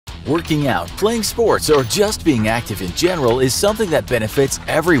Working out, playing sports, or just being active in general is something that benefits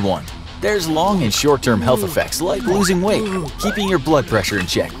everyone. There's long and short-term health effects like losing weight, keeping your blood pressure in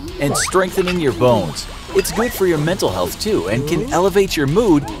check, and strengthening your bones. It's good for your mental health too and can elevate your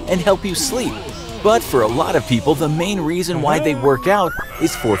mood and help you sleep. But for a lot of people, the main reason why they work out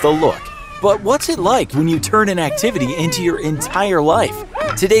is for the look. But what's it like when you turn an activity into your entire life?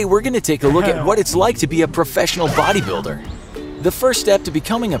 Today we're going to take a look at what it's like to be a professional bodybuilder. The first step to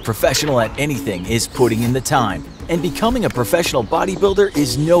becoming a professional at anything is putting in the time. And becoming a professional bodybuilder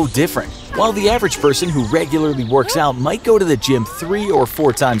is no different. While the average person who regularly works out might go to the gym 3 or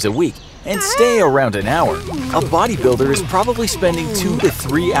 4 times a week and stay around an hour, a bodybuilder is probably spending 2 to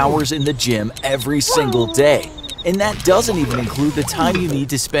 3 hours in the gym every single day. And that doesn't even include the time you need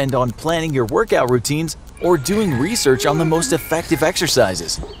to spend on planning your workout routines or doing research on the most effective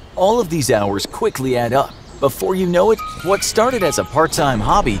exercises. All of these hours quickly add up. Before you know it, what started as a part-time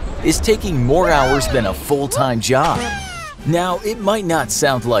hobby is taking more hours than a full-time job. Now, it might not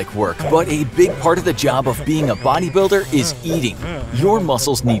sound like work, but a big part of the job of being a bodybuilder is eating. Your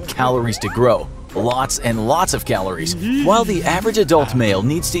muscles need calories to grow. Lots and lots of calories. While the average adult male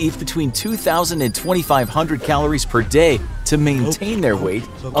needs to eat between 2,000 and 2,500 calories per day to maintain their weight,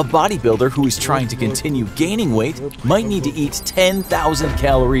 a bodybuilder who is trying to continue gaining weight might need to eat 10,000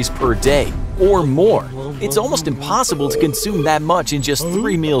 calories per day or more. It's almost impossible to consume that much in just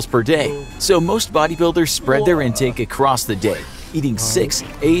 3 meals per day. So most bodybuilders spread their intake across the day, eating 6,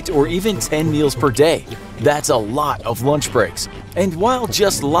 8, or even 10 meals per day. That's a lot of lunch breaks. And while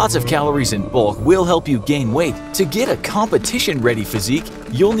just lots of calories in bulk will help you gain weight, to get a competition-ready physique,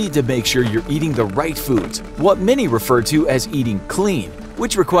 you'll need to make sure you're eating the right foods, what many refer to as eating clean,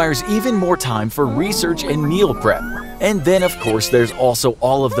 which requires even more time for research and meal prep. And then, of course, there's also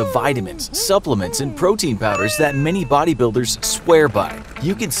all of the vitamins, supplements, and protein powders that many bodybuilders swear by.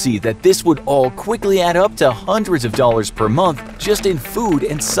 You can see that this would all quickly add up to hundreds of dollars per month just in food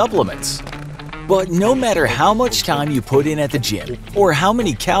and supplements. But no matter how much time you put in at the gym or how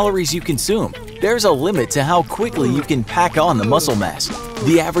many calories you consume, there's a limit to how quickly you can pack on the muscle mass.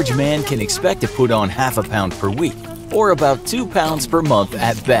 The average man can expect to put on half a pound per week, or about 2 pounds per month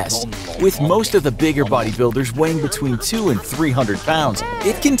at best. With most of the bigger bodybuilders weighing between 200 and 300 pounds,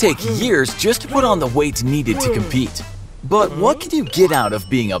 it can take years just to put on the weight needed to compete. But what can you get out of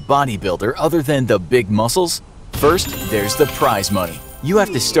being a bodybuilder other than the big muscles? First, there's the prize money. You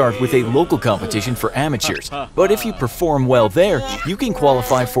have to start with a local competition for amateurs, but if you perform well there, you can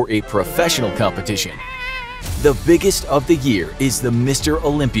qualify for a professional competition. The biggest of the year is the Mr.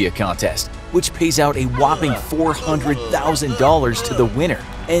 Olympia contest, which pays out a whopping $400,000 to the winner.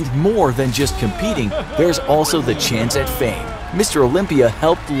 And more than just competing, there's also the chance at fame. Mr. Olympia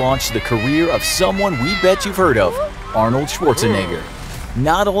helped launch the career of someone we bet you've heard of, Arnold Schwarzenegger.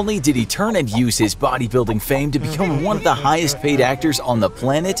 Not only did he turn and use his bodybuilding fame to become one of the highest paid actors on the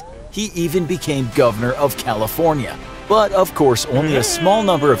planet, he even became governor of California. But of course, only a small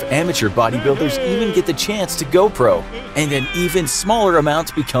number of amateur bodybuilders even get the chance to go pro, and an even smaller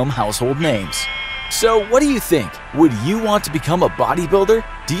amount become household names. So what do you think? Would you want to become a bodybuilder?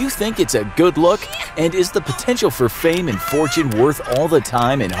 Do you think it's a good look? And is the potential for fame and fortune worth all the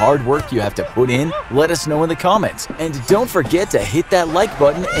time and hard work you have to put in? Let us know in the comments. And don't forget to hit that like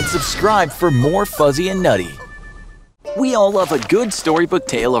button and subscribe for more Fuzzy and Nutty. We all love a good storybook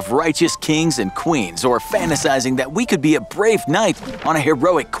tale of righteous kings and queens, or fantasizing that we could be a brave knight on a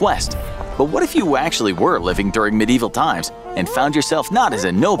heroic quest. But what if you actually were living during medieval times and found yourself not as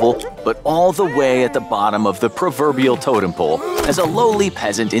a noble, but all the way at the bottom of the proverbial totem pole as a lowly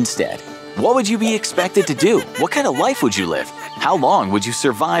peasant instead? What would you be expected to do? What kind of life would you live? How long would you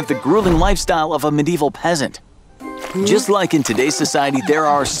survive the grueling lifestyle of a medieval peasant? Just like in today's society, there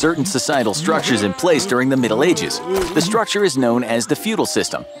are certain societal structures in place during the Middle Ages. The structure is known as the feudal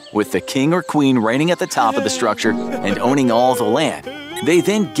system, with the king or queen reigning at the top of the structure and owning all the land. They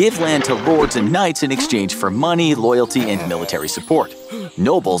then give land to lords and knights in exchange for money, loyalty, and military support.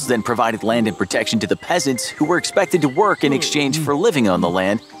 Nobles then provided land and protection to the peasants, who were expected to work in exchange for living on the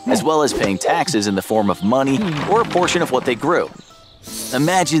land, as well as paying taxes in the form of money or a portion of what they grew.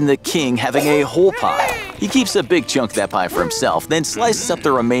 Imagine the king having a whole pie. He keeps a big chunk of that pie for himself, then slices up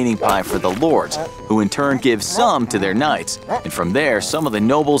the remaining pie for the lords, who in turn give some to their knights. And from there, some of the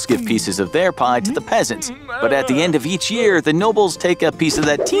nobles give pieces of their pie to the peasants. But at the end of each year, the nobles take a piece of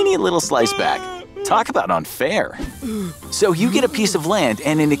that teeny little slice back. Talk about unfair. So you get a piece of land,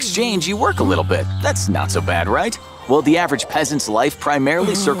 and in exchange you work a little bit. That's not so bad, right? Well, the average peasant's life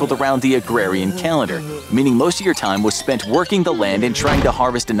primarily circled around the agrarian calendar, meaning most of your time was spent working the land and trying to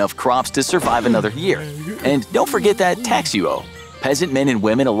harvest enough crops to survive another year. And don't forget that tax you owe. Peasant men and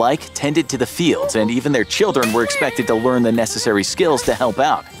women alike tended to the fields, and even their children were expected to learn the necessary skills to help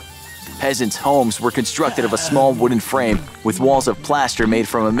out. Peasants' homes were constructed of a small wooden frame with walls of plaster made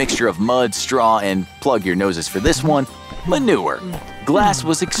from a mixture of mud, straw, and, plug your noses for this one, manure. Glass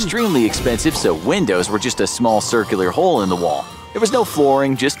was extremely expensive, so windows were just a small circular hole in the wall. There was no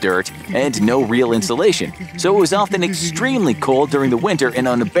flooring, just dirt, and no real insulation, so it was often extremely cold during the winter and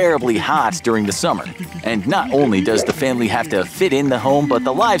unbearably hot during the summer. And not only does the family have to fit in the home, but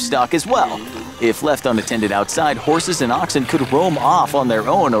the livestock as well. If left unattended outside, horses and oxen could roam off on their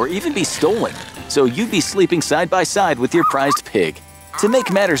own or even be stolen, so you'd be sleeping side by side with your prized pig. To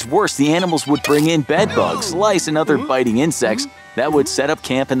make matters worse, the animals would bring in bedbugs, lice, and other biting insects that would set up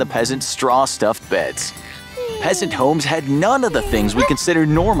camp in the peasants' straw-stuffed beds. Peasant homes had none of the things we consider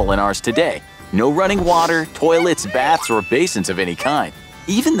normal in ours today. No running water, toilets, baths, or basins of any kind.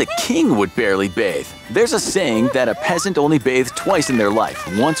 Even the king would barely bathe. There's a saying that a peasant only bathes twice in their life,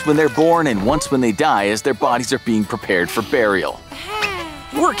 once when they're born and once when they die as their bodies are being prepared for burial.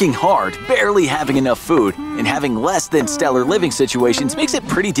 Working hard, barely having enough food, and having less than stellar living situations makes it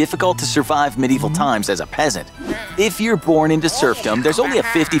pretty difficult to survive medieval times as a peasant. If you're born into serfdom, there's only a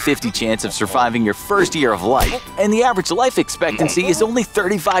 50-50 chance of surviving your first year of life, and the average life expectancy is only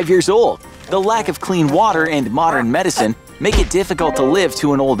 35 years old. The lack of clean water and modern medicine make it difficult to live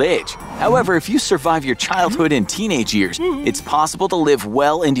to an old age. However, if you survive your childhood and teenage years, it's possible to live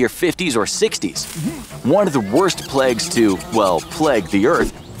well into your 50s or 60s. One of the worst plagues to, well, plague the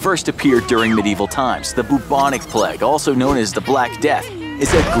earth, first appeared during medieval times. The bubonic plague, also known as the Black Death,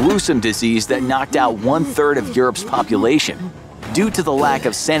 is a gruesome disease that knocked out 1/3 of Europe's population. Due to the lack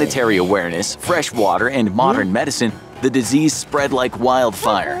of sanitary awareness, fresh water, and modern medicine, the disease spread like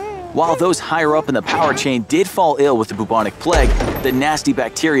wildfire. While those higher up in the power chain did fall ill with the bubonic plague, the nasty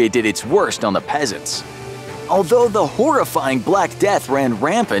bacteria did its worst on the peasants. Although the horrifying Black Death ran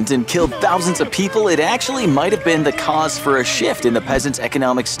rampant and killed thousands of people, it actually might have been the cause for a shift in the peasants'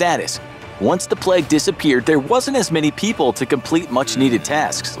 economic status. Once the plague disappeared, there wasn't as many people to complete much-needed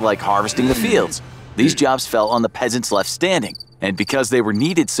tasks, like harvesting the fields. These jobs fell on the peasants left standing, and because they were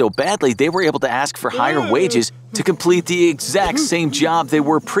needed so badly, they were able to ask for higher wages to complete the exact same job they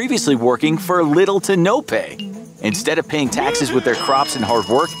were previously working for little to no pay. Instead of paying taxes with their crops and hard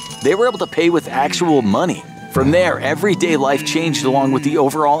work, they were able to pay with actual money. From there, everyday life changed along with the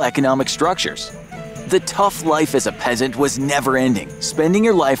overall economic structures. The tough life as a peasant was never-ending, spending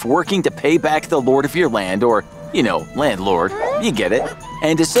your life working to pay back the lord of your land, or, you know, landlord, you get it,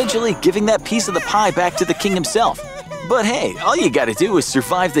 and essentially giving that piece of the pie back to the king himself. But hey, all you gotta do is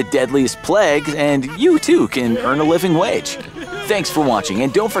survive the deadliest plague, and you too can earn a living wage. Thanks for watching,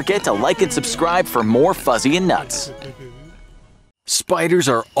 and don't forget to like and subscribe for more Fuzzy and Nutz. Spiders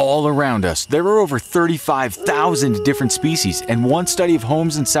are all around us. There are over 35,000 different species, and one study of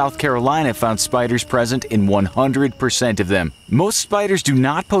homes in South Carolina found spiders present in 100% of them. Most spiders do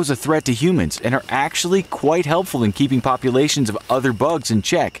not pose a threat to humans and are actually quite helpful in keeping populations of other bugs in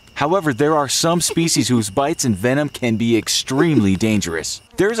check. However, there are some species whose bites and venom can be extremely dangerous.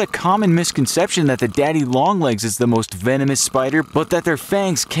 There is a common misconception that the daddy longlegs is the most venomous spider, but that their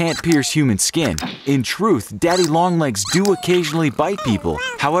fangs can't pierce human skin. In truth, daddy longlegs do occasionally bite people.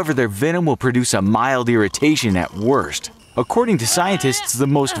 However, their venom will produce a mild irritation at worst. According to scientists, the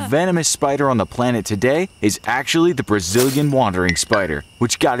most venomous spider on the planet today is actually the Brazilian wandering spider,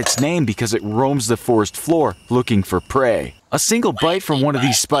 which got its name because it roams the forest floor looking for prey. A single bite from one of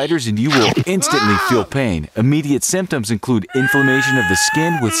these spiders and you will instantly feel pain. Immediate symptoms include inflammation of the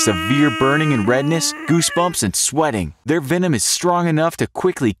skin with severe burning and redness, goosebumps, and sweating. Their venom is strong enough to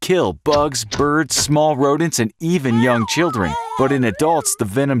quickly kill bugs, birds, small rodents, and even young children. But in adults, the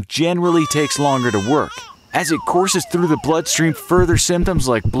venom generally takes longer to work. As it courses through the bloodstream, further symptoms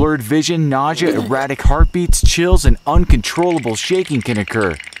like blurred vision, nausea, erratic heartbeats, chills, and uncontrollable shaking can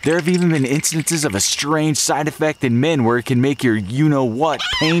occur. There have even been instances of a strange side effect in men where it can make your you-know-what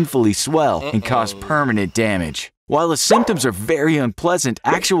painfully swell and cause permanent damage. While the symptoms are very unpleasant,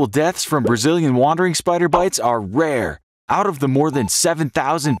 actual deaths from Brazilian wandering spider bites are rare. Out of the more than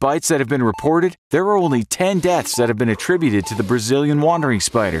 7,000 bites that have been reported, there are only 10 deaths that have been attributed to the Brazilian wandering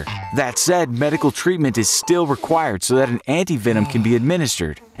spider. That said, medical treatment is still required so that an antivenom can be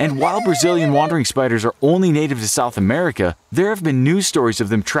administered. And while Brazilian wandering spiders are only native to South America, there have been news stories of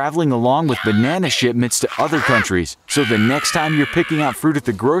them traveling along with banana shipments to other countries. So the next time you're picking out fruit at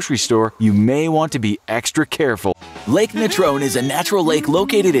the grocery store, you may want to be extra careful. Lake Natron is a natural lake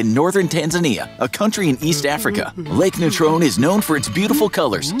located in northern Tanzania, a country in East Africa. Lake Natron is known for its beautiful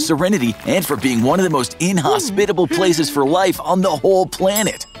colors, serenity, and for being one of the most inhospitable places for life on the whole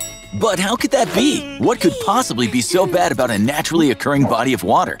planet. But how could that be? What could possibly be so bad about a naturally occurring body of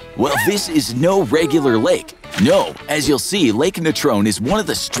water? Well, this is no regular lake. No, as you'll see, Lake Natron is one of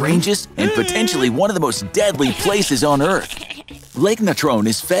the strangest and potentially one of the most deadly places on Earth. Lake Natron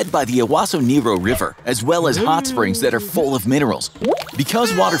is fed by the Owasso Nero River, as well as hot springs that are full of minerals.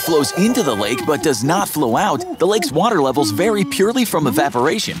 Because water flows into the lake but does not flow out, the lake's water levels vary purely from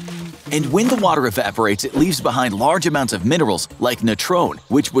evaporation. And when the water evaporates, it leaves behind large amounts of minerals, like natron,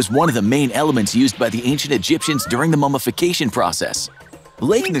 which was one of the main elements used by the ancient Egyptians during the mummification process.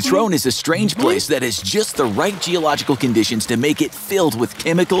 Lake Natron is a strange place that has just the right geological conditions to make it filled with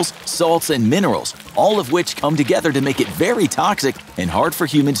chemicals, salts, and minerals, all of which come together to make it very toxic and hard for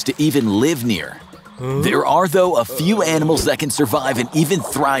humans to even live near. There are, though, a few animals that can survive and even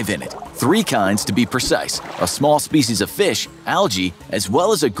thrive in it. 3 kinds to be precise: a small species of fish, algae, as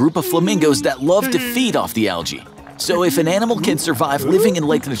well as a group of flamingos that love to feed off the algae. So if an animal can survive living in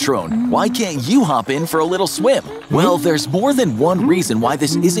Lake Natron, why can't you hop in for a little swim? Well, there's more than one reason why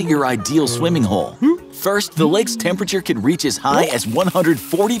this isn't your ideal swimming hole. First, the lake's temperature can reach as high as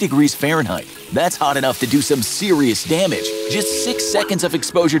 140 degrees Fahrenheit. That's hot enough to do some serious damage. Just 6 seconds of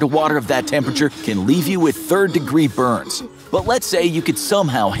exposure to water of that temperature can leave you with third-degree burns. But let's say you could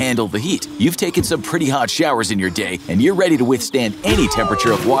somehow handle the heat. You've taken some pretty hot showers in your day, and you're ready to withstand any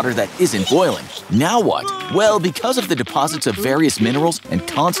temperature of water that isn't boiling. Now what? Well, because of the deposits of various minerals and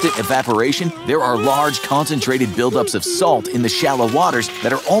constant evaporation, there are large concentrated buildups of salt in the shallow waters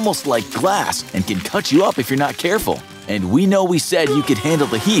that are almost like glass and can cut you up if you're not careful. And we know we said you could handle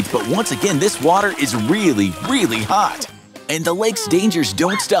the heat, but once again, this water is really, really hot. And the lake's dangers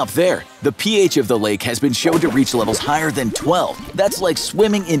don't stop there. The pH of the lake has been shown to reach levels higher than 12. That's like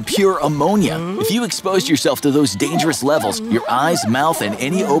swimming in pure ammonia. If you exposed yourself to those dangerous levels, your eyes, mouth, and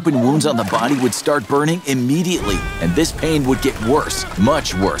any open wounds on the body would start burning immediately. And this pain would get worse,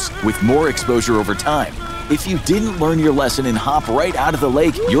 much worse, with more exposure over time. If you didn't learn your lesson and hop right out of the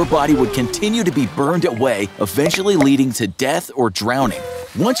lake, your body would continue to be burned away, eventually leading to death or drowning.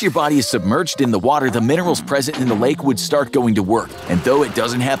 Once your body is submerged in the water, the minerals present in the lake would start going to work. And though it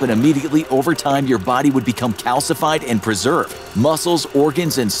doesn't happen immediately, over time your body would become calcified and preserved. Muscles,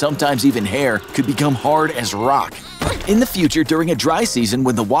 organs, and sometimes even hair could become hard as rock. In the future, during a dry season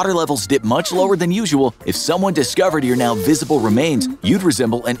when the water levels dip much lower than usual, if someone discovered your now visible remains, you'd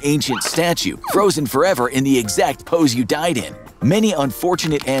resemble an ancient statue, frozen forever in the exact pose you died in. Many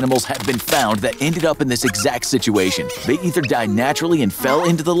unfortunate animals have been found that ended up in this exact situation. They either died naturally and fell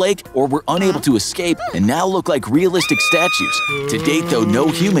into the lake, or were unable to escape and now look like realistic statues. To date, though, no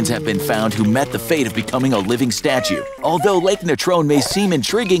humans have been found who met the fate of becoming a living statue. Although Lake Natron may seem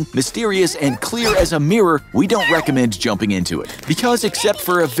intriguing, mysterious, and clear as a mirror, we don't recommend jumping into it. Because except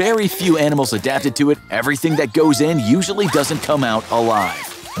for a very few animals adapted to it, everything that goes in usually doesn't come out alive.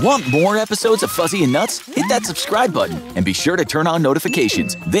 Want more episodes of Fuzzy and Nutz? Hit that subscribe button and be sure to turn on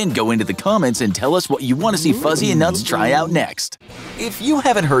notifications. Then go into the comments and tell us what you want to see Fuzzy and Nutz try out next. If you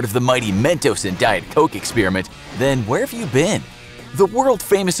haven't heard of the mighty Mentos and Diet Coke experiment, then where have you been? The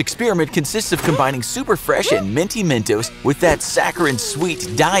world-famous experiment consists of combining super fresh and minty Mentos with that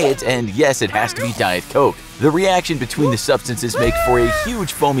saccharine-sweet Diet, and yes, it has to be Diet Coke. The reaction between the substances make for a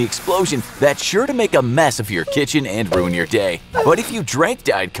huge foamy explosion that's sure to make a mess of your kitchen and ruin your day. But if you drank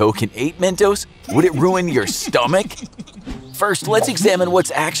Diet Coke and ate Mentos, would it ruin your stomach? First, let's examine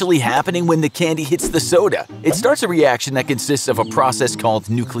what's actually happening when the candy hits the soda. It starts a reaction that consists of a process called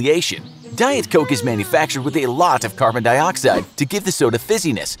nucleation. Diet Coke is manufactured with a lot of carbon dioxide to give the soda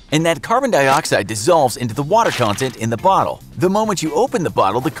fizziness, and that carbon dioxide dissolves into the water content in the bottle. The moment you open the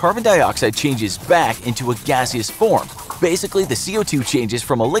bottle, the carbon dioxide changes back into a gaseous form. Basically, the CO2 changes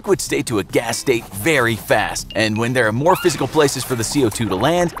from a liquid state to a gas state very fast, and when there are more physical places for the CO2 to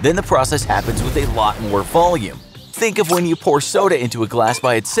land, then the process happens with a lot more volume. Think of when you pour soda into a glass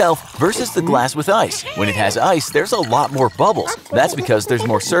by itself versus the glass with ice. When it has ice, there's a lot more bubbles. That's because there's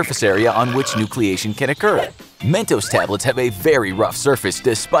more surface area on which nucleation can occur. Mentos tablets have a very rough surface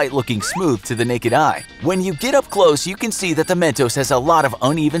despite looking smooth to the naked eye. When you get up close, you can see that the Mentos has a lot of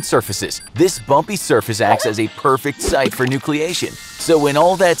uneven surfaces. This bumpy surface acts as a perfect site for nucleation. So when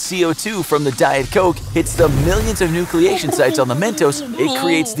all that CO2 from the Diet Coke hits the millions of nucleation sites on the Mentos, it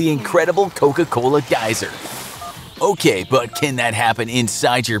creates the incredible Coca-Cola geyser. Okay, but can that happen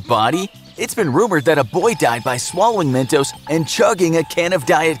inside your body? It's been rumored that a boy died by swallowing Mentos and chugging a can of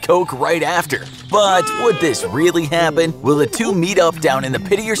Diet Coke right after. But would this really happen? Will the two meet up down in the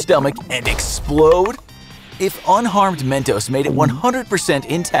pit of your stomach and explode? If unharmed Mentos made it 100%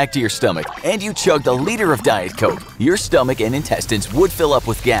 intact to your stomach and you chugged a liter of Diet Coke, your stomach and intestines would fill up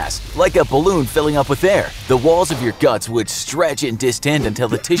with gas, like a balloon filling up with air. The walls of your guts would stretch and distend until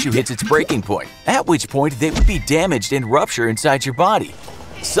the tissue hits its breaking point, at which point they would be damaged and rupture inside your body.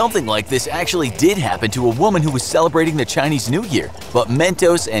 Something like this actually did happen to a woman who was celebrating the Chinese New Year, but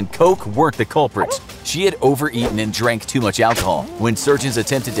Mentos and Coke weren't the culprits. She had overeaten and drank too much alcohol. When surgeons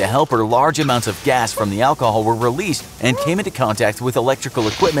attempted to help her, large amounts of gas from the alcohol were released and came into contact with electrical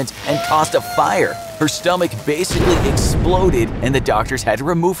equipment and caused a fire. Her stomach basically exploded and the doctors had to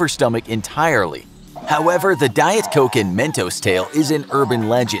remove her stomach entirely. However, the Diet Coke and Mentos tale is an urban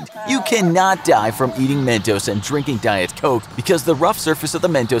legend. You cannot die from eating Mentos and drinking Diet Coke because the rough surface of the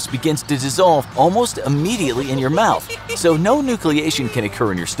Mentos begins to dissolve almost immediately in your mouth, so no nucleation can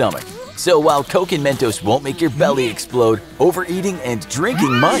occur in your stomach. So while Coke and Mentos won't make your belly explode, overeating and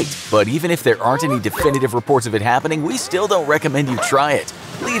drinking might. But even if there aren't any definitive reports of it happening, we still don't recommend you try it.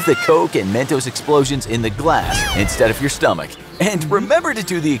 Leave the Coke and Mentos explosions in the glass instead of your stomach. And remember to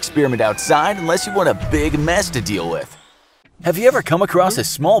do the experiment outside unless you want a big mess to deal with. Have you ever come across a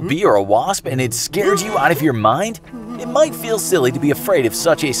small bee or a wasp and it scared you out of your mind? It might feel silly to be afraid of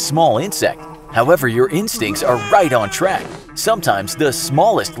such a small insect. However, your instincts are right on track. Sometimes the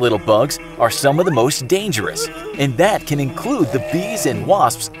smallest little bugs are some of the most dangerous, and that can include the bees and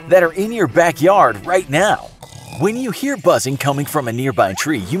wasps that are in your backyard right now. When you hear buzzing coming from a nearby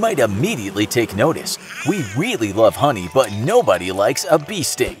tree, you might immediately take notice. We really love honey, but nobody likes a bee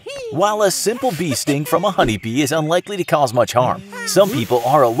sting. While a simple bee sting from a honeybee is unlikely to cause much harm, some people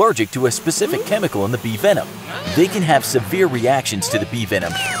are allergic to a specific chemical in the bee venom. They can have severe reactions to the bee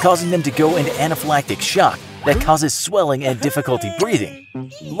venom, causing them to go into anaphylactic shock that causes swelling and difficulty breathing.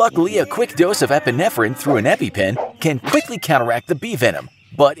 Luckily, a quick dose of epinephrine through an EpiPen can quickly counteract the bee venom.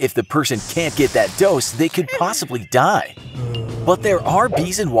 But if the person can't get that dose, they could possibly die. But there are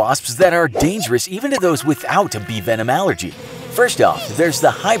bees and wasps that are dangerous even to those without a bee venom allergy. First off, there's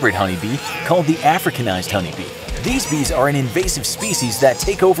the hybrid honeybee called the Africanized honeybee. These bees are an invasive species that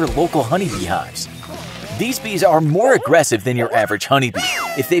take over local honeybee hives. These bees are more aggressive than your average honeybee.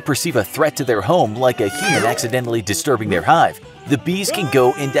 If they perceive a threat to their home, like a human accidentally disturbing their hive, the bees can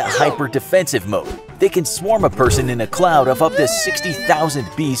go into hyper-defensive mode. They can swarm a person in a cloud of up to 60,000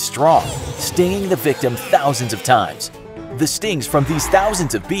 bees strong, stinging the victim thousands of times. The stings from these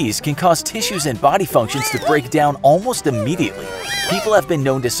thousands of bees can cause tissues and body functions to break down almost immediately. People have been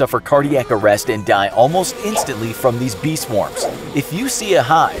known to suffer cardiac arrest and die almost instantly from these bee swarms. If you see a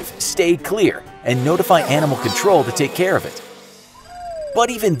hive, stay clear and notify animal control to take care of it.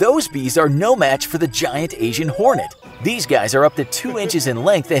 But even those bees are no match for the giant Asian hornet. These guys are up to 2 inches in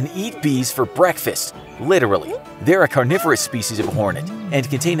length and eat bees for breakfast. Literally. They're a carnivorous species of hornet and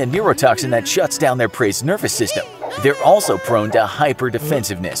contain a neurotoxin that shuts down their prey's nervous system. They're also prone to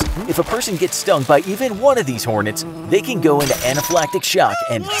hyper-defensiveness. If a person gets stung by even one of these hornets, they can go into anaphylactic shock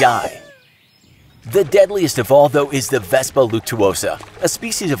and die. The deadliest of all, though, is the Vespa luctuosa, a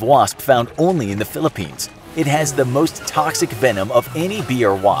species of wasp found only in the Philippines. It has the most toxic venom of any bee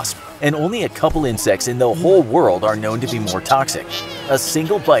or wasp, and only a couple insects in the whole world are known to be more toxic. A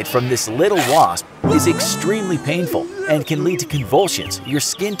single bite from this little wasp is extremely painful and can lead to convulsions, your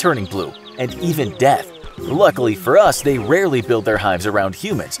skin turning blue, and even death. Luckily for us, they rarely build their hives around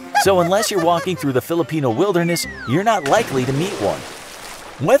humans, so unless you're walking through the Filipino wilderness, you're not likely to meet one.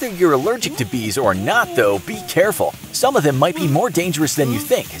 Whether you're allergic to bees or not, though, be careful. Some of them might be more dangerous than you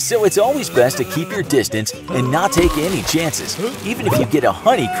think, so it's always best to keep your distance and not take any chances. Even if you get a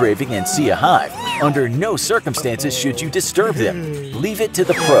honey craving and see a hive, under no circumstances should you disturb them. Leave it to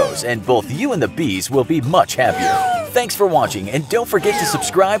the pros, and both you and the bees will be much happier. Thanks for watching, and don't forget to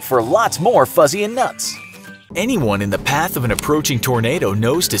subscribe for lots more Fuzzy and Nutz. Anyone in the path of an approaching tornado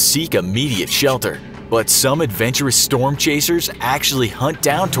knows to seek immediate shelter. But some adventurous storm chasers actually hunt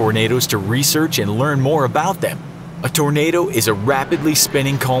down tornadoes to research and learn more about them. A tornado is a rapidly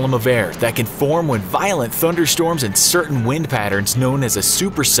spinning column of air that can form when violent thunderstorms and certain wind patterns known as a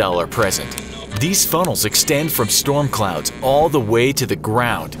supercell are present. These funnels extend from storm clouds all the way to the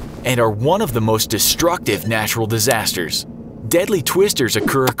ground and are one of the most destructive natural disasters. Deadly twisters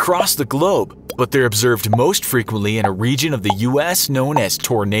occur across the globe, but they're observed most frequently in a region of the US known as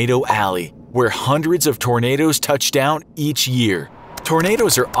Tornado Alley, where hundreds of tornadoes touch down each year.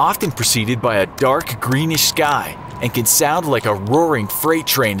 Tornadoes are often preceded by a dark greenish sky and can sound like a roaring freight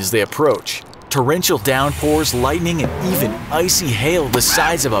train as they approach. Torrential downpours, lightning, and even icy hail the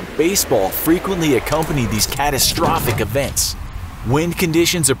size of a baseball frequently accompany these catastrophic events. Wind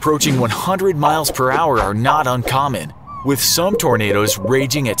conditions approaching 100 miles per hour are not uncommon. with some tornadoes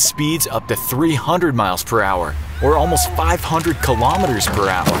raging at speeds up to 300 miles per hour or almost 500 kilometers per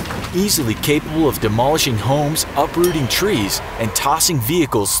hour, easily capable of demolishing homes, uprooting trees, and tossing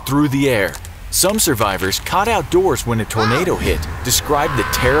vehicles through the air. Some survivors caught outdoors when a tornado hit described the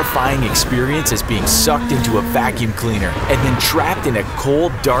terrifying experience as being sucked into a vacuum cleaner and then trapped in a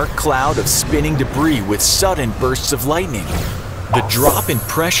cold, dark cloud of spinning debris with sudden bursts of lightning. The drop in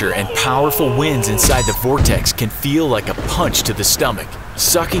pressure and powerful winds inside the vortex can feel like a punch to the stomach,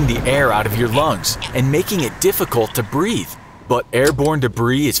 sucking the air out of your lungs and making it difficult to breathe. But airborne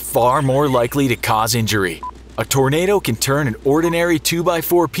debris is far more likely to cause injury. A tornado can turn an ordinary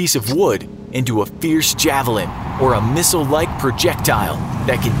 2x4 piece of wood into a fierce javelin or a missile-like projectile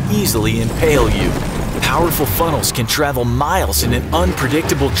that can easily impale you. Powerful funnels can travel miles in an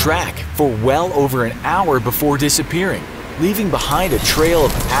unpredictable track for well over an hour before disappearing, leaving behind a trail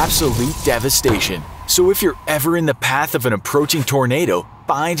of absolute devastation. So if you're ever in the path of an approaching tornado,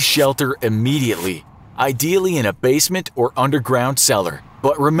 find shelter immediately, ideally in a basement or underground cellar.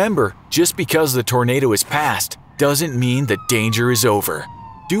 But remember, just because the tornado is past doesn't mean the danger is over.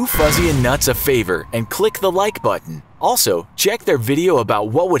 Do Fuzzy and Nutz a favor and click the like button. Also, check their video about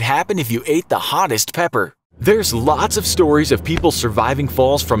what would happen if you ate the hottest pepper. There's lots of stories of people surviving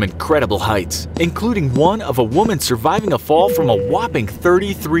falls from incredible heights, including one of a woman surviving a fall from a whopping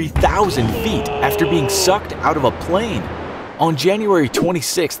 33,000 feet after being sucked out of a plane. On January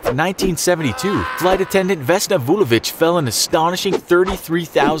 26, 1972, flight attendant Vesna Vulovic fell an astonishing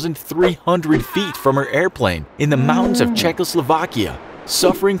 33,300 feet from her airplane in the mountains of Czechoslovakia.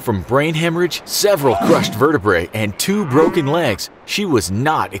 Suffering from brain hemorrhage, several crushed vertebrae, and 2 broken legs, she was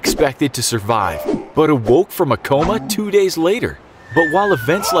not expected to survive, but awoke from a coma 2 days later. But while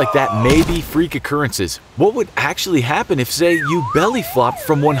events like that may be freak occurrences, what would actually happen if, say, you belly flopped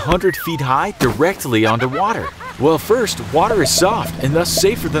from 100 feet high directly onto water? Well, first, water is soft and thus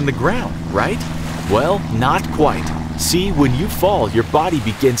safer than the ground, right? Well, not quite. See, when you fall, your body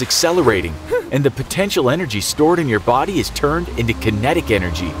begins accelerating, and the potential energy stored in your body is turned into kinetic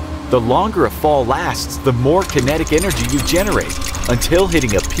energy. The longer a fall lasts, the more kinetic energy you generate, until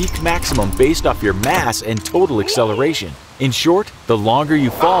hitting a peak maximum based off your mass and total acceleration. In short, the longer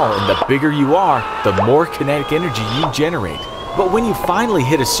you fall and the bigger you are, the more kinetic energy you generate. But when you finally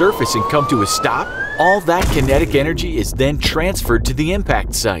hit a surface and come to a stop, all that kinetic energy is then transferred to the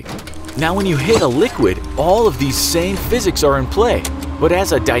impact site. Now when you hit a liquid, all of these same physics are in play, but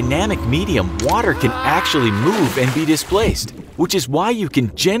as a dynamic medium, water can actually move and be displaced, which is why you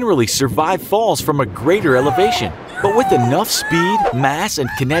can generally survive falls from a greater elevation. But with enough speed, mass, and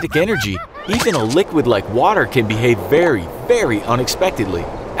kinetic energy, even a liquid like water can behave very, very unexpectedly.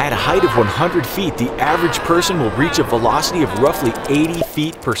 At a height of 100 feet, the average person will reach a velocity of roughly 80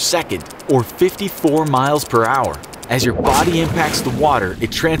 feet per second, or 54 miles per hour. As your body impacts the water, it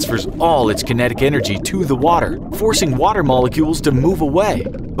transfers all its kinetic energy to the water, forcing water molecules to move away.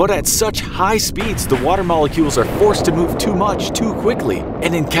 But at such high speeds, the water molecules are forced to move too much too quickly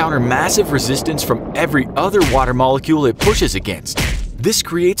and encounter massive resistance from every other water molecule it pushes against. This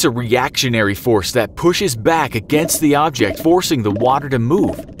creates a reactionary force that pushes back against the object, forcing the water to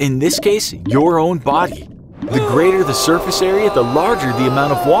move, in this case, your own body. The greater the surface area, the larger the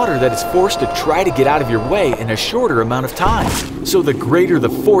amount of water that is forced to try to get out of your way in a shorter amount of time. So the greater the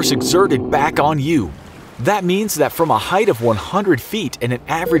force exerted back on you. That means that from a height of 100 feet and an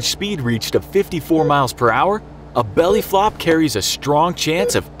average speed reached of 54 miles per hour, a belly flop carries a strong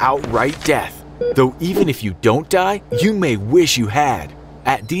chance of outright death. Though even if you don't die, you may wish you had.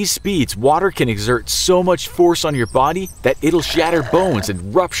 At these speeds, water can exert so much force on your body that it'll shatter bones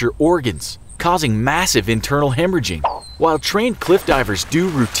and rupture organs, causing massive internal hemorrhaging. While trained cliff divers do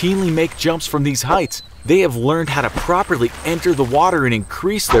routinely make jumps from these heights, they have learned how to properly enter the water and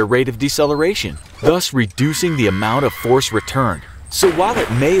increase their rate of deceleration, thus reducing the amount of force returned. So while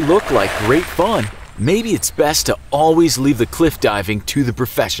it may look like great fun, maybe it's best to always leave the cliff diving to the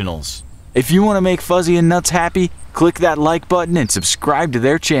professionals. If you want to make Fuzzy and Nutz happy, click that like button and subscribe to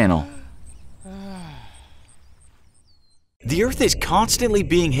their channel. The Earth is constantly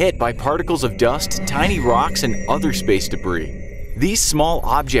being hit by particles of dust, tiny rocks, and other space debris. These small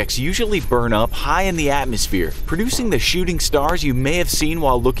objects usually burn up high in the atmosphere, producing the shooting stars you may have seen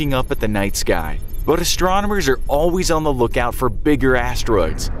while looking up at the night sky. But astronomers are always on the lookout for bigger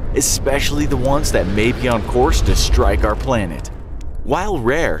asteroids, especially the ones that may be on course to strike our planet. While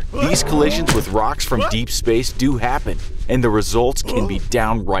rare, these collisions with rocks from deep space do happen, and the results can be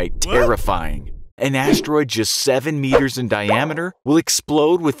downright terrifying. An asteroid just 7 meters in diameter will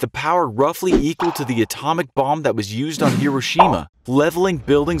explode with the power roughly equal to the atomic bomb that was used on Hiroshima, leveling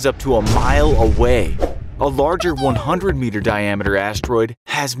buildings up to a mile away. A larger 100-meter diameter asteroid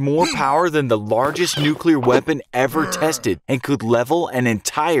has more power than the largest nuclear weapon ever tested and could level an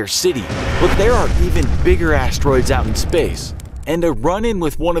entire city. But there are even bigger asteroids out in space, and a run-in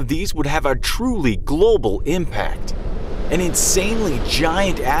with one of these would have a truly global impact. An insanely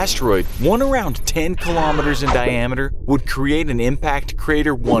giant asteroid, one around 10 kilometers in diameter, would create an impact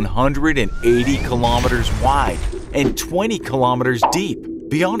crater 180 kilometers wide and 20 kilometers deep.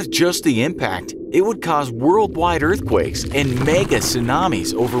 Beyond just the impact, it would cause worldwide earthquakes and mega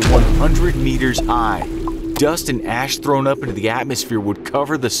tsunamis over 100 meters high. Dust and ash thrown up into the atmosphere would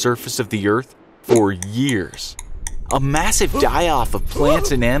cover the surface of the Earth for years. A massive die-off of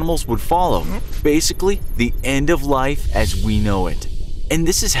plants and animals would follow, basically the end of life as we know it. And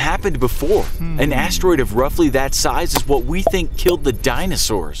this has happened before. An asteroid of roughly that size is what we think killed the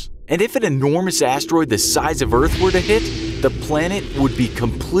dinosaurs. And if an enormous asteroid the size of Earth were to hit, the planet would be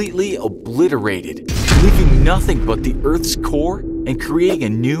completely obliterated, leaving nothing but the Earth's core and creating a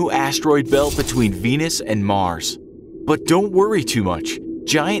new asteroid belt between Venus and Mars. But don't worry too much.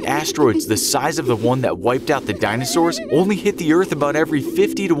 Giant asteroids the size of the one that wiped out the dinosaurs only hit the Earth about every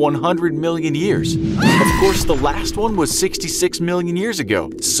 50 to 100 million years. Of course, the last one was 66 million years ago,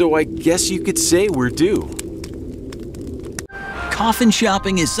 so I guess you could say we're due. Coffin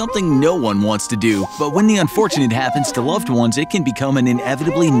shopping is something no one wants to do, but when the unfortunate happens to loved ones, it can become an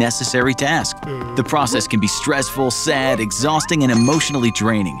inevitably necessary task. The process can be stressful, sad, exhausting, and emotionally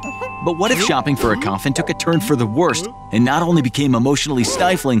draining. But what if shopping for a coffin took a turn for the worst and not only became emotionally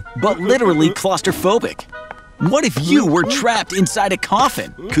stifling, but literally claustrophobic? What if you were trapped inside a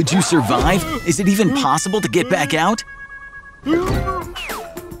coffin? Could you survive? Is it even possible to get back out?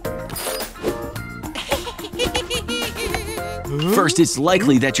 First, it's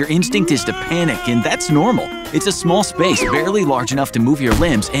likely that your instinct is to panic, and that's normal. It's a small space, barely large enough to move your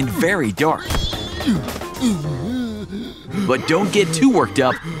limbs, and very dark. But don't get too worked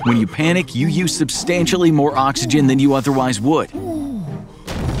up. When you panic, you use substantially more oxygen than you otherwise would.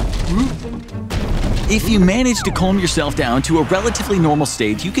 If you manage to calm yourself down to a relatively normal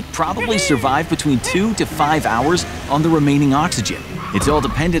state, you could probably survive between 2 to 5 hours on the remaining oxygen. It's all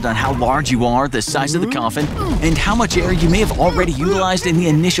dependent on how large you are, the size of the coffin, and how much air you may have already utilized in the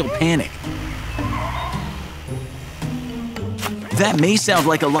initial panic. That may sound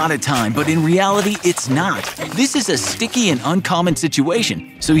like a lot of time, but in reality, it's not. This is a sticky and uncommon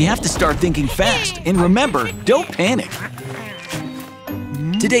situation, so you have to start thinking fast. And remember, don't panic.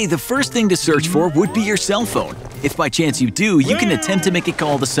 Today, the first thing to search for would be your cell phone. If by chance you do, you can attempt to make a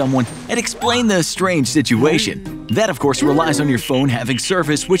call to someone and explain the strange situation. That, of course, relies on your phone having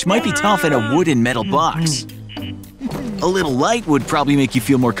service, which might be tough in a wood and metal box. A little light would probably make you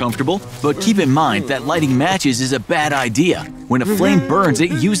feel more comfortable, but keep in mind that lighting matches is a bad idea. When a flame burns,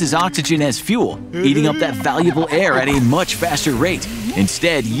 it uses oxygen as fuel, eating up that valuable air at a much faster rate.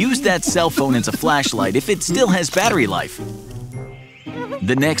 Instead, use that cell phone as a flashlight if it still has battery life.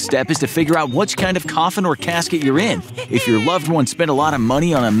 The next step is to figure out which kind of coffin or casket you're in. If your loved one spent a lot of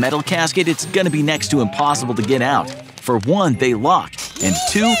money on a metal casket, it's gonna be next to impossible to get out. For one, they lock, and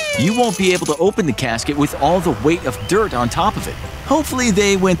two, you won't be able to open the casket with all the weight of dirt on top of it. Hopefully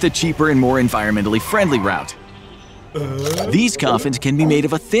they went the cheaper and more environmentally friendly route. These coffins can be made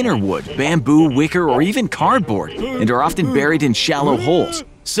of a thinner wood, bamboo, wicker, or even cardboard, and are often buried in shallow holes,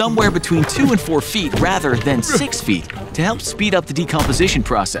 somewhere between 2 and 4 feet rather than 6 feet, to help speed up the decomposition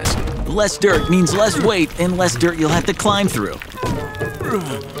process. Less dirt means less weight and less dirt you'll have to climb through.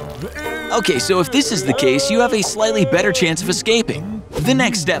 Okay, so if this is the case, you have a slightly better chance of escaping. The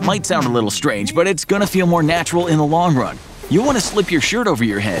next step might sound a little strange, but it's gonna feel more natural in the long run. You'll want to slip your shirt over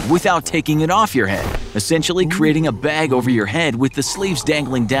your head without taking it off your head, essentially creating a bag over your head with the sleeves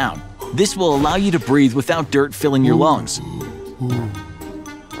dangling down. This will allow you to breathe without dirt filling your lungs.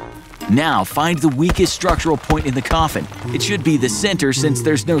 Now, find the weakest structural point in the coffin. It should be the center since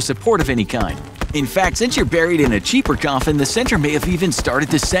there's no support of any kind. In fact, since you're buried in a cheaper coffin, the center may have even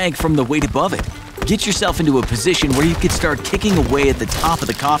started to sag from the weight above it. Get yourself into a position where you can start kicking away at the top of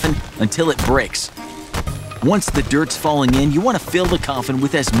the coffin until it breaks. Once the dirt's falling in, you want to fill the coffin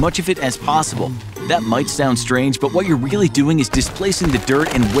with as much of it as possible. That might sound strange, but what you're really doing is displacing the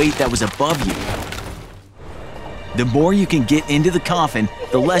dirt and weight that was above you. The more you can get into the coffin,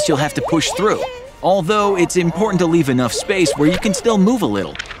 the less you'll have to push through. Although it's important to leave enough space where you can still move a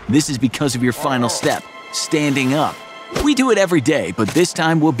little. This is because of your final step, standing up. We do it every day, but this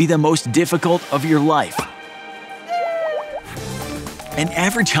time will be the most difficult of your life. An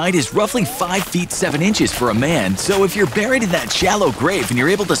average height is roughly 5 feet 7 inches for a man, so if you're buried in that shallow grave and you're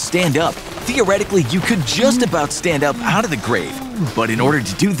able to stand up, Theoretically, you could just about stand up out of the grave. But in order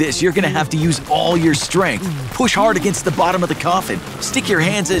to do this, you're gonna have to use all your strength. Push hard against the bottom of the coffin, stick your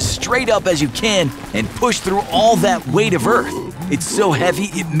hands as straight up as you can, and push through all that weight of earth. It's so heavy,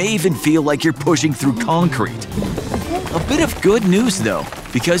 it may even feel like you're pushing through concrete. A bit of good news though,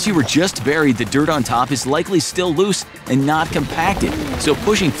 because you were just buried, the dirt on top is likely still loose and not compacted, so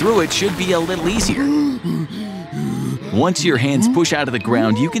pushing through it should be a little easier. Once your hands push out of the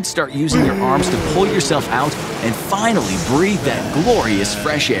ground, you can start using your arms to pull yourself out and finally breathe that glorious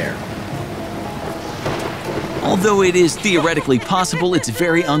fresh air. Although it is theoretically possible, it's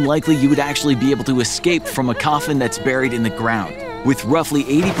very unlikely you would actually be able to escape from a coffin that's buried in the ground. With roughly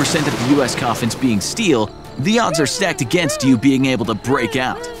 80% of the US coffins being steel, the odds are stacked against you being able to break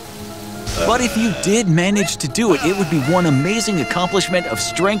out. But if you did manage to do it, it would be one amazing accomplishment of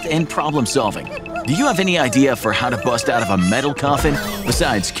strength and problem solving. Do you have any idea for how to bust out of a metal coffin,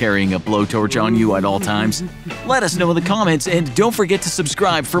 besides carrying a blowtorch on you at all times? Let us know in the comments, and don't forget to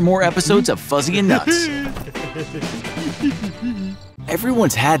subscribe for more episodes of Fuzzy and Nutz.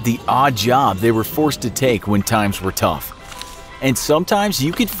 Everyone's had the odd job they were forced to take when times were tough. And sometimes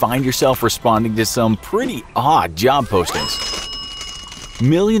you could find yourself responding to some pretty odd job postings.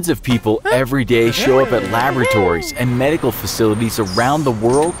 Millions of people every day show up at laboratories and medical facilities around the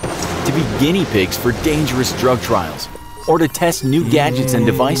world to be guinea pigs for dangerous drug trials or to test new gadgets and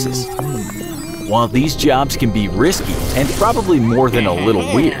devices. While these jobs can be risky and probably more than a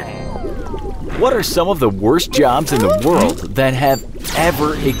little weird, what are some of the worst jobs in the world that have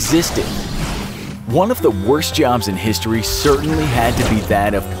ever existed? One of the worst jobs in history certainly had to be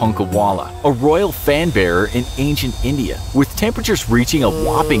that of Punkawala, a royal fan bearer in ancient India. With temperatures reaching a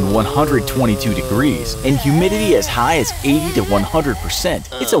whopping 122 degrees and humidity as high as 80 to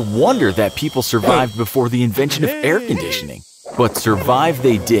 100%, it's a wonder that people survived before the invention of air conditioning. But survive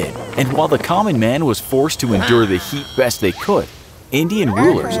they did, and while the common man was forced to endure the heat best they could, Indian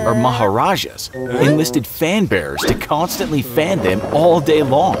rulers, or Maharajas, enlisted fan bearers to constantly fan them all day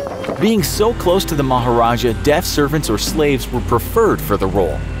long. Being so close to the Maharaja, deaf servants or slaves were preferred for the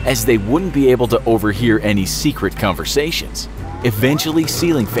role, as they wouldn't be able to overhear any secret conversations. Eventually,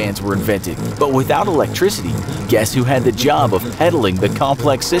 ceiling fans were invented, but without electricity, guess who had the job of pedaling the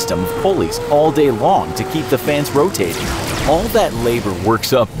complex system of pulleys all day long to keep the fans rotating? All that labor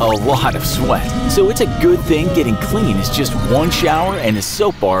works up a lot of sweat, so it's a good thing getting clean is just one shower and a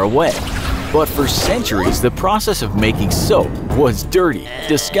soap bar away. But for centuries, the process of making soap was dirty,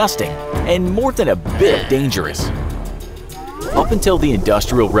 disgusting, and more than a bit dangerous. Up until the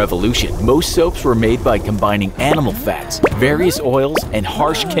Industrial Revolution, most soaps were made by combining animal fats, various oils, and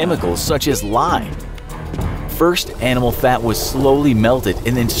harsh chemicals such as lye. First, animal fat was slowly melted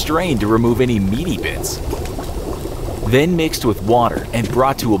and then strained to remove any meaty bits. Then mixed with water and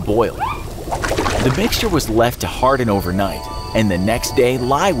brought to a boil. The mixture was left to harden overnight, and the next day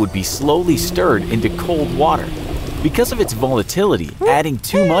lye would be slowly stirred into cold water. Because of its volatility, adding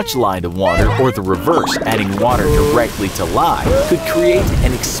too much lye to water, or the reverse, adding water directly to lye, could create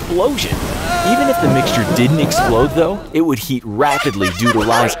an explosion. Even if the mixture didn't explode though, it would heat rapidly due to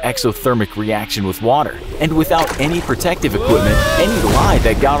lye's exothermic reaction with water. And without any protective equipment, any lye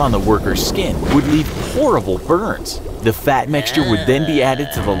that got on the worker's skin would leave horrible burns. The fat mixture would then be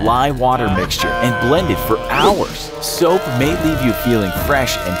added to the lye water mixture and blended for hours. Soap may leave you feeling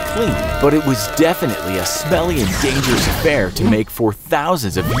fresh and clean, but it was definitely a smelly and dangerous affair to make for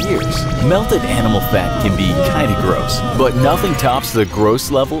thousands of years. Melted animal fat can be kinda gross, but nothing tops the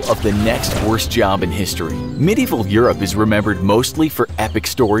gross level of the next worst job in history. Medieval Europe is remembered mostly for epic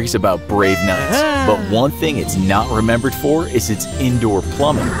stories about brave knights, but one thing it's not remembered for is its indoor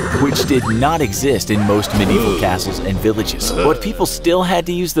plumbing, which did not exist in most medieval castles and villages. But people still had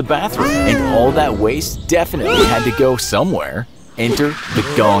to use the bathroom, and all that waste definitely had to go somewhere. Enter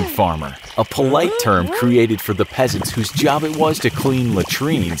the gong farmer, a polite term created for the peasants whose job it was to clean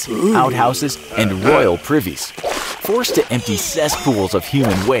latrines, outhouses, and royal privies. Forced to empty cesspools of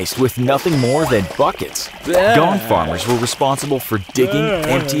human waste with nothing more than buckets, gong farmers were responsible for digging,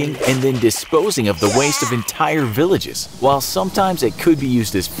 emptying, and then disposing of the waste of entire villages. While sometimes it could be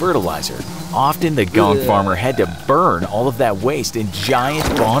used as fertilizer, often the gong farmer had to burn all of that waste in giant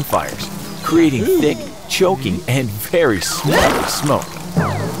bonfires, creating thick, choking, and very smelly smoke.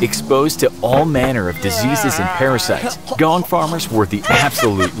 Exposed to all manner of diseases and parasites, gong farmers were the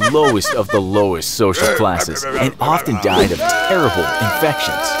absolute lowest of the lowest social classes and often died of terrible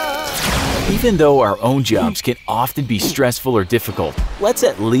infections. Even though our own jobs can often be stressful or difficult, let's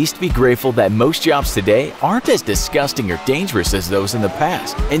at least be grateful that most jobs today aren't as disgusting or dangerous as those in the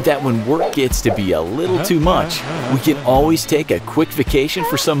past, and that when work gets to be a little too much, we can always take a quick vacation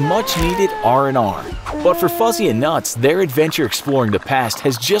for some much-needed R&R. But for Fuzzy and Nutz, their adventure exploring the past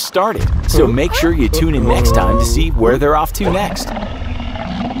has just started, so make sure you tune in next time to see where they're off to next.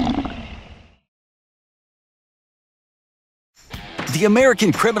 The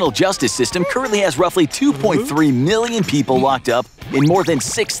American criminal justice system currently has roughly 2.3 million people locked up in more than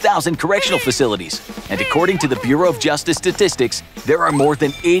 6,000 correctional facilities. And according to the Bureau of Justice Statistics, there are more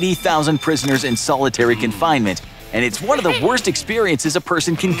than 80,000 prisoners in solitary confinement, and it's one of the worst experiences a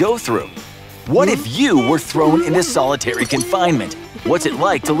person can go through. What if you were thrown into solitary confinement? What's it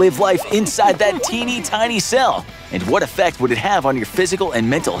like to live life inside that teeny tiny cell? And what effect would it have on your physical and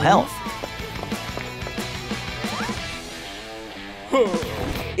mental health?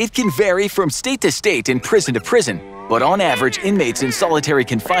 It can vary from state to state and prison to prison, but on average, inmates in solitary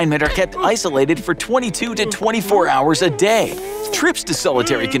confinement are kept isolated for 22 to 24 hours a day. Trips to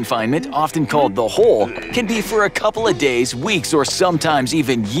solitary confinement, often called the hole, can be for a couple of days, weeks, or sometimes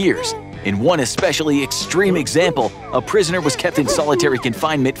even years. In one especially extreme example, a prisoner was kept in solitary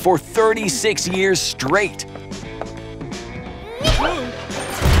confinement for 36 years straight.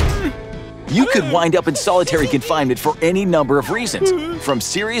 You could wind up in solitary confinement for any number of reasons, from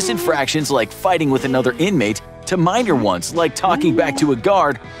serious infractions like fighting with another inmate to minor ones like talking back to a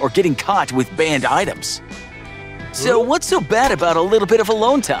guard or getting caught with banned items. So what's so bad about a little bit of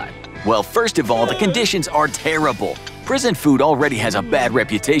alone time? Well, first of all, the conditions are terrible. Prison food already has a bad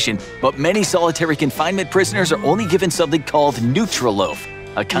reputation, but many solitary confinement prisoners are only given something called Nutriloaf,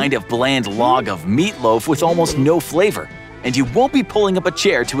 a kind of bland log of meatloaf with almost no flavor. And you won't be pulling up a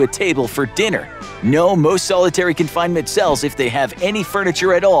chair to a table for dinner. No, most solitary confinement cells, if they have any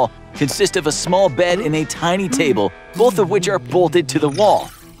furniture at all, consist of a small bed and a tiny table, both of which are bolted to the wall.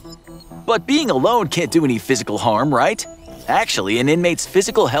 But being alone can't do any physical harm, right? Actually, an inmate's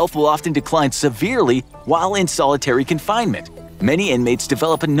physical health will often decline severely while in solitary confinement. Many inmates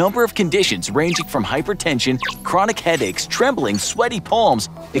develop a number of conditions ranging from hypertension, chronic headaches, trembling, sweaty palms,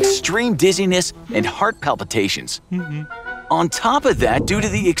 extreme dizziness, and heart palpitations. On top of that, due to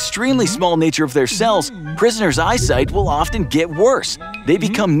the extremely small nature of their cells, prisoners' eyesight will often get worse. They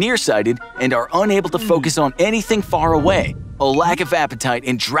become nearsighted and are unable to focus on anything far away. A lack of appetite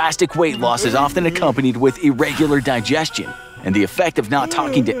and drastic weight loss is often accompanied with irregular digestion. And the effect of not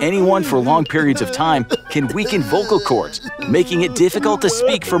talking to anyone for long periods of time can weaken vocal cords, making it difficult to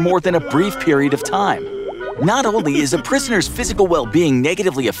speak for more than a brief period of time. Not only is a prisoner's physical well-being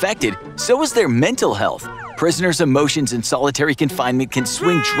negatively affected, so is their mental health. Prisoners' emotions in solitary confinement can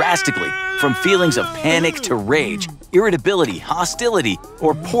swing drastically, from feelings of panic to rage, irritability, hostility,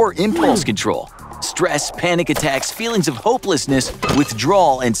 or poor impulse control. Stress, panic attacks, feelings of hopelessness,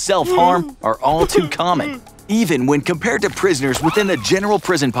 withdrawal, and self-harm are all too common. Even when compared to prisoners within the general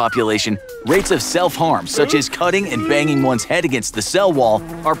prison population, rates of self-harm, such as cutting and banging one's head against the cell wall,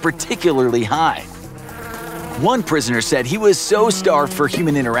 are particularly high. One prisoner said he was so starved for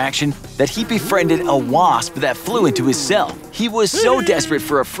human interaction that he befriended a wasp that flew into his cell. He was so desperate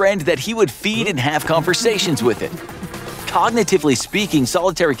for a friend that he would feed and have conversations with it. Cognitively speaking,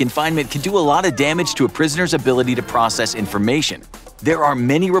 solitary confinement can do a lot of damage to a prisoner's ability to process information. There are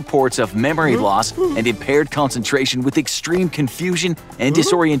many reports of memory loss and impaired concentration with extreme confusion and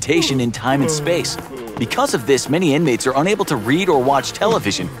disorientation in time and space. Because of this, many inmates are unable to read or watch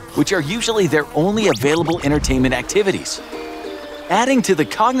television, which are usually their only available entertainment activities. Adding to the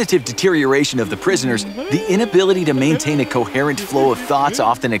cognitive deterioration of the prisoners, the inability to maintain a coherent flow of thoughts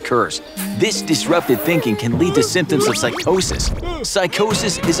often occurs. This disrupted thinking can lead to symptoms of psychosis.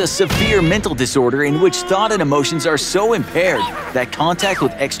 Psychosis is a severe mental disorder in which thought and emotions are so impaired that contact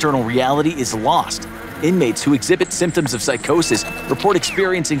with external reality is lost. Inmates who exhibit symptoms of psychosis report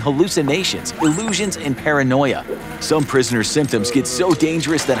experiencing hallucinations, illusions, and paranoia. Some prisoners' symptoms get so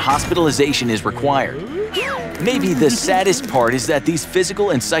dangerous that hospitalization is required. Maybe the saddest part is that these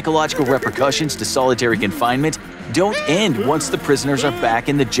physical and psychological repercussions to solitary confinement don't end once the prisoners are back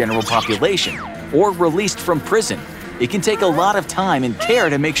in the general population or released from prison. It can take a lot of time and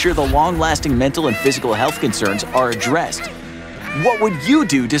care to make sure the long-lasting mental and physical health concerns are addressed. What would you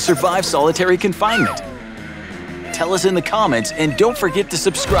do to survive solitary confinement? Tell us in the comments, and don't forget to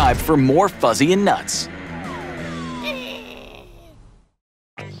subscribe for more Fuzzy and Nutz.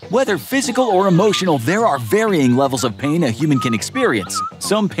 Whether physical or emotional, there are varying levels of pain a human can experience.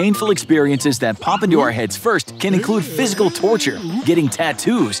 Some painful experiences that pop into our heads first can include physical torture, getting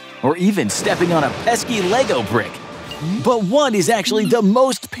tattoos, or even stepping on a pesky Lego brick. But what is actually the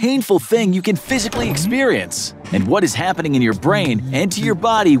most painful thing you can physically experience? And what is happening in your brain and to your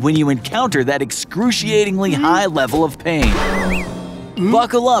body when you encounter that excruciatingly high level of pain?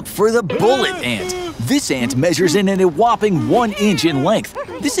 Buckle up for the bullet ant. This ant measures in at a whopping 1 inch in length.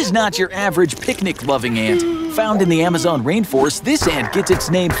 This is not your average picnic-loving ant. Found in the Amazon rainforest, this ant gets its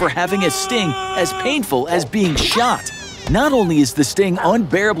name for having a sting as painful as being shot. Not only is the sting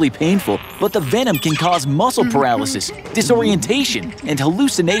unbearably painful, but the venom can cause muscle paralysis, disorientation, and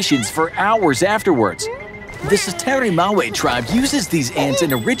hallucinations for hours afterwards. The Satarimawe tribe uses these ants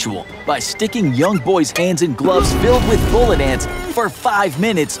in a ritual by sticking young boys' hands in gloves filled with bullet ants for 5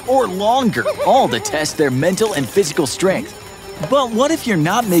 minutes or longer, all to test their mental and physical strength. But what if you're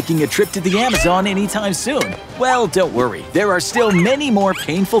not making a trip to the Amazon anytime soon? Well, don't worry, there are still many more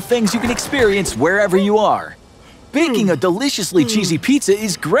painful things you can experience wherever you are. Baking a deliciously cheesy pizza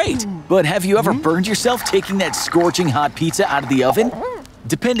is great, but have you ever burned yourself taking that scorching hot pizza out of the oven?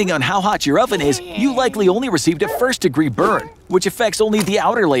 Depending on how hot your oven is, you likely only received a first-degree burn, which affects only the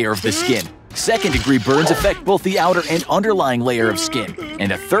outer layer of the skin. Second-degree burns affect both the outer and underlying layer of skin,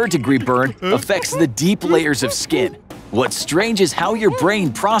 and a third-degree burn affects the deep layers of skin. What's strange is how your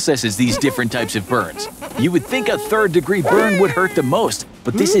brain processes these different types of burns. You would think a third-degree burn would hurt the most,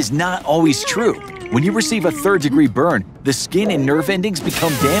 but this is not always true. When you receive a third-degree burn, the skin and nerve endings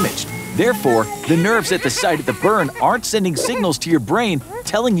become damaged. Therefore, the nerves at the site of the burn aren't sending signals to your brain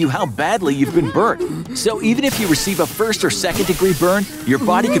telling you how badly you've been burnt. So even if you receive a first or second-degree burn, your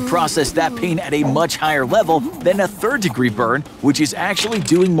body could process that pain at a much higher level than a third-degree burn, which is actually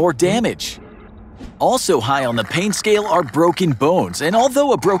doing more damage. Also high on the pain scale are broken bones, and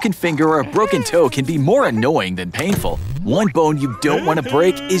although a broken finger or a broken toe can be more annoying than painful, one bone you don't want to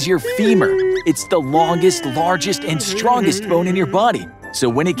break is your femur. It's the longest, largest, and strongest bone in your body. So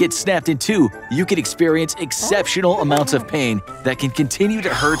when it gets snapped in two, you can experience exceptional amounts of pain that can continue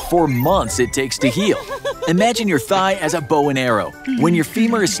to hurt for months it takes to heal. Imagine your thigh as a bow and arrow. When your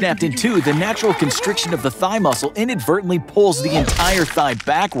femur is snapped in two, the natural constriction of the thigh muscle inadvertently pulls the entire thigh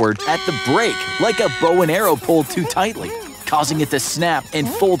backward at the break, like a bow and arrow pulled too tightly, causing it to snap and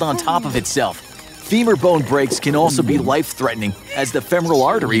fold on top of itself. Femur bone breaks can also be life-threatening, as the femoral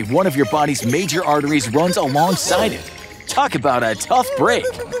artery, one of your body's major arteries, runs alongside it. Talk about a tough break!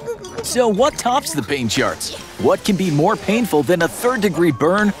 So what tops the pain charts? What can be more painful than a third-degree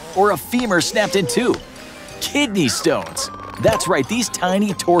burn or a femur snapped in two? Kidney stones! That's right, these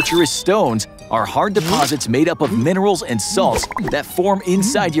tiny, torturous stones are hard deposits made up of minerals and salts that form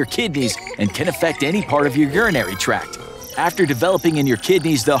inside your kidneys and can affect any part of your urinary tract. After developing in your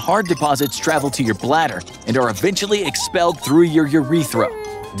kidneys, the hard deposits travel to your bladder and are eventually expelled through your urethra.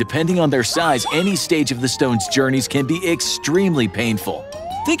 Depending on their size, any stage of the stone's journeys can be extremely painful.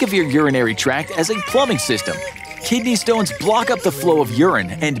 Think of your urinary tract as a plumbing system. Kidney stones block up the flow of urine,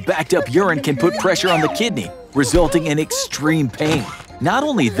 and backed up urine can put pressure on the kidney, resulting in extreme pain. Not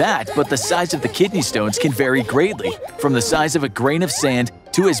only that, but the size of the kidney stones can vary greatly, from the size of a grain of sand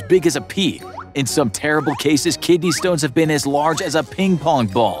to as big as a pea. In some terrible cases, kidney stones have been as large as a ping pong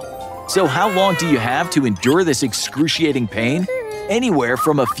ball. So how long do you have to endure this excruciating pain? Anywhere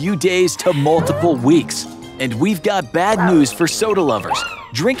from a few days to multiple weeks. And we've got bad news for soda lovers.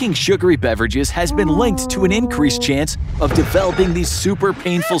 Drinking sugary beverages has been linked to an increased chance of developing these super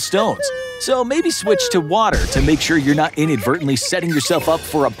painful stones. So maybe switch to water to make sure you're not inadvertently setting yourself up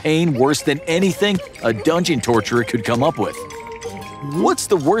for a pain worse than anything a dungeon torturer could come up with. What's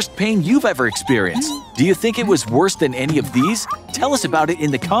the worst pain you've ever experienced? Do you think it was worse than any of these? Tell us about it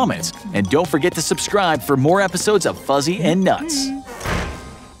in the comments, and don't forget to subscribe for more episodes of Fuzzy and Nutz.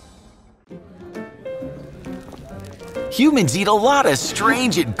 Humans eat a lot of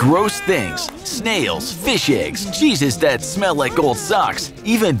strange and gross things. Snails, fish eggs, cheeses that smell like old socks,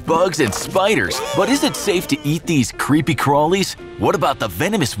 even bugs and spiders. But is it safe to eat these creepy crawlies? What about the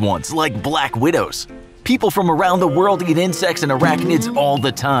venomous ones like black widows? People from around the world eat insects and arachnids all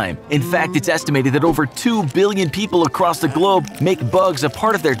the time. In fact, it's estimated that over 2 billion people across the globe make bugs a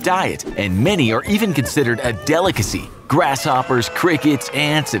part of their diet, and many are even considered a delicacy. Grasshoppers, crickets,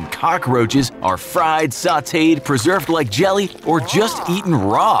 ants, and cockroaches are fried, sautéed, preserved like jelly, or just eaten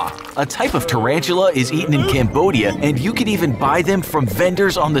raw. A type of tarantula is eaten in Cambodia, and you can even buy them from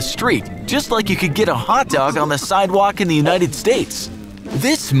vendors on the street, just like you could get a hot dog on the sidewalk in the United States.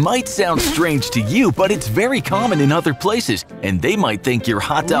 This might sound strange to you, but it's very common in other places, and they might think your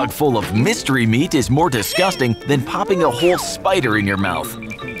hot dog full of mystery meat is more disgusting than popping a whole spider in your mouth.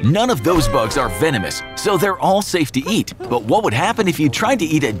 None of those bugs are venomous, so they're all safe to eat. But what would happen if you tried to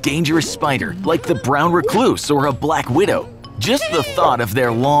eat a dangerous spider, like the brown recluse or a black widow? Just the thought of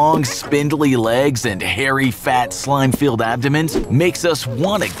their long, spindly legs and hairy, fat, slime-filled abdomens makes us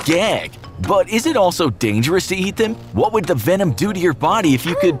want to gag. But is it also dangerous to eat them? What would the venom do to your body if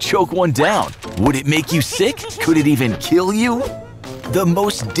you could choke one down? Would it make you sick? Could it even kill you? The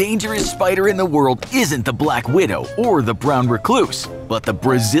most dangerous spider in the world isn't the black widow or the brown recluse, but the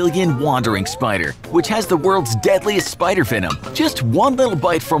Brazilian wandering spider, which has the world's deadliest spider venom. Just one little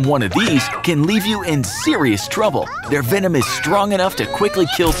bite from one of these can leave you in serious trouble. Their venom is strong enough to quickly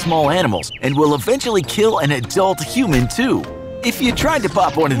kill small animals and will eventually kill an adult human too. If you tried to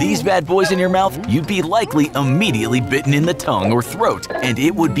pop one of these bad boys in your mouth, you'd be likely immediately bitten in the tongue or throat, and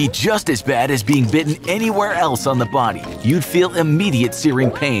it would be just as bad as being bitten anywhere else on the body. You'd feel immediate searing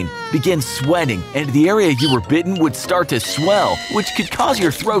pain, begin sweating, and the area you were bitten would start to swell, which could cause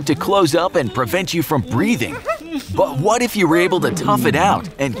your throat to close up and prevent you from breathing. But what if you were able to tough it out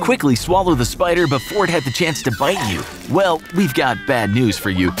and quickly swallow the spider before it had the chance to bite you? Well, we've got bad news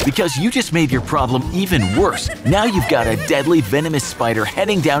for you, because you just made your problem even worse. Now you've got a deadly venomous spider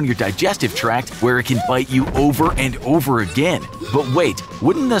heading down your digestive tract where it can bite you over and over again. But wait,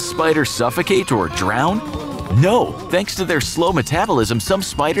 wouldn't the spider suffocate or drown? No, thanks to their slow metabolism, some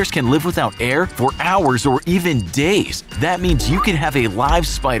spiders can live without air for hours or even days. That means you can have a live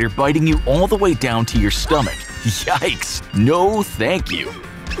spider biting you all the way down to your stomach. Yikes! No thank you.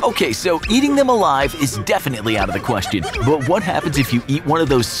 Okay, so eating them alive is definitely out of the question. But what happens if you eat one of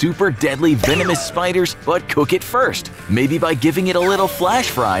those super deadly venomous spiders but cook it first? Maybe by giving it a little flash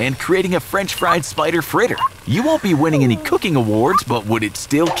fry and creating a French fried spider fritter. You won't be winning any cooking awards, but would it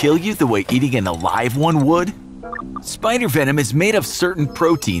still kill you the way eating an alive one would? Spider venom is made of certain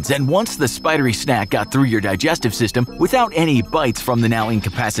proteins, and once the spidery snack got through your digestive system without any bites from the now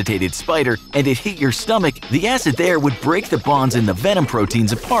incapacitated spider and it hit your stomach, the acid there would break the bonds in the venom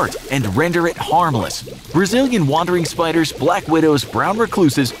proteins apart and render it harmless. Brazilian wandering spiders, black widows, brown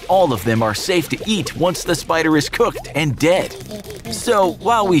recluses, all of them are safe to eat once the spider is cooked and dead. So,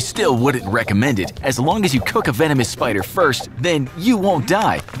 while we still wouldn't recommend it, as long as you cook a venomous spider first, then you won't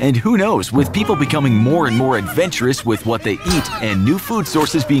die. And who knows, with people becoming more and more adventurous with what they eat and new food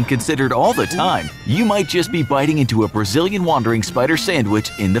sources being considered all the time, you might just be biting into a Brazilian wandering spider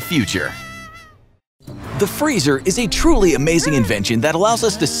sandwich in the future. The freezer is a truly amazing invention that allows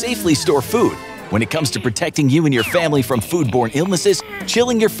us to safely store food. When it comes to protecting you and your family from foodborne illnesses,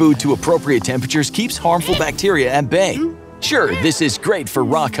 chilling your food to appropriate temperatures keeps harmful bacteria at bay. Sure, this is great for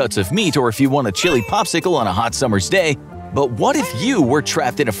raw cuts of meat or if you want a chili popsicle on a hot summer's day, but what if you were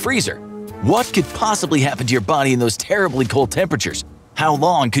trapped in a freezer? What could possibly happen to your body in those terribly cold temperatures? How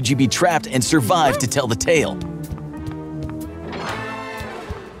long could you be trapped and survive to tell the tale?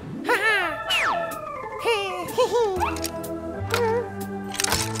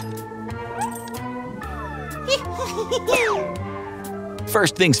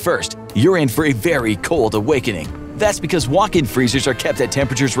 First things first, you're in for a very cold awakening. That's because walk-in freezers are kept at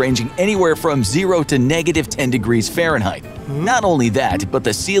temperatures ranging anywhere from 0 to -10 degrees Fahrenheit. Not only that, but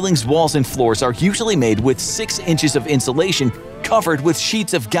the ceilings, walls, and floors are usually made with 6 inches of insulation covered with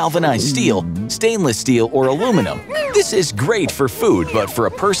sheets of galvanized steel, stainless steel, or aluminum. This is great for food, but for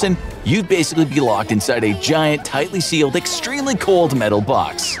a person, you'd basically be locked inside a giant, tightly sealed, extremely cold metal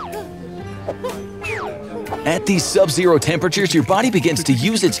box. At these sub-zero temperatures, your body begins to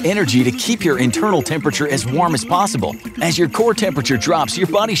use its energy to keep your internal temperature as warm as possible. As your core temperature drops, your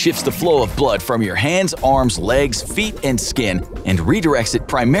body shifts the flow of blood from your hands, arms, legs, feet, and skin and redirects it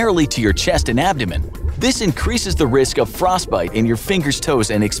primarily to your chest and abdomen. This increases the risk of frostbite in your fingers,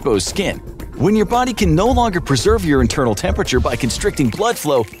 toes, and exposed skin. When your body can no longer preserve your internal temperature by constricting blood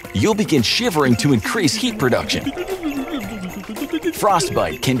flow, you'll begin shivering to increase heat production.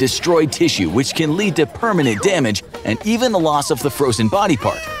 Frostbite can destroy tissue, which can lead to permanent damage and even the loss of the frozen body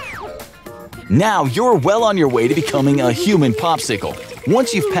part. Now you're well on your way to becoming a human popsicle.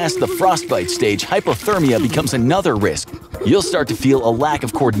 Once you've passed the frostbite stage, hypothermia becomes another risk. You'll start to feel a lack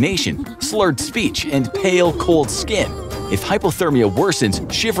of coordination, slurred speech, and pale, cold skin. If hypothermia worsens,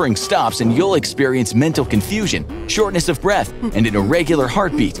 shivering stops and you'll experience mental confusion, shortness of breath, and an irregular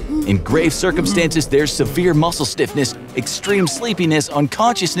heartbeat. In grave circumstances, there's severe muscle stiffness, extreme sleepiness,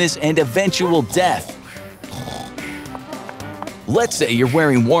 unconsciousness, and eventual death. Let's say you're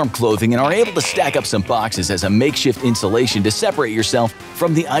wearing warm clothing and are able to stack up some boxes as a makeshift insulation to separate yourself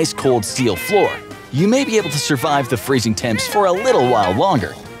from the ice-cold steel floor. You may be able to survive the freezing temps for a little while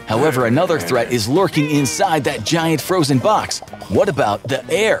longer. However, another threat is lurking inside that giant frozen box. What about the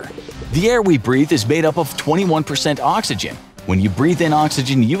air? The air we breathe is made up of 21% oxygen. When you breathe in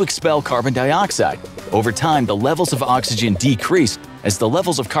oxygen, you expel carbon dioxide. Over time, the levels of oxygen decrease as the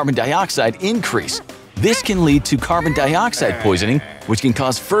levels of carbon dioxide increase. This can lead to carbon dioxide poisoning, which can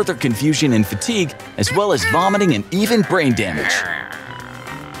cause further confusion and fatigue, as well as vomiting and even brain damage.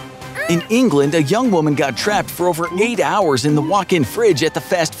 In England, a young woman got trapped for over 8 hours in the walk-in fridge at the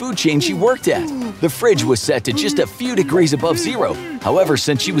fast food chain she worked at. The fridge was set to just a few degrees above zero. However,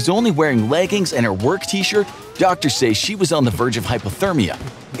 since she was only wearing leggings and her work t-shirt, doctors say she was on the verge of hypothermia.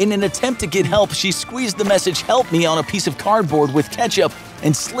 In an attempt to get help, she squeezed the message "Help me" on a piece of cardboard with ketchup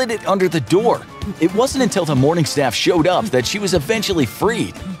and slid it under the door. It wasn't until the morning staff showed up that she was eventually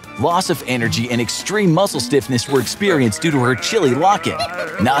freed. Loss of energy and extreme muscle stiffness were experienced due to her chilly lock-in.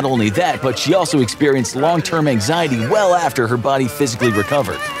 Not only that, but she also experienced long-term anxiety well after her body physically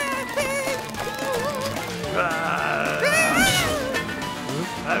recovered.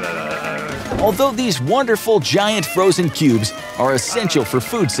 Although these wonderful giant frozen cubes are essential for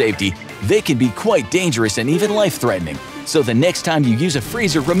food safety, they can be quite dangerous and even life-threatening. So the next time you use a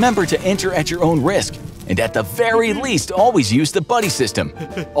freezer, remember to enter at your own risk. And at the very least, always use the buddy system.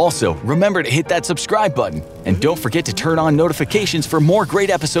 Also, remember to hit that subscribe button. And don't forget to turn on notifications for more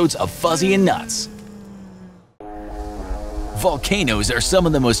great episodes of Fuzzy and Nutz. Volcanoes are some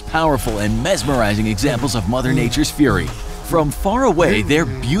of the most powerful and mesmerizing examples of Mother Nature's fury. From far away, they're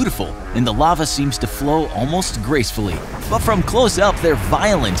beautiful, and the lava seems to flow almost gracefully. But from close up, they're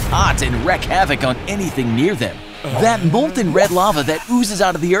violent, hot, and wreak havoc on anything near them. That molten red lava that oozes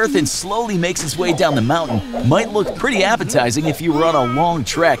out of the earth and slowly makes its way down the mountain might look pretty appetizing if you were on a long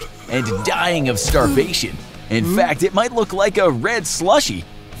trek and dying of starvation. In fact, it might look like a red slushy.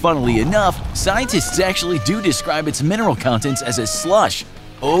 Funnily enough, scientists actually do describe its mineral contents as a slush.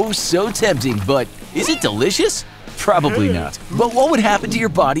 Oh, so tempting, but is it delicious? Probably not. But what would happen to your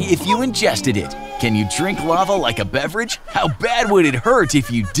body if you ingested it? Can you drink lava like a beverage? How bad would it hurt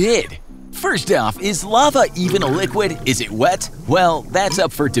if you did? First off, is lava even a liquid? Is it wet? Well, that's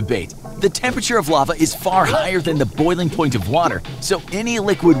up for debate. The temperature of lava is far higher than the boiling point of water, so any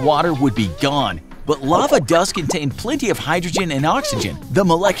liquid water would be gone. But lava does contain plenty of hydrogen and oxygen, the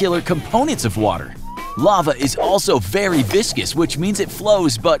molecular components of water. Lava is also very viscous, which means it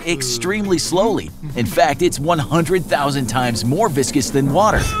flows but extremely slowly. In fact, it's 100,000 times more viscous than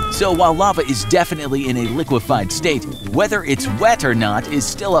water. So while lava is definitely in a liquefied state, whether it's wet or not is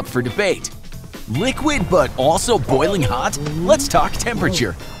still up for debate. Liquid but also boiling hot? Let's talk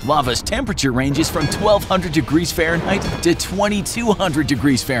temperature. Lava's temperature ranges from 1200 degrees Fahrenheit to 2200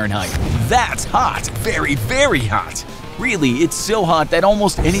 degrees Fahrenheit. That's hot, very, very hot. Really, it's so hot that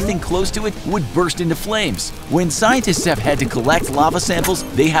almost anything close to it would burst into flames. When scientists have had to collect lava samples,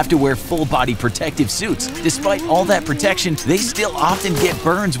 they have to wear full-body protective suits. Despite all that protection, they still often get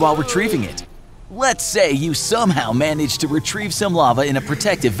burns while retrieving it. Let's say you somehow manage to retrieve some lava in a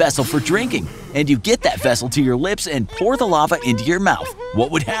protective vessel for drinking, and you get that vessel to your lips and pour the lava into your mouth.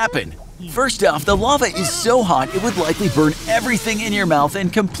 What would happen? First off, the lava is so hot it would likely burn everything in your mouth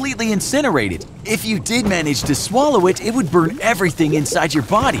and completely incinerate it. If you did manage to swallow it, it would burn everything inside your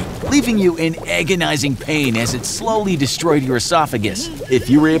body, leaving you in agonizing pain as it slowly destroyed your esophagus. If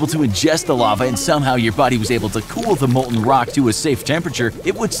you were able to ingest the lava and somehow your body was able to cool the molten rock to a safe temperature,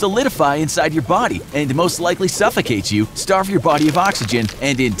 it would solidify inside your body and most likely suffocate you, starve your body of oxygen,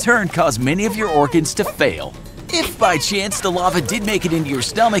 and in turn cause many of your organs to fail. If by chance the lava did make it into your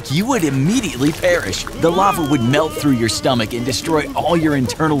stomach, you would immediately perish. The lava would melt through your stomach and destroy all your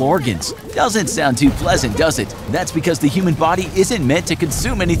internal organs. Doesn't sound too pleasant, does it? That's because the human body isn't meant to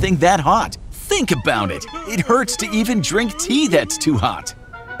consume anything that hot. Think about it. It hurts to even drink tea that's too hot.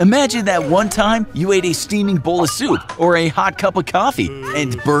 Imagine that one time you ate a steaming bowl of soup or a hot cup of coffee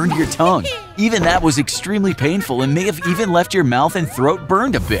and burned your tongue. Even that was extremely painful and may have even left your mouth and throat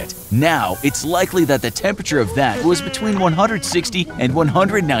burned a bit. Now, it's likely that the temperature of that was between 160 and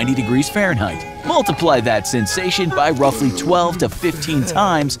 190 degrees Fahrenheit. Multiply that sensation by roughly 12 to 15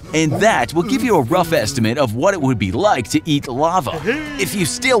 times, and that will give you a rough estimate of what it would be like to eat lava. If you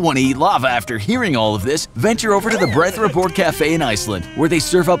still want to eat lava after hearing all of this, venture over to the Breathraboard Cafe in Iceland, where they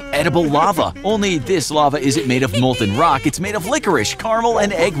serve up edible lava. Only this lava isn't made of molten rock, it's made of licorice, caramel,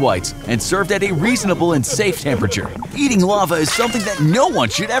 and egg whites, and served at a reasonable and safe temperature. Eating lava is something that no one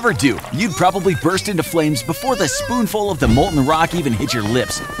should ever do. You'd probably burst into flames before the spoonful of the molten rock even hit your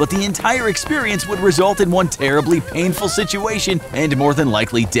lips, but the entire experience would result in one terribly painful situation and more than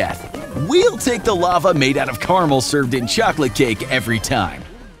likely death. We'll take the lava made out of caramel served in chocolate cake every time.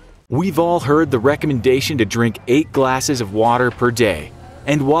 We've all heard the recommendation to drink 8 glasses of water per day.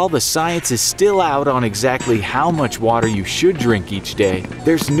 And while the science is still out on exactly how much water you should drink each day,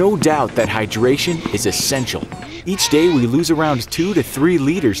 there's no doubt that hydration is essential. Each day we lose around 2 to 3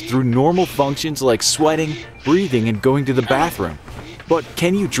 liters through normal functions like sweating, breathing, and going to the bathroom. But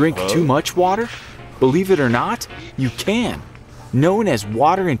can you drink too much water? Believe it or not, you can. Known as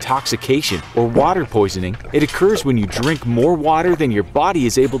water intoxication or water poisoning, it occurs when you drink more water than your body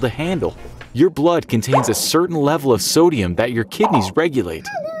is able to handle. Your blood contains a certain level of sodium that your kidneys regulate.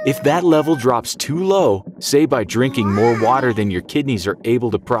 If that level drops too low, say by drinking more water than your kidneys are able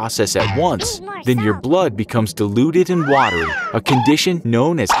to process at once, then your blood becomes diluted and watery, a condition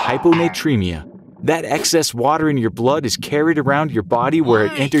known as hyponatremia. That excess water in your blood is carried around your body where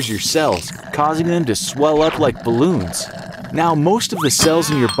it enters your cells, causing them to swell up like balloons. Now, most of the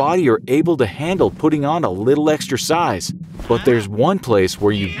cells in your body are able to handle putting on a little extra size, but there's one place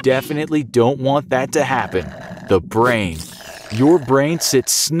where you definitely don't want that to happen: the brain. Your brain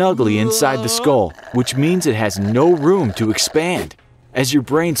sits snugly inside the skull, which means it has no room to expand. As your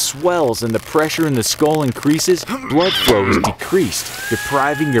brain swells and the pressure in the skull increases, blood flow is decreased,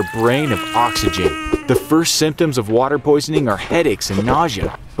 depriving your brain of oxygen. The first symptoms of water poisoning are headaches and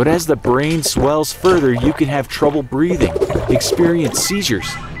nausea, but as the brain swells further, you can have trouble breathing, experience seizures,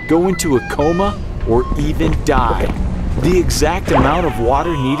 go into a coma, or even die. The exact amount of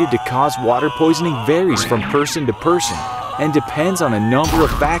water needed to cause water poisoning varies from person to person and depends on a number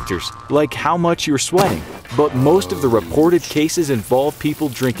of factors, like how much you're sweating. But most of the reported cases involve people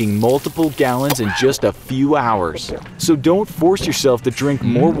drinking multiple gallons in just a few hours. So don't force yourself to drink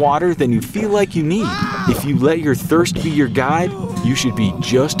more water than you feel like you need. If you let your thirst be your guide, you should be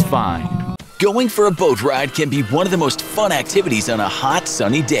just fine. Going for a boat ride can be one of the most fun activities on a hot,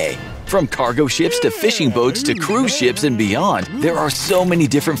 sunny day. From cargo ships to fishing boats to cruise ships and beyond, there are so many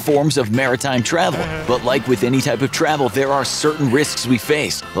different forms of maritime travel. But like with any type of travel, there are certain risks we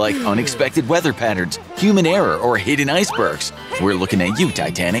face, like unexpected weather patterns, human error, or hidden icebergs. We're looking at you,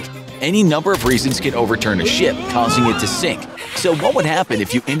 Titanic. Any number of reasons can overturn a ship, causing it to sink. So what would happen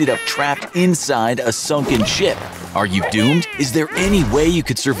if you ended up trapped inside a sunken ship? Are you doomed? Is there any way you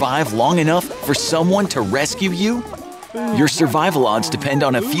could survive long enough for someone to rescue you? Your survival odds depend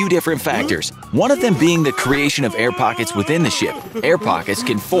on a few different factors, one of them being the creation of air pockets within the ship. Air pockets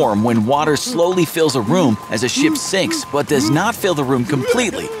can form when water slowly fills a room as a ship sinks, but does not fill the room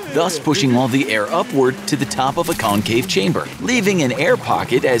completely, thus pushing all the air upward to the top of a concave chamber, leaving an air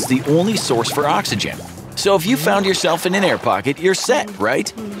pocket as the only source for oxygen. So if you found yourself in an air pocket, you're set,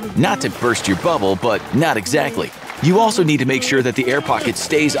 right? Not to burst your bubble, but not exactly. You also need to make sure that the air pocket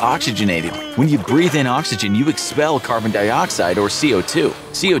stays oxygenated. When you breathe in oxygen, you expel carbon dioxide or CO2.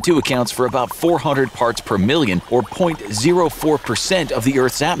 CO2 accounts for about 400 parts per million or 0.04% of the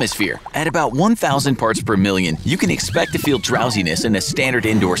Earth's atmosphere. At about 1,000 parts per million, you can expect to feel drowsiness in a standard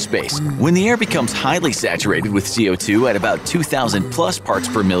indoor space. When the air becomes highly saturated with CO2 at about 2,000 plus parts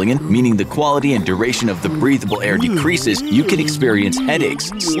per million, meaning the quality and duration of the breathable air decreases, you can experience headaches,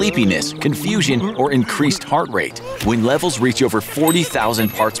 sleepiness, confusion, or increased heart rate. When levels reach over 40,000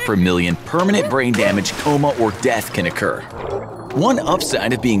 parts per million, permanent brain damage, coma, or death can occur. One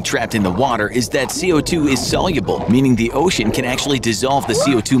upside of being trapped in the water is that CO2 is soluble, meaning the ocean can actually dissolve the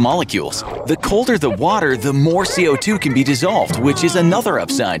CO2 molecules. The colder the water, the more CO2 can be dissolved, which is another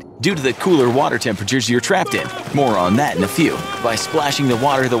upside, due to the cooler water temperatures you're trapped in. More on that in a few. By splashing the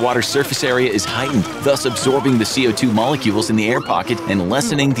water's surface area is heightened, thus absorbing the CO2 molecules in the air pocket and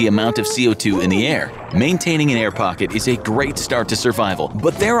lessening the amount of CO2 in the air. Maintaining an air pocket is a great start to survival,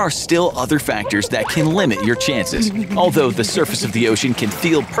 but there are still other factors that can limit your chances. Although the surface of the ocean can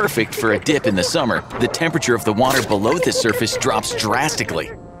feel perfect for a dip in the summer, the temperature of the water below the surface drops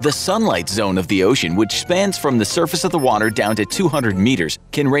drastically. The sunlight zone of the ocean, which spans from the surface of the water down to 200 meters,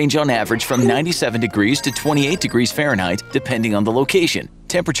 can range on average from 97 degrees to 28 degrees Fahrenheit, depending on the location.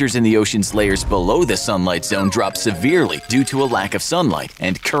 Temperatures in the ocean's layers below the sunlight zone drop severely due to a lack of sunlight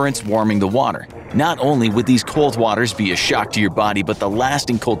and currents warming the water. Not only would these cold waters be a shock to your body, but the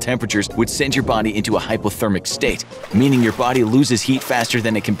lasting cold temperatures would send your body into a hypothermic state, meaning your body loses heat faster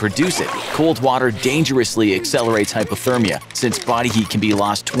than it can produce it. Cold water dangerously accelerates hypothermia, since body heat can be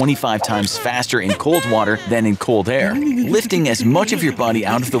lost 25 times faster in cold water than in cold air. Lifting as much of your body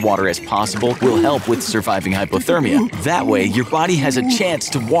out of the water as possible will help with surviving hypothermia. That way, your body has a chance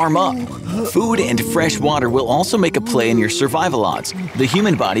to warm up. Food and fresh water will also make a play in your survival odds. The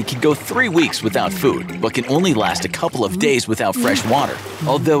human body can go 3 weeks without food, but can only last a couple of days without fresh water.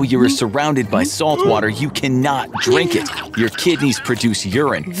 Although you are surrounded by salt water, you cannot drink it. Your kidneys produce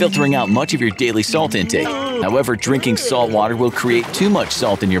urine, filtering out much of your daily salt intake. However, drinking salt water will create too much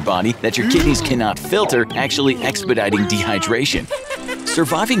salt in your body that your kidneys cannot filter, actually expediting dehydration.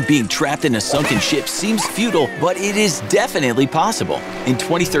 Surviving being trapped in a sunken ship seems futile, but it is definitely possible. In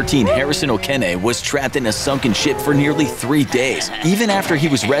 2013, Harrison Okene was trapped in a sunken ship for nearly 3 days. Even after he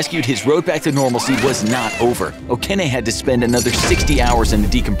was rescued, his road back to normalcy was not over. Okene had to spend another 60 hours in the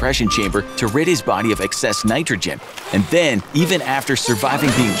decompression chamber to rid his body of excess nitrogen. And then, even after surviving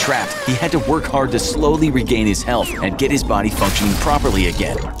being trapped, he had to work hard to slowly regain his health and get his body functioning properly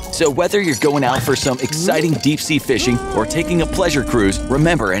again. So whether you're going out for some exciting deep-sea fishing or taking a pleasure cruise,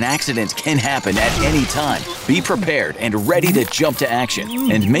 remember, an accident can happen at any time. Be prepared and ready to jump to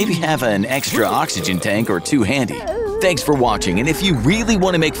action, and maybe have an extra oxygen tank or 2 handy. Thanks for watching, and if you really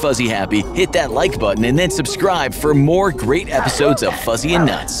want to make Fuzzy happy, hit that like button and then subscribe for more great episodes of Fuzzy and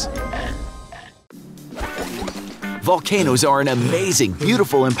Nutz. Volcanoes are an amazing,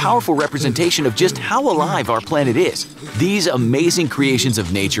 beautiful, and powerful representation of just how alive our planet is. These amazing creations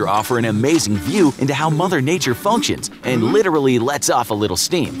of nature offer an amazing view into how Mother Nature functions and literally lets off a little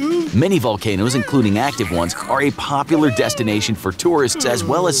steam. Many volcanoes, including active ones, are a popular destination for tourists as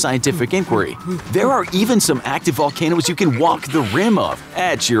well as scientific inquiry. There are even some active volcanoes you can walk the rim of,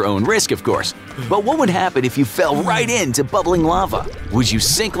 at your own risk, of course. But what would happen if you fell right into bubbling lava? Would you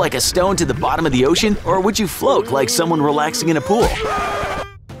sink like a stone to the bottom of the ocean, or would you float like someone relaxing in a pool?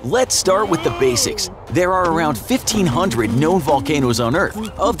 Let's start with the basics. There are around 1,500 known volcanoes on Earth.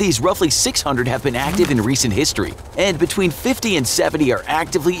 Of these, roughly 600 have been active in recent history, and between 50 and 70 are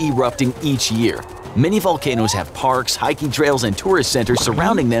actively erupting each year. Many volcanoes have parks, hiking trails, and tourist centers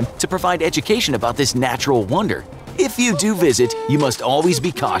surrounding them to provide education about this natural wonder. If you do visit, you must always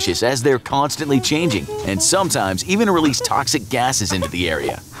be cautious as they're constantly changing and sometimes even release toxic gases into the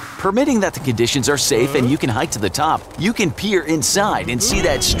area. Permitting that the conditions are safe and you can hike to the top, you can peer inside and see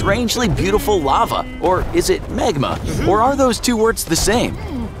that strangely beautiful lava. Or is it magma? Or are those two words the same?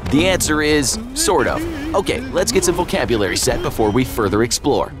 The answer is sort of. Okay, let's get some vocabulary set before we further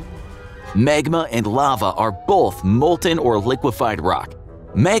explore. Magma and lava are both molten or liquefied rock.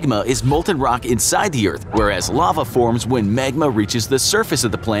 Magma is molten rock inside the Earth, whereas lava forms when magma reaches the surface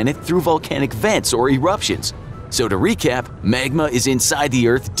of the planet through volcanic vents or eruptions. So to recap, magma is inside the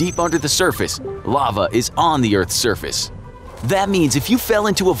Earth deep under the surface. Lava is on the Earth's surface. That means if you fell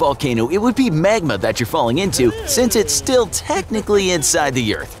into a volcano, it would be magma that you're falling into, since it's still technically inside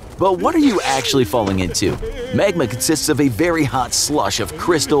the Earth. But what are you actually falling into? Magma consists of a very hot slush of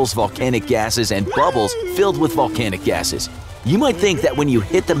crystals, volcanic gases, and bubbles filled with volcanic gases. You might think that when you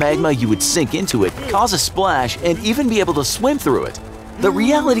hit the magma you would sink into it, cause a splash, and even be able to swim through it. The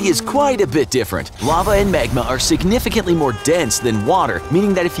reality is quite a bit different. Lava and magma are significantly more dense than water,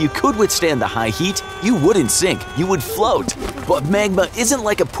 meaning that if you could withstand the high heat, you wouldn't sink, you would float. But magma isn't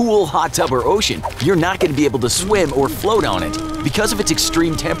like a pool, hot tub, or ocean. You're not going to be able to swim or float on it. Because of its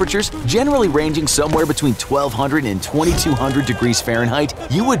extreme temperatures, generally ranging somewhere between 1,200 and 2,200 degrees Fahrenheit,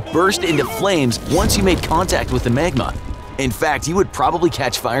 you would burst into flames once you made contact with the magma. In fact, you would probably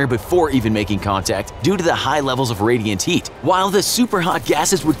catch fire before even making contact due to the high levels of radiant heat, while the super hot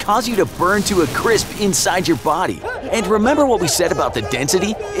gases would cause you to burn to a crisp inside your body. And remember what we said about the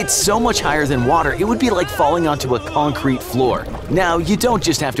density? It's so much higher than water, it would be like falling onto a concrete floor. Now, you don't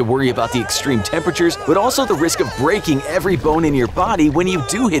just have to worry about the extreme temperatures, but also the risk of breaking every bone in your body when you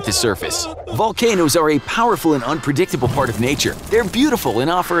do hit the surface. Volcanoes are a powerful and unpredictable part of nature. They're beautiful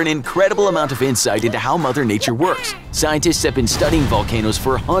and offer an incredible amount of insight into how Mother Nature works. Scientists have been studying volcanoes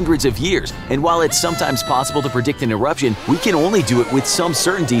for hundreds of years, and while it's sometimes possible to predict an eruption, we can only do it with some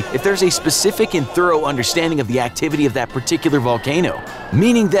certainty if there's a specific and thorough understanding of the activity of that particular volcano.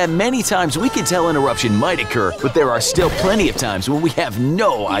 Meaning that many times we can tell an eruption might occur, but there are still plenty of times when we have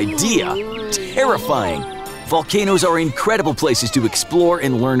no idea. Terrifying! Volcanoes are incredible places to explore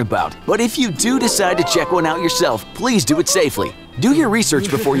and learn about, but if you do decide to check one out yourself, please do it safely. Do your research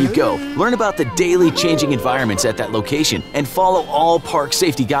before you go, learn about the daily changing environments at that location, and follow all park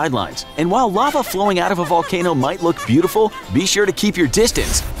safety guidelines. And while lava flowing out of a volcano might look beautiful, be sure to keep your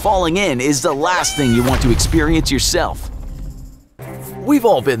distance. Falling in is the last thing you want to experience yourself. We've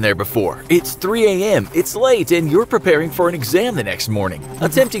all been there before. It's 3 a.m., it's late, and you're preparing for an exam the next morning,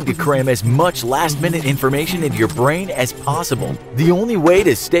 attempting to cram as much last-minute information into your brain as possible. The only way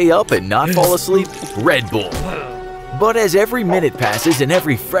to stay up and not fall asleep? Red Bull. But as every minute passes and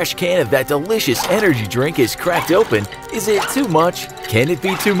every fresh can of that delicious energy drink is cracked open, is it too much? Can it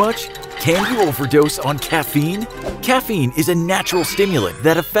be too much? Can you overdose on caffeine? Caffeine is a natural stimulant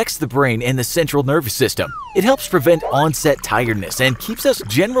that affects the brain and the central nervous system. It helps prevent onset tiredness and keeps us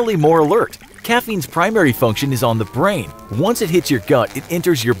generally more alert. Caffeine's primary function is on the brain. Once it hits your gut, it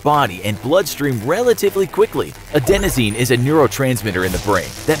enters your body and bloodstream relatively quickly. Adenosine is a neurotransmitter in the brain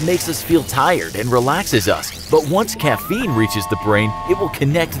that makes us feel tired and relaxes us. But once caffeine reaches the brain, it will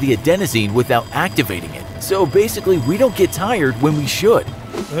connect the adenosine without activating it. So basically, we don't get tired when we should.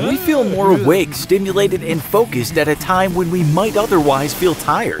 We feel more awake, stimulated, and focused at a time when we might otherwise feel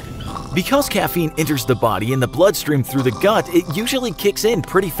tired. Because caffeine enters the body and the bloodstream through the gut, it usually kicks in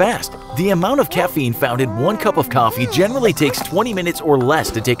pretty fast. The amount of caffeine found in 1 cup of coffee generally takes 20 minutes or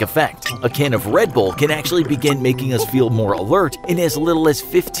less to take effect. A can of Red Bull can actually begin making us feel more alert in as little as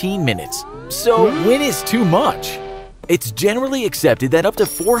 15 minutes. So when is too much? It's generally accepted that up to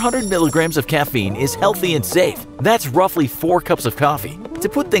 400 milligrams of caffeine is healthy and safe. That's roughly 4 cups of coffee. To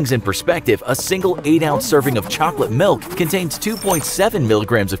put things in perspective, a single 8-ounce serving of chocolate milk contains 2.7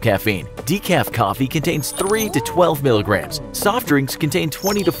 milligrams of caffeine. Decaf coffee contains 3 to 12 milligrams. Soft drinks contain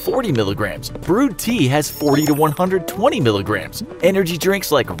 20 to 40 milligrams. Brewed tea has 40 to 120 milligrams. Energy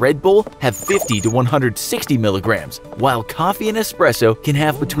drinks like Red Bull have 50 to 160 milligrams, while coffee and espresso can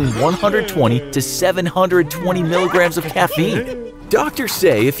have between 120 to 720 milligrams of caffeine. Doctors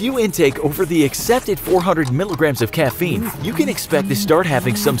say if you intake over the accepted 400 milligrams of caffeine, you can expect to start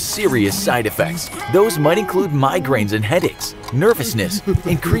having some serious side effects. Those might include migraines and headaches, nervousness,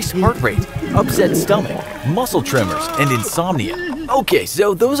 increased heart rate, upset stomach, muscle tremors, and insomnia. Okay,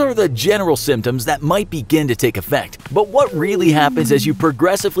 so those are the general symptoms that might begin to take effect. But what really happens as you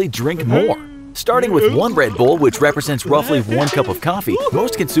progressively drink more? Starting with 1 Red Bull, which represents roughly 1 cup of coffee,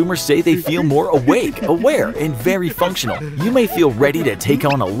 most consumers say they feel more awake, aware, and very functional. You may feel ready to take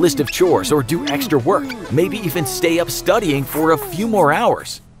on a list of chores or do extra work, maybe even stay up studying for a few more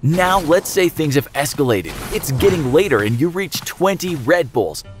hours. Now let's say things have escalated. It's getting later and you reach 20 Red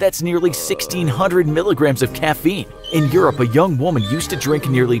Bulls. That's nearly 1,600 milligrams of caffeine. In Europe, a young woman used to drink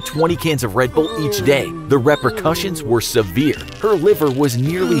nearly 20 cans of Red Bull each day. The repercussions were severe. Her liver was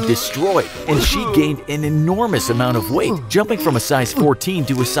nearly destroyed, and she gained an enormous amount of weight, jumping from a size 14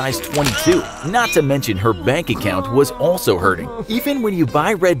 to a size 22. Not to mention her bank account was also hurting. Even when you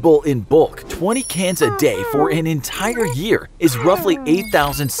buy Red Bull in bulk, 20 cans a day for an entire year is roughly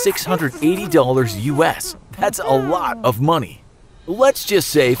 $8,680 US. That's a lot of money. Let's just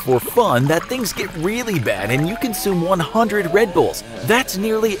say for fun that things get really bad and you consume 100 Red Bulls. That's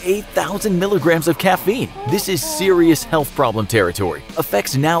nearly 8,000 milligrams of caffeine. This is serious health problem territory.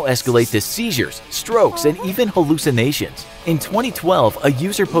 Effects now escalate to seizures, strokes, and even hallucinations. In 2012, a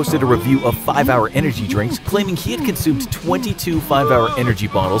user posted a review of 5-hour energy drinks claiming he had consumed 22 5-hour energy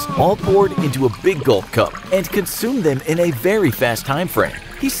bottles all poured into a big gulp cup and consumed them in a very fast time frame.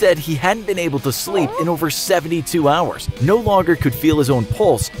 He said he hadn't been able to sleep in over 72 hours, no longer could feel his own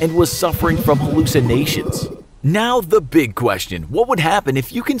pulse, and was suffering from hallucinations. Now the big question, what would happen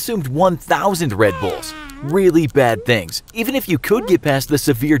if you consumed 1,000 Red Bulls? Really bad things, even if you could get past the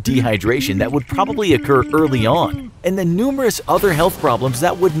severe dehydration that would probably occur early on, and the numerous other health problems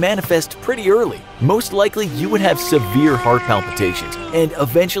that would manifest pretty early. Most likely you would have severe heart palpitations, and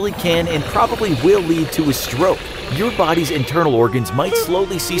eventually can and probably will lead to a stroke. Your body's internal organs might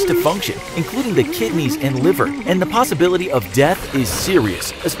slowly cease to function, including the kidneys and liver, and the possibility of death is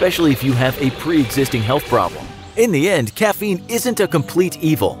serious, especially if you have a pre-existing health problem. In the end, caffeine isn't a complete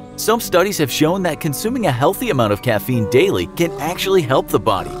evil. Some studies have shown that consuming a healthy amount of caffeine daily can actually help the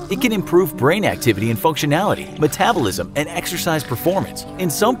body. It can improve brain activity and functionality, metabolism, and exercise performance. In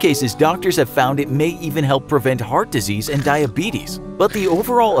some cases, doctors have found it may even help prevent heart disease and diabetes. But the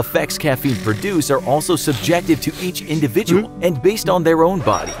overall effects caffeine produce are also subjective to each individual and based on their own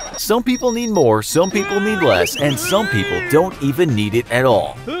body. Some people need more, some people need less, and some people don't even need it at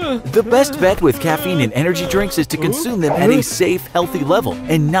all. The best bet with caffeine and energy drinks is to consume them at a safe, healthy level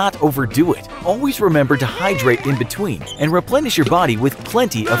and not overdo it. Always remember to hydrate in between and replenish your body with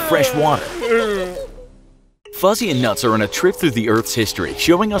plenty of fresh water. Fuzzy and Nutz are on a trip through the Earth's history,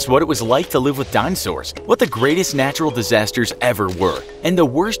 showing us what it was like to live with dinosaurs, what the greatest natural disasters ever were, and the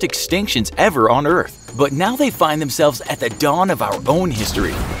worst extinctions ever on Earth. But now they find themselves at the dawn of our own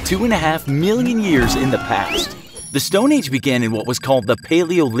history, 2.5 million years in the past. The Stone Age began in what was called the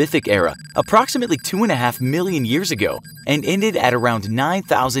Paleolithic era, approximately 2.5 million years ago, and ended at around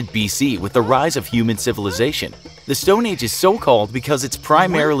 9000 BC with the rise of human civilization. The Stone Age is so called because it's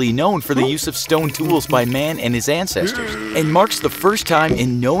primarily known for the use of stone tools by man and his ancestors, and marks the first time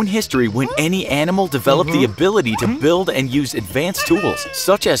in known history when any animal developed the ability to build and use advanced tools,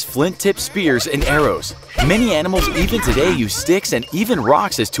 such as flint-tipped spears and arrows. Many animals even today use sticks and even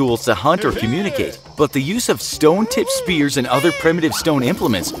rocks as tools to hunt or communicate. But the use of stone-tipped spears and other primitive stone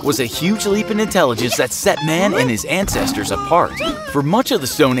implements was a huge leap in intelligence that set man and his ancestors apart. For much of the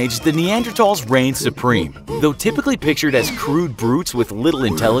Stone Age, the Neanderthals reigned supreme. Though typically pictured as crude brutes with little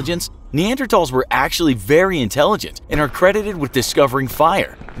intelligence, Neanderthals were actually very intelligent and are credited with discovering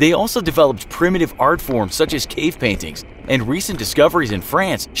fire. They also developed primitive art forms such as cave paintings, and recent discoveries in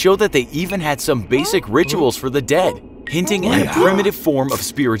France show that they even had some basic rituals for the dead, hinting at a primitive form of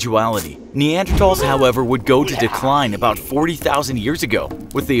spirituality. Neanderthals, however, would go to decline about 40,000 years ago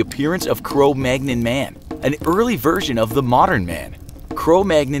with the appearance of Cro-Magnon man, an early version of the modern man.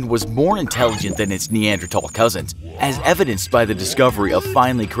 Cro-Magnon was more intelligent than its Neanderthal cousins, as evidenced by the discovery of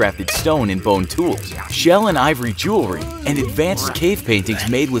finely crafted stone and bone tools, shell and ivory jewelry, and advanced cave paintings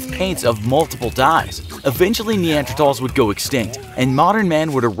made with paints of multiple dyes. Eventually, Neanderthals would go extinct, and modern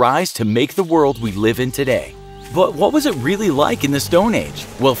man would arise to make the world we live in today. But what was it really like in the Stone Age?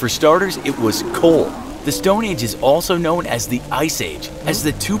 Well, for starters, it was cold. The Stone Age is also known as the Ice Age, as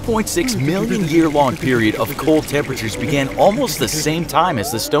the 2.6 million year-long period of cold temperatures began almost the same time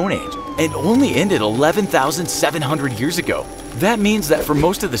as the Stone Age, and only ended 11,700 years ago. That means that for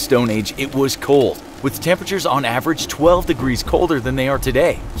most of the Stone Age, it was cold, with temperatures on average 12 degrees colder than they are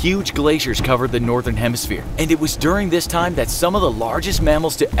today. Huge glaciers covered the northern hemisphere, and it was during this time that some of the largest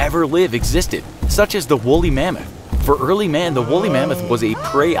mammals to ever live existed, such as the woolly mammoth. For early man, the woolly mammoth was a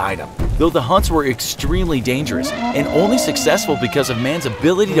prey item, though the hunts were extremely dangerous and only successful because of man's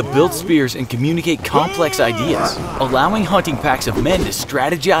ability to build spears and communicate complex ideas, allowing hunting packs of men to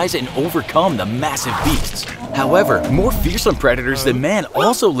strategize and overcome the massive beasts. However, more fearsome predators than man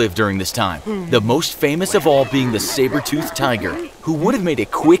also lived during this time, the most famous of all being the saber-toothed tiger, who would have made a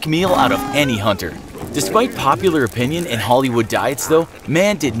quick meal out of any hunter. Despite popular opinion in Hollywood diets though,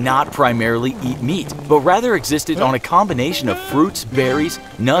 man did not primarily eat meat, but rather existed on a combination of fruits, berries,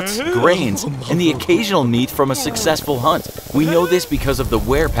 nuts, grains, and the occasional meat from a successful hunt. We know this because of the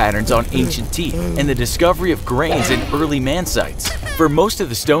wear patterns on ancient teeth and the discovery of grains in early man sites. For most of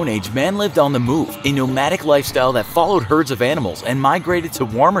the Stone Age, man lived on the move, a nomadic lifestyle that followed herds of animals and migrated to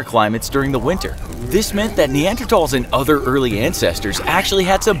warmer climates during the winter. This meant that Neanderthals and other early ancestors actually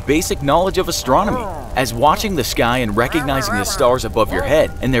had some basic knowledge of astronomy, as watching the sky and recognizing the stars above your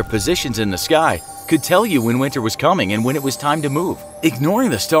head and their positions in the sky could tell you when winter was coming and when it was time to move. Ignoring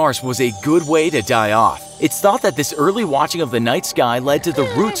the stars was a good way to die off. It's thought that this early watching of the night sky led to the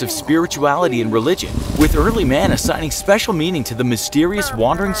roots of spirituality and religion, with early man assigning special meaning to the mysterious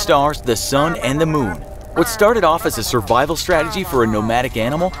wandering stars, the sun, and the moon. What started off as a survival strategy for a nomadic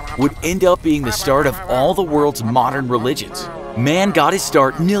animal would end up being the start of all the world's modern religions. Man got his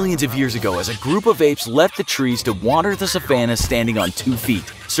start millions of years ago as a group of apes left the trees to wander the savanna standing on 2 feet,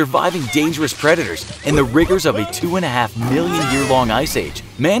 surviving dangerous predators and the rigors of a 2.5 million year-long ice age.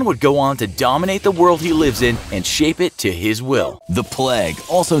 Man would go on to dominate the world he lives in and shape it to his will. The plague,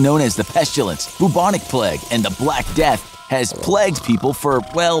 also known as the pestilence, bubonic plague, and the Black Death, has plagued people for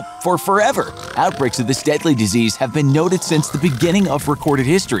forever. Outbreaks of this deadly disease have been noted since the beginning of recorded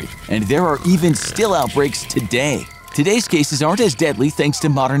history, and there are even still outbreaks today. Today's cases aren't as deadly thanks to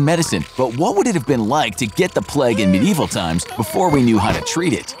modern medicine, but what would it have been like to get the plague in medieval times before we knew how to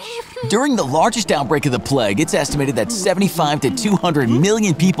treat it? During the largest outbreak of the plague, it's estimated that 75 to 200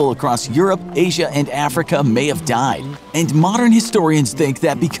 million people across Europe, Asia, and Africa may have died. And modern historians think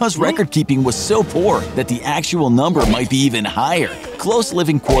that because record-keeping was so poor that the actual number might be even higher. Close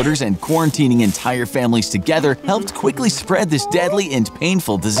living quarters and quarantining entire families together helped quickly spread this deadly and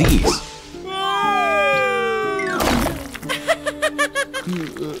painful disease.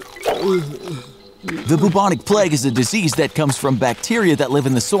 The bubonic plague is a disease that comes from bacteria that live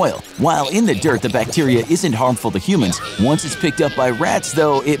in the soil. While in the dirt, the bacteria isn't harmful to humans. Once it's picked up by rats,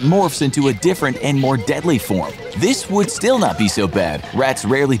 though, it morphs into a different and more deadly form. This would still not be so bad. Rats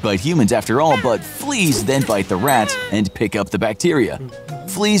rarely bite humans after all, but fleas then bite the rats and pick up the bacteria.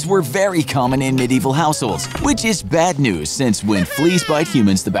 Fleas were very common in medieval households, which is bad news since when fleas bite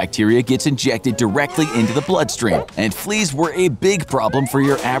humans, the bacteria gets injected directly into the bloodstream, and fleas were a big problem for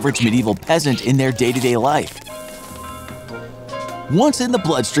your average medieval peasant in their day-to-day life. Once in the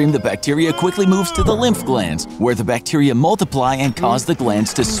bloodstream, the bacteria quickly moves to the lymph glands, where the bacteria multiply and cause the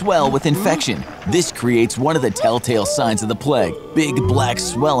glands to swell with infection. This creates one of the telltale signs of the plague, big black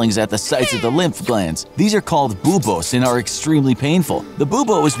swellings at the sites of the lymph glands. These are called buboes and are extremely painful. The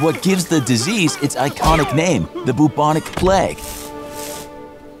bubo is what gives the disease its iconic name, the bubonic plague.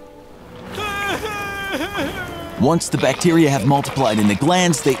 Once the bacteria have multiplied in the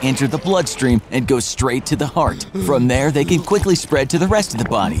glands, they enter the bloodstream and go straight to the heart. From there, they can quickly spread to the rest of the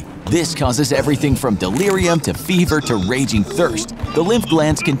body. This causes everything from delirium to fever to raging thirst. The lymph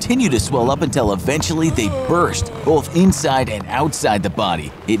glands continue to swell up until eventually they burst, both inside and outside the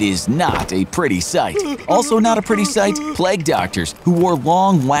body. It is not a pretty sight. Also not a pretty sight, plague doctors who wore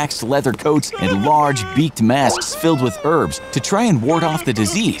long waxed leather coats and large beaked masks filled with herbs to try and ward off the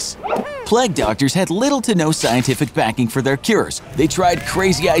disease. Plague doctors had little to no scientific backing for their cures. They tried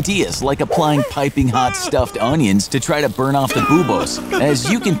crazy ideas like applying piping hot stuffed onions to try to burn off the buboes. As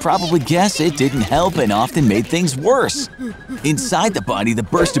you can probably guess, it didn't help and often made things worse. Inside the body, the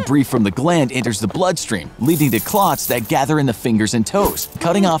burst debris from the gland enters the bloodstream, leading to clots that gather in the fingers and toes,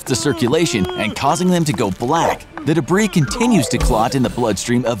 cutting off the circulation and causing them to go black. The debris continues to clot in the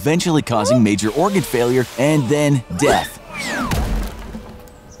bloodstream, eventually causing major organ failure and then death.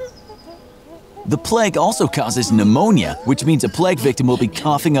 The plague also causes pneumonia, which means a plague victim will be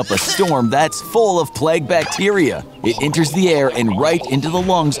coughing up a storm that's full of plague bacteria. It enters the air and right into the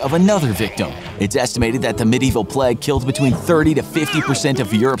lungs of another victim. It's estimated that the medieval plague killed between 30 to 50%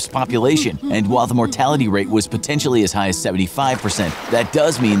 of Europe's population, and while the mortality rate was potentially as high as 75%, that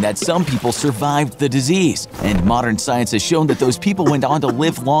does mean that some people survived the disease. And modern science has shown that those people went on to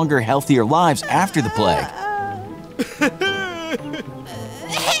live longer, healthier lives after the plague.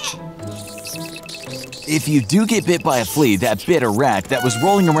 If you do get bit by a flea that bit a rat that was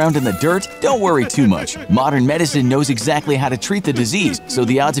rolling around in the dirt, don't worry too much. Modern medicine knows exactly how to treat the disease, so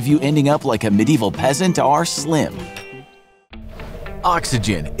the odds of you ending up like a medieval peasant are slim.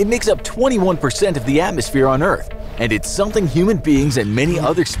 Oxygen. It makes up 21% of the atmosphere on Earth, and it's something human beings and many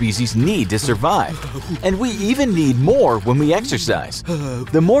other species need to survive. And we even need more when we exercise.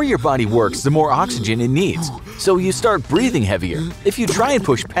 The more your body works, the more oxygen it needs. So you start breathing heavier. If you try and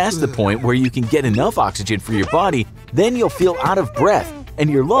push past the point where you can get enough oxygen for your body, then you'll feel out of breath, and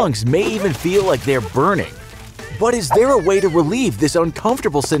your lungs may even feel like they're burning. But is there a way to relieve this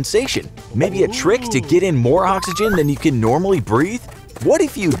uncomfortable sensation? Maybe a trick to get in more oxygen than you can normally breathe? What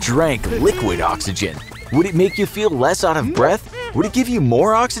if you drank liquid oxygen? Would it make you feel less out of breath? Would it give you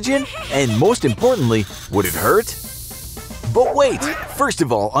more oxygen? And most importantly, would it hurt? But wait! First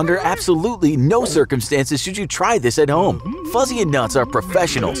of all, under absolutely no circumstances should you try this at home. Fuzzy and Nutz are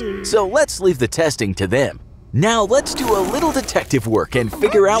professionals, so let's leave the testing to them. Now let's do a little detective work and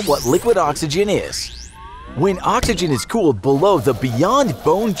figure out what liquid oxygen is. When oxygen is cooled below the beyond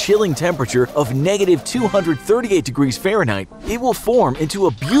bone-chilling temperature of negative 238 degrees Fahrenheit, it will form into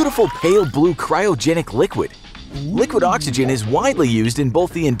a beautiful pale blue cryogenic liquid. Liquid oxygen is widely used in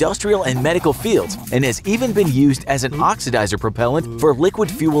both the industrial and medical fields and has even been used as an oxidizer propellant for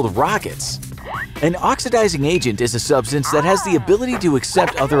liquid-fueled rockets. An oxidizing agent is a substance that has the ability to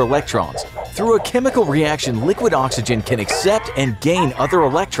accept other electrons. Through a chemical reaction, liquid oxygen can accept and gain other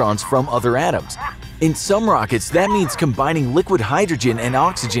electrons from other atoms. In some rockets, that means combining liquid hydrogen and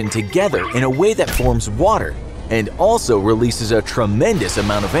oxygen together in a way that forms water and also releases a tremendous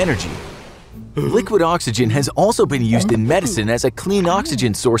amount of energy. Liquid oxygen has also been used in medicine as a clean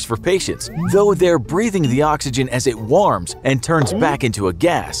oxygen source for patients, though they're breathing the oxygen as it warms and turns back into a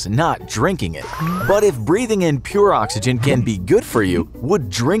gas, not drinking it. But if breathing in pure oxygen can be good for you,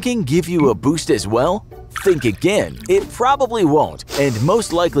 would drinking give you a boost as well? Think again. It probably won't, and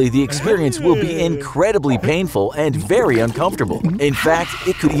most likely the experience will be incredibly painful and very uncomfortable. In fact,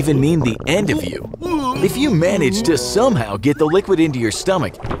 it could even mean the end of you. If you manage to somehow get the liquid into your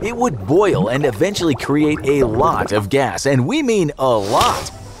stomach, it would boil and eventually create a lot of gas, and we mean a lot.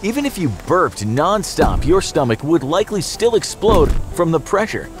 Even if you burped non-stop, your stomach would likely still explode from the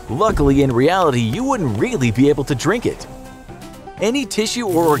pressure. Luckily, in reality, you wouldn't really be able to drink it. Any tissue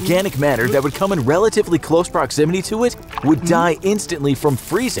or organic matter that would come in relatively close proximity to it would die instantly from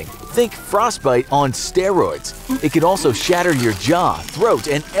freezing. Think frostbite on steroids. It could also shatter your jaw, throat,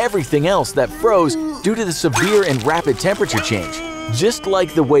 and everything else that froze due to the severe and rapid temperature change. Just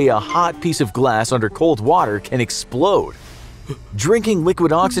like the way a hot piece of glass under cold water can explode. Drinking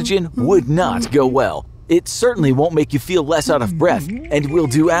liquid oxygen would not go well. It certainly won't make you feel less out of breath and will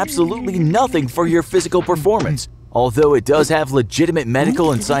do absolutely nothing for your physical performance. Although it does have legitimate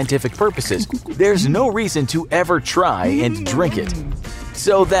medical and scientific purposes, there's no reason to ever try and drink it.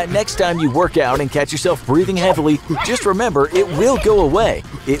 So that next time you work out and catch yourself breathing heavily, just remember it will go away.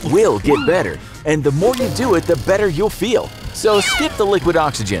 It will get better. And the more you do it, the better you'll feel. So skip the liquid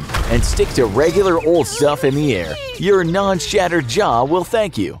oxygen and stick to regular old stuff in the air. Your non-shattered jaw will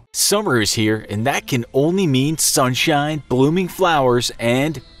thank you. Summer is here, and that can only mean sunshine, blooming flowers,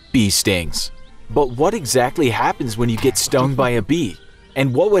 and bee stings. But what exactly happens when you get stung by a bee?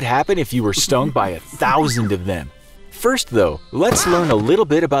 And what would happen if you were stung by 1,000 of them? First though, let's learn a little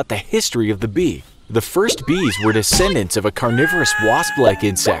bit about the history of the bee. The first bees were descendants of a carnivorous wasp-like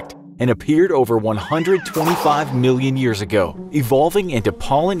insect and appeared over 125 million years ago, evolving into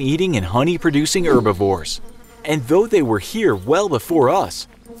pollen-eating and honey-producing herbivores. And though they were here well before us,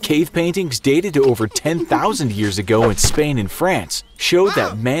 cave paintings dated to over 10,000 years ago in Spain and France showed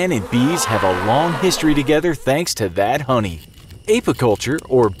that man and bees have a long history together thanks to that honey. Apiculture,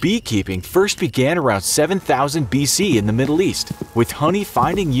 or beekeeping, first began around 7000 BC in the Middle East, with honey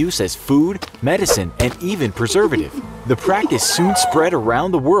finding use as food, medicine, and even preservative. The practice soon spread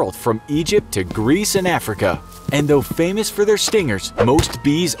around the world from Egypt to Greece and Africa. And though famous for their stingers, most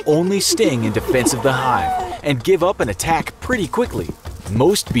bees only sting in defense of the hive and give up an attack pretty quickly.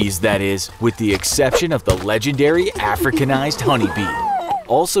 Most bees, that is, with the exception of the legendary Africanized honeybee.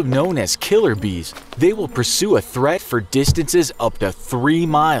 Also known as killer bees, they will pursue a threat for distances up to 3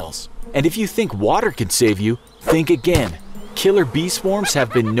 miles. And if you think water can save you, think again. Killer bee swarms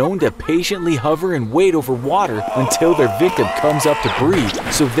have been known to patiently hover and wait over water until their victim comes up to breathe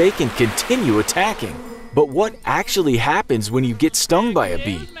so they can continue attacking. But what actually happens when you get stung by a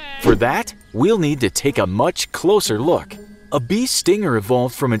bee? For that, we'll need to take a much closer look. A bee's stinger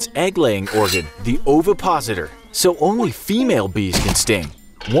evolved from its egg-laying organ, the ovipositor, so only female bees can sting.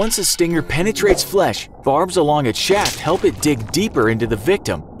 Once a stinger penetrates flesh, barbs along its shaft help it dig deeper into the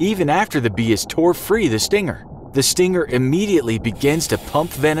victim, even after the bee has tore free the stinger. The stinger immediately begins to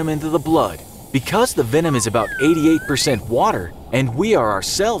pump venom into the blood. Because the venom is about 88% water, and we are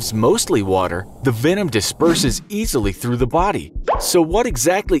ourselves mostly water, the venom disperses easily through the body. So what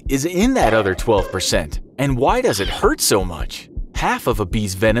exactly is in that other 12%? And why does it hurt so much? Half of a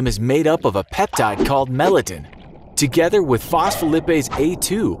bee's venom is made up of a peptide called melittin. Together with phospholipase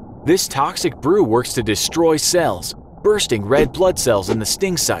A2, this toxic brew works to destroy cells, bursting red blood cells in the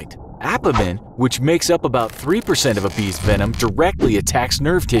sting site. Apomin, which makes up about 3% of a bee's venom, directly attacks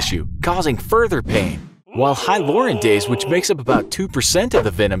nerve tissue, causing further pain. While hyaluronidase, which makes up about 2% of the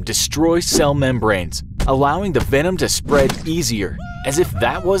venom, destroys cell membranes, allowing the venom to spread easier. As if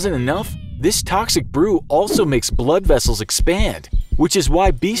that wasn't enough, this toxic brew also makes blood vessels expand, which is why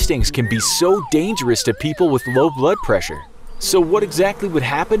bee stings can be so dangerous to people with low blood pressure. So what exactly would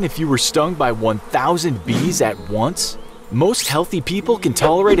happen if you were stung by 1,000 bees at once? Most healthy people can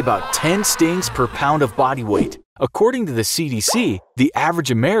tolerate about 10 stings per pound of body weight. According to the CDC, the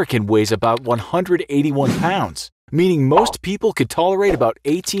average American weighs about 181 pounds, meaning most people could tolerate about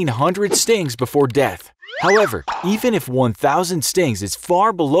 1,800 stings before death. However, even if 1,000 stings is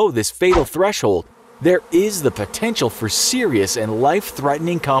far below this fatal threshold, there is the potential for serious and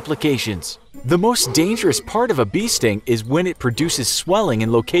life-threatening complications. The most dangerous part of a bee sting is when it produces swelling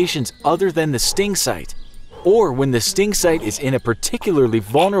in locations other than the sting site, or when the sting site is in a particularly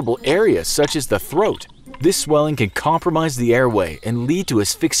vulnerable area such as the throat. This swelling can compromise the airway and lead to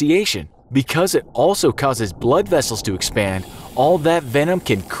asphyxiation. Because it also causes blood vessels to expand, all that venom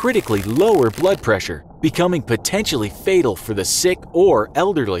can critically lower blood pressure, becoming potentially fatal for the sick or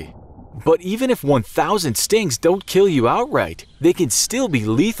elderly. But even if 1,000 stings don't kill you outright, they can still be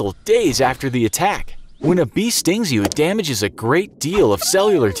lethal days after the attack. When a bee stings you, it damages a great deal of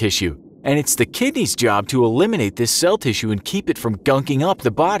cellular tissue, and it's the kidney's job to eliminate this cell tissue and keep it from gunking up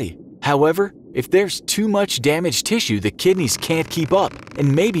the body. However, if there's too much damaged tissue, the kidneys can't keep up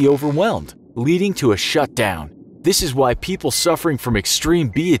and may be overwhelmed, leading to a shutdown. This is why people suffering from extreme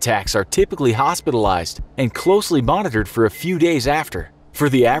bee attacks are typically hospitalized and closely monitored for a few days after. For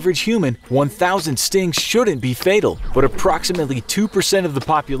the average human, 1,000 stings shouldn't be fatal, but approximately 2% of the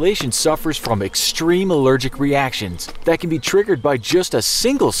population suffers from extreme allergic reactions that can be triggered by just a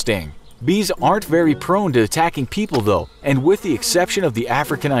single sting. Bees aren't very prone to attacking people though, and with the exception of the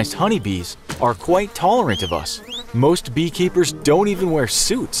Africanized honeybees, are quite tolerant of us. Most beekeepers don't even wear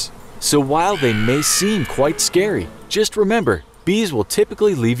suits. So while they may seem quite scary, just remember, bees will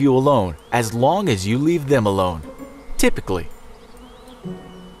typically leave you alone as long as you leave them alone. Typically.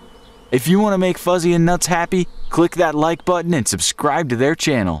 If you want to make Fuzzy and Nutz happy, click that like button and subscribe to their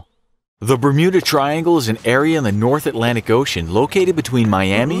channel. The Bermuda Triangle is an area in the North Atlantic Ocean located between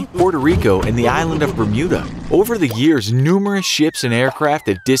Miami, Puerto Rico, and the island of Bermuda. Over the years, numerous ships and aircraft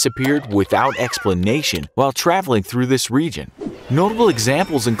have disappeared without explanation while traveling through this region. Notable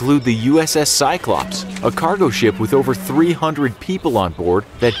examples include the USS Cyclops, a cargo ship with over 300 people on board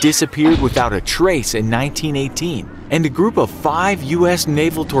that disappeared without a trace in 1918, and a group of 5 U.S.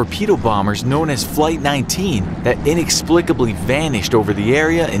 naval torpedo bombers known as Flight 19 that inexplicably vanished over the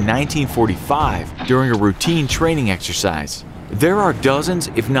area in 1945 during a routine training exercise. There are dozens,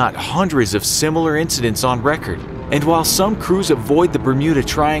 if not hundreds, of similar incidents on record, And while some crews avoid the Bermuda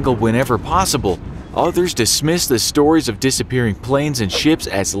Triangle whenever possible, others dismiss the stories of disappearing planes and ships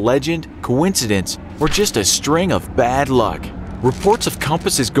as legend, coincidence, or just a string of bad luck. Reports of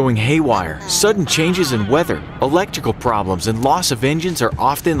compasses going haywire, sudden changes in weather, electrical problems, and loss of engines are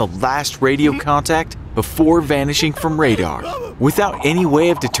often the last radio contact before vanishing from radar. Without any way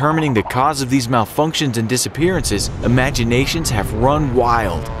of determining the cause of these malfunctions and disappearances, imaginations have run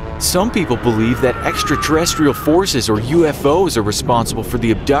wild. Some people believe that extraterrestrial forces or UFOs are responsible for the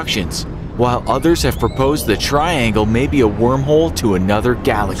abductions, while others have proposed the triangle may be a wormhole to another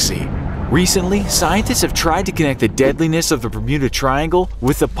galaxy. Recently, scientists have tried to connect the deadliness of the Bermuda Triangle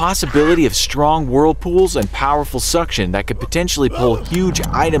with the possibility of strong whirlpools and powerful suction that could potentially pull huge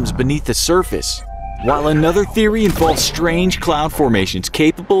items beneath the surface. While another theory involves strange cloud formations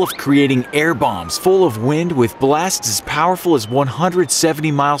capable of creating air bombs full of wind with blasts as powerful as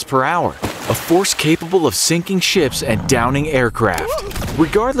 170 miles per hour, a force capable of sinking ships and downing aircraft.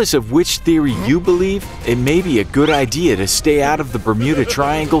 Regardless of which theory you believe, it may be a good idea to stay out of the Bermuda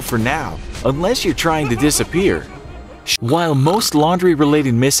Triangle for now, unless you're trying to disappear. While most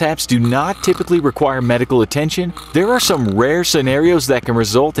laundry-related mishaps do not typically require medical attention, there are some rare scenarios that can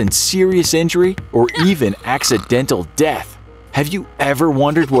result in serious injury or even accidental death. Have you ever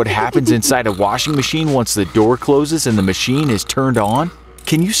wondered what happens inside a washing machine once the door closes and the machine is turned on?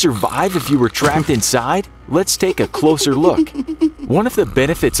 Can you survive if you were trapped inside? Let's take a closer look. One of the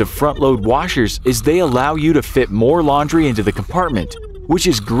benefits of front-load washers is they allow you to fit more laundry into the compartment, which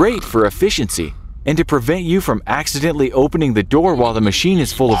is great for efficiency. And to prevent you from accidentally opening the door while the machine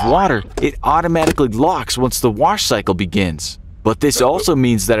is full of water, it automatically locks once the wash cycle begins. But this also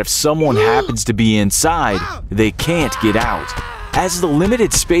means that if someone happens to be inside, they can't get out. As the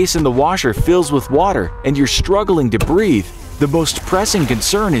limited space in the washer fills with water and you're struggling to breathe, the most pressing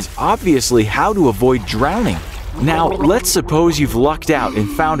concern is obviously how to avoid drowning. Now, let's suppose you've lucked out and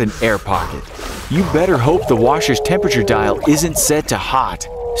found an air pocket. You better hope the washer's temperature dial isn't set to hot.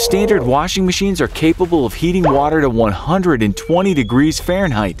 Standard washing machines are capable of heating water to 120 degrees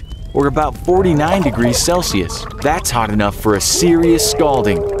Fahrenheit, or about 49 degrees Celsius. That's hot enough for a serious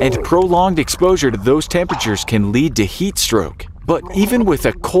scalding, and prolonged exposure to those temperatures can lead to heat stroke. But even with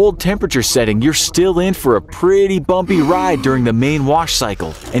a cold temperature setting, you're still in for a pretty bumpy ride during the main wash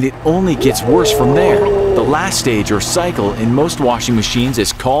cycle, and it only gets worse from there. The last stage or cycle in most washing machines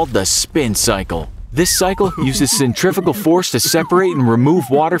is called the spin cycle. This cycle uses centrifugal force to separate and remove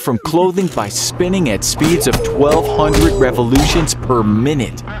water from clothing by spinning at speeds of 1,200 revolutions per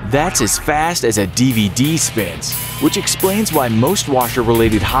minute. That's as fast as a DVD spins, which explains why most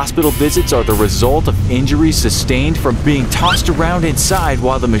washer-related hospital visits are the result of injuries sustained from being tossed around inside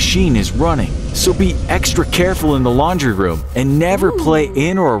while the machine is running. So be extra careful in the laundry room and never play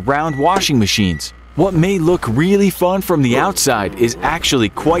in or around washing machines. What may look really fun from the outside is actually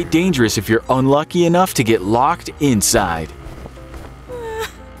quite dangerous if you're unlucky enough to get locked inside.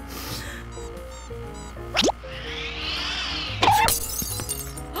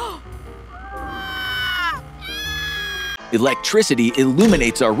 Electricity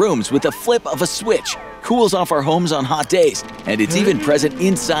illuminates our rooms with a flip of a switch, cools off our homes on hot days, and it's even present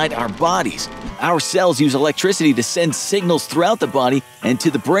inside our bodies. Our cells use electricity to send signals throughout the body and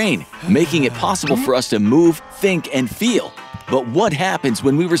to the brain, making it possible for us to move, think, and feel. But what happens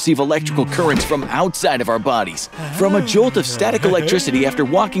when we receive electrical currents from outside of our bodies? From a jolt of static electricity after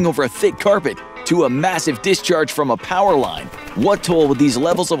walking over a thick carpet to a massive discharge from a power line, what toll would these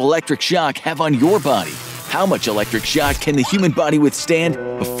levels of electric shock have on your body? How much electric shock can the human body withstand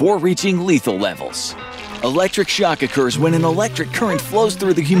before reaching lethal levels? Electric shock occurs when an electric current flows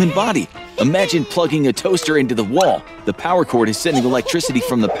through the human body. Imagine plugging a toaster into the wall. The power cord is sending electricity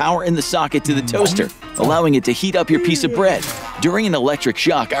from the power in the socket to the toaster, allowing it to heat up your piece of bread. During an electric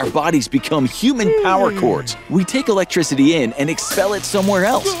shock, our bodies become human power cords. We take electricity in and expel it somewhere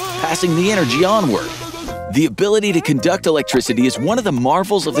else, passing the energy onward. The ability to conduct electricity is one of the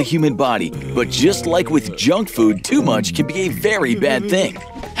marvels of the human body, but just like with junk food, too much can be a very bad thing.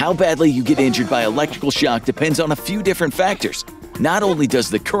 How badly you get injured by electrical shock depends on a few different factors. Not only does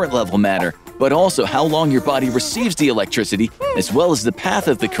the current level matter, but also how long your body receives the electricity, as well as the path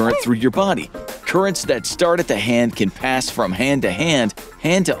of the current through your body. Currents that start at the hand can pass from hand to hand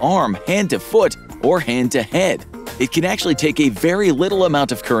arm, hand to foot, or hand to head. It can actually take a very little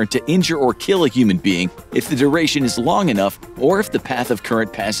amount of current to injure or kill a human being if the duration is long enough or if the path of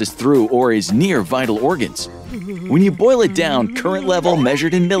current passes through or is near vital organs. When you boil it down, current level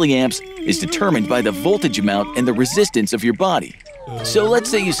measured in milliamps is determined by the voltage amount and the resistance of your body. So let's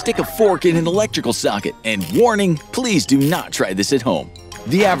say you stick a fork in an electrical socket, and warning, please do not try this at home.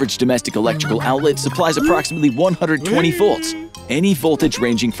 The average domestic electrical outlet supplies approximately 120 volts. Any voltage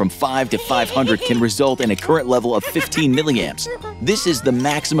ranging from 5 to 500 can result in a current level of 15 milliamps. This is the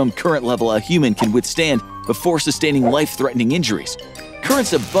maximum current level a human can withstand before sustaining life-threatening injuries.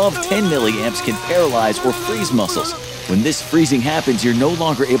 Currents above 10 milliamps can paralyze or freeze muscles. When this freezing happens, you're no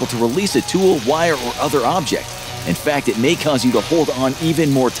longer able to release a tool, wire, or other object. In fact, it may cause you to hold on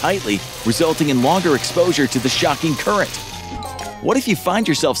even more tightly, resulting in longer exposure to the shocking current. What if you find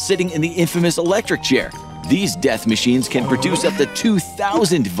yourself sitting in the infamous electric chair? These death machines can produce up to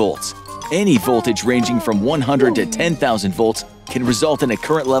 2,000 volts. Any voltage ranging from 100 to 10,000 volts can result in a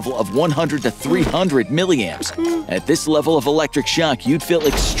current level of 100 to 300 milliamps. At this level of electric shock, you'd feel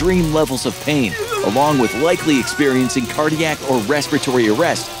extreme levels of pain, along with likely experiencing cardiac or respiratory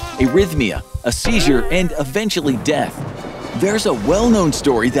arrest, arrhythmia, a seizure, and eventually death. There's a well-known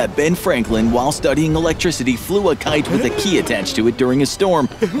story that Ben Franklin, while studying electricity, flew a kite with a key attached to it during a storm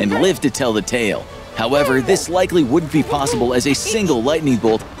and lived to tell the tale. However, this likely wouldn't be possible as a single lightning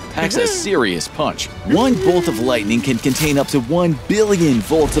bolt packs a serious punch. One bolt of lightning can contain up to 1 billion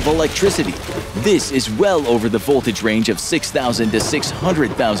volts of electricity. This is well over the voltage range of 6,000 to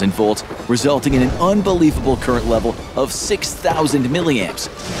 600,000 volts, resulting in an unbelievable current level of 6,000 milliamps.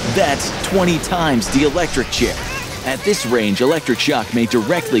 That's 20 times the electric chair. At this range, electric shock may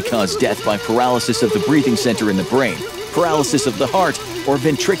directly cause death by paralysis of the breathing center in the brain, paralysis of the heart, or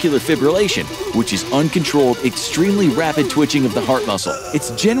ventricular fibrillation, which is uncontrolled, extremely rapid twitching of the heart muscle.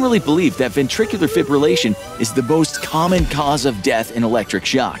 It's generally believed that ventricular fibrillation is the most common cause of death in electric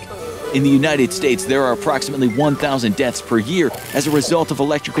shock. In the United States, there are approximately 1,000 deaths per year as a result of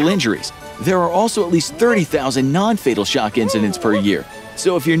electrical injuries. There are also at least 30,000 non-fatal shock incidents per year.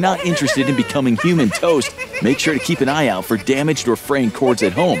 So if you're not interested in becoming human toast, make sure to keep an eye out for damaged or fraying cords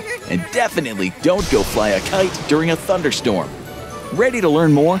at home, and definitely don't go fly a kite during a thunderstorm. Ready to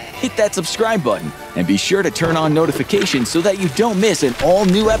learn more? Hit that subscribe button and be sure to turn on notifications so that you don't miss an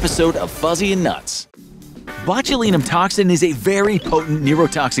all-new episode of Fuzzy and Nutz. Botulinum toxin is a very potent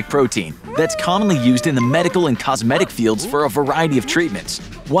neurotoxic protein that's commonly used in the medical and cosmetic fields for a variety of treatments.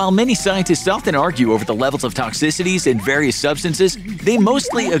 While many scientists often argue over the levels of toxicities in various substances, they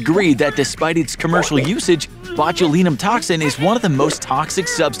mostly agree that despite its commercial usage, botulinum toxin is one of the most toxic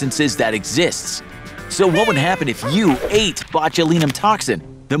substances that exists. So what would happen if you ate botulinum toxin,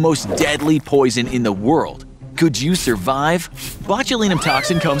 the most deadly poison in the world? Could you survive? Botulinum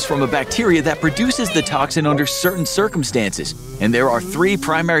toxin comes from a bacteria that produces the toxin under certain circumstances, and there are 3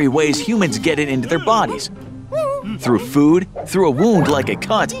 primary ways humans get it into their bodies: through food, through a wound like a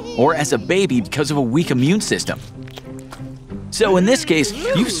cut, or as a baby because of a weak immune system. So in this case,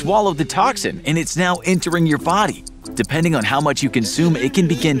 you've swallowed the toxin and it's now entering your body. Depending on how much you consume, it can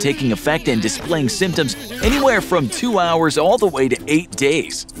begin taking effect and displaying symptoms anywhere from 2 hours all the way to 8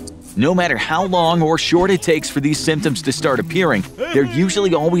 days. No matter how long or short it takes for these symptoms to start appearing, they're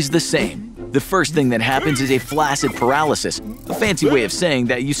usually always the same. The first thing that happens is a flaccid paralysis, a fancy way of saying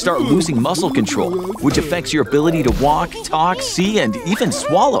that you start losing muscle control, which affects your ability to walk, talk, see, and even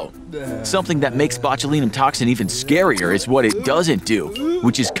swallow. Something that makes botulinum toxin even scarier is what it doesn't do,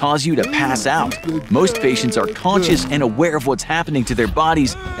 which is cause you to pass out. Most patients are conscious and aware of what's happening to their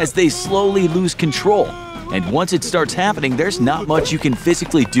bodies as they slowly lose control. And once it starts happening, there's not much you can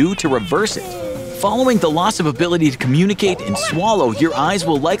physically do to reverse it. Following the loss of ability to communicate and swallow, your eyes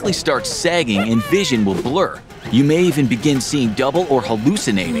will likely start sagging and vision will blur. You may even begin seeing double or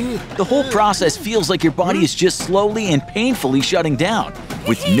hallucinating. The whole process feels like your body is just slowly and painfully shutting down,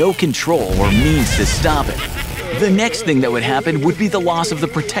 with no control or means to stop it. The next thing that would happen would be the loss of the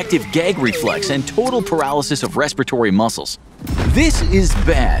protective gag reflex and total paralysis of respiratory muscles. This is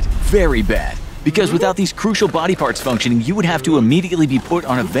bad, very bad. Because without these crucial body parts functioning, you would have to immediately be put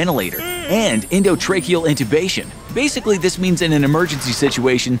on a ventilator and endotracheal intubation. Basically, this means in an emergency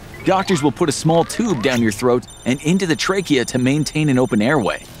situation, doctors will put a small tube down your throat and into the trachea to maintain an open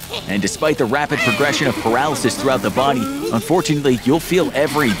airway. And despite the rapid progression of paralysis throughout the body, unfortunately, you'll feel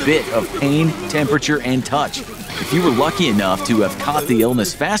every bit of pain, temperature, and touch. If you were lucky enough to have caught the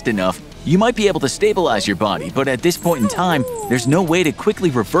illness fast enough, you might be able to stabilize your body, but at this point in time, there's no way to quickly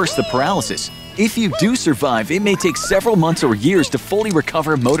reverse the paralysis. If you do survive, it may take several months or years to fully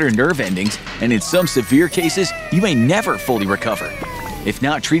recover motor nerve endings, and in some severe cases, you may never fully recover. If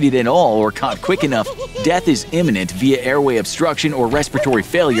not treated at all or caught quick enough, death is imminent via airway obstruction or respiratory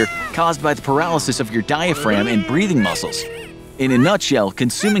failure caused by the paralysis of your diaphragm and breathing muscles. In a nutshell,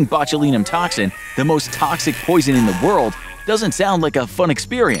 consuming botulinum toxin, the most toxic poison in the world, doesn't sound like a fun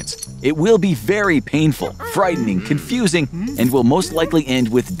experience. It will be very painful, frightening, confusing, and will most likely end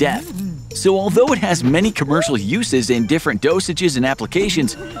with death. So although it has many commercial uses in different dosages and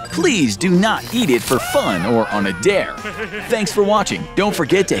applications, please do not eat it for fun or on a dare. Thanks for watching. Don't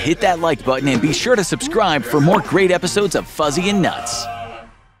forget to hit that like button and be sure to subscribe for more great episodes of Fuzzy and Nutz.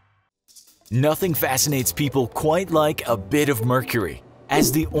 Nothing fascinates people quite like a bit of mercury.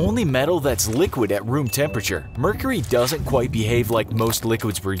 As the only metal that's liquid at room temperature, mercury doesn't quite behave like most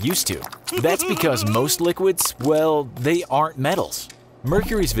liquids we're used to. That's because most liquids, well, they aren't metals.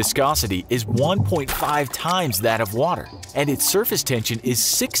 Mercury's viscosity is 1.5 times that of water, and its surface tension is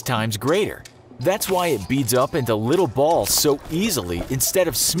 6 times greater. That's why it beads up into little balls so easily instead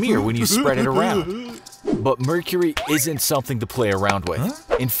of smear when you spread it around. But mercury isn't something to play around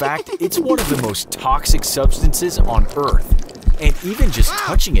with. In fact, it's one of the most toxic substances on Earth. And even just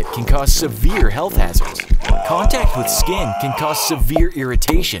touching it can cause severe health hazards. Contact with skin can cause severe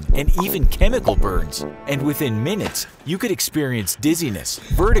irritation and even chemical burns. And within minutes, you could experience dizziness,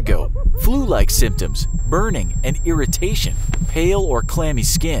 vertigo, flu-like symptoms, burning and irritation, pale or clammy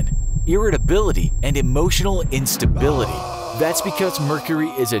skin, irritability, and emotional instability. That's because mercury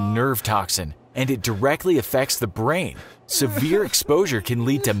is a nerve toxin, and it directly affects the brain. Severe exposure can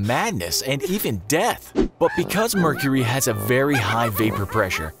lead to madness and even death. But because mercury has a very high vapor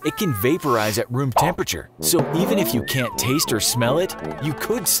pressure, it can vaporize at room temperature. So even if you can't taste or smell it, you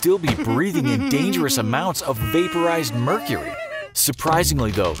could still be breathing in dangerous amounts of vaporized mercury.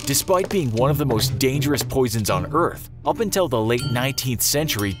 Surprisingly though, despite being one of the most dangerous poisons on Earth, up until the late 19th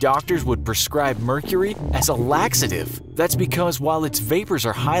century, doctors would prescribe mercury as a laxative. That's because while its vapors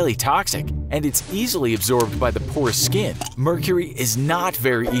are highly toxic and it's easily absorbed by the porous skin, mercury is not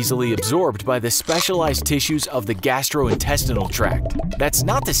very easily absorbed by the specialized tissues of the gastrointestinal tract. That's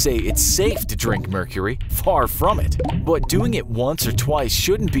not to say it's safe to drink mercury, far from it. But doing it once or twice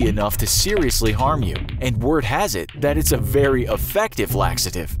shouldn't be enough to seriously harm you, and word has it that it's a very effective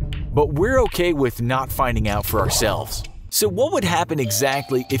laxative. But we're okay with not finding out for ourselves. So what would happen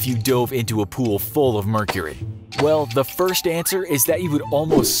exactly if you dove into a pool full of mercury? Well, the first answer is that you would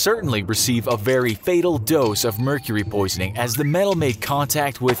almost certainly receive a very fatal dose of mercury poisoning as the metal made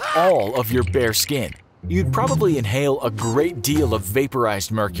contact with all of your bare skin. You'd probably inhale a great deal of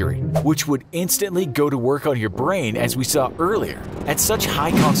vaporized mercury, which would instantly go to work on your brain as we saw earlier. At such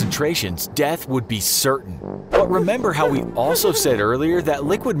high concentrations, death would be certain. But remember how we also said earlier that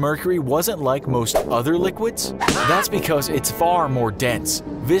liquid mercury wasn't like most other liquids? That's because it's far more dense,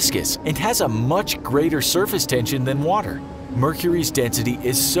 viscous, and has a much greater surface tension than water. Mercury's density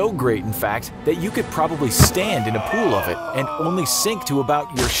is so great, in fact, that you could probably stand in a pool of it and only sink to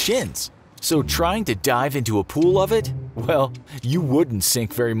about your shins. So trying to dive into a pool of it? Well, you wouldn't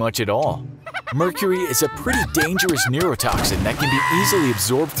sink very much at all. Mercury is a pretty dangerous neurotoxin that can be easily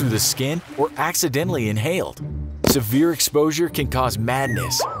absorbed through the skin or accidentally inhaled. Severe exposure can cause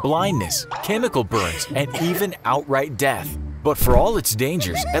madness, blindness, chemical burns, and even outright death. But for all its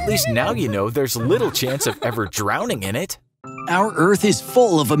dangers, at least now you know there's little chance of ever drowning in it. Our Earth is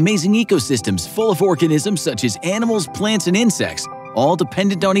full of amazing ecosystems full of organisms such as animals, plants, and insects, all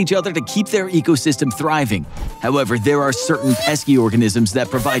dependent on each other to keep their ecosystem thriving. However, there are certain pesky organisms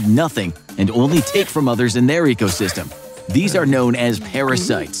that provide nothing and only take from others in their ecosystem. These are known as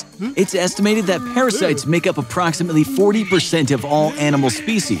parasites. It's estimated that parasites make up approximately 40% of all animal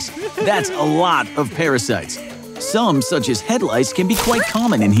species. That's a lot of parasites. Some, such as head lice, can be quite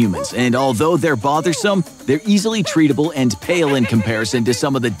common in humans, and although they're bothersome, they're easily treatable and pale in comparison to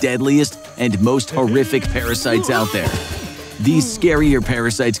some of the deadliest and most horrific parasites out there. These scarier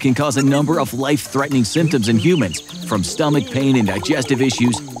parasites can cause a number of life-threatening symptoms in humans, from stomach pain and digestive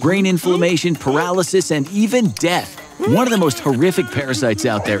issues, brain inflammation, paralysis, and even death. One of the most horrific parasites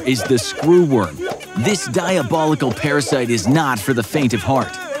out there is the screwworm. This diabolical parasite is not for the faint of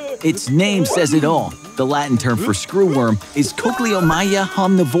heart. Its name says it all. The Latin term for screwworm is Cochleomya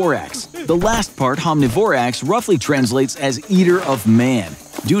homnivorax. The last part, homnivorax, roughly translates as eater of man,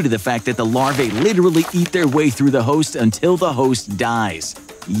 due to the fact that the larvae literally eat their way through the host until the host dies.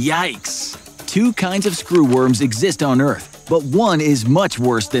 Yikes! 2 kinds of screwworms exist on Earth, but one is much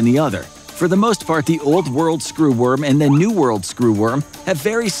worse than the other. For the most part, the Old World screwworm and the New World screwworm have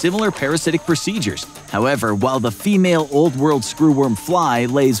very similar parasitic procedures. However, while the female Old World screwworm fly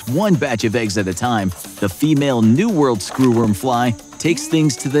lays 1 batch of eggs at a time, the female New World screwworm fly takes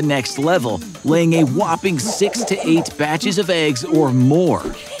things to the next level, laying a whopping 6 to 8 batches of eggs or more.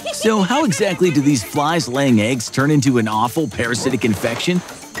 So how exactly do these flies laying eggs turn into an awful parasitic infection?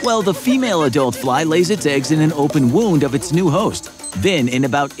 Well, the female adult fly lays its eggs in an open wound of its new host. Then, in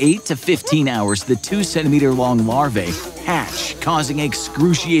about 8 to 15 hours, the 2-centimeter-long larvae hatch, causing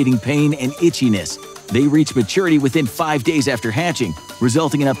excruciating pain and itchiness. They reach maturity within 5 days after hatching,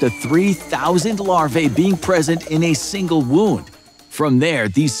 resulting in up to 3,000 larvae being present in a single wound. From there,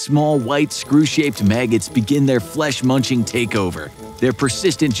 these small white screw-shaped maggots begin their flesh-munching takeover. Their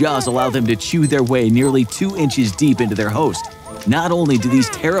persistent jaws allow them to chew their way nearly 2 inches deep into their host. Not only do these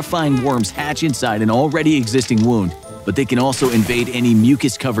terrifying worms hatch inside an already existing wound, but they can also invade any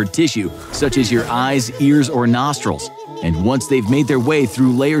mucus-covered tissue, such as your eyes, ears, or nostrils. And once they've made their way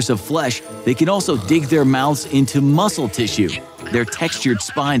through layers of flesh, they can also dig their mouths into muscle tissue. Their textured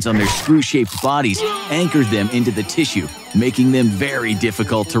spines on their screw-shaped bodies anchor them into the tissue, making them very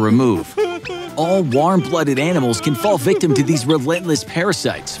difficult to remove. All warm-blooded animals can fall victim to these relentless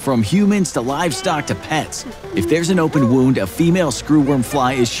parasites, from humans to livestock to pets. If there's an open wound, a female screwworm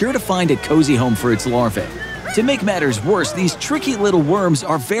fly is sure to find a cozy home for its larvae. To make matters worse, these tricky little worms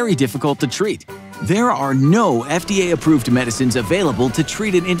are very difficult to treat. There are no FDA-approved medicines available to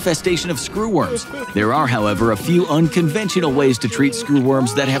treat an infestation of screwworms. There are, however, a few unconventional ways to treat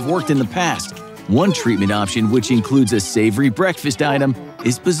screwworms that have worked in the past. One treatment option, which includes a savory breakfast item,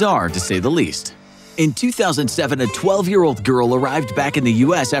 is bizarre to say the least. In 2007, a 12-year-old girl arrived back in the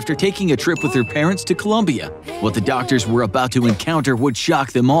US after taking a trip with her parents to Colombia. What the doctors were about to encounter would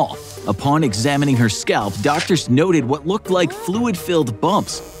shock them all. Upon examining her scalp, doctors noted what looked like fluid-filled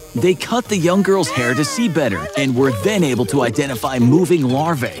bumps. They cut the young girl's hair to see better and were then able to identify moving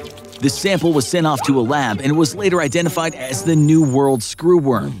larvae. The sample was sent off to a lab and was later identified as the New World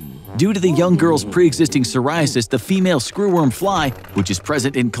screwworm. Due to the young girl's pre-existing psoriasis, the female screwworm fly, which is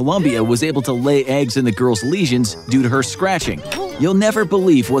present in Colombia, was able to lay eggs in the girl's lesions due to her scratching. You'll never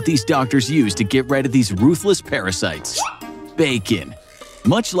believe what these doctors use to get rid of these ruthless parasites. Bacon.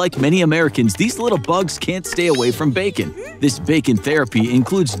 Much like many Americans, these little bugs can't stay away from bacon. This bacon therapy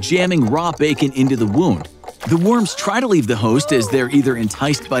includes jamming raw bacon into the wound. The worms try to leave the host as they're either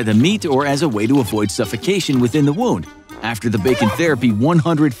enticed by the meat or as a way to avoid suffocation within the wound. After the bacon therapy,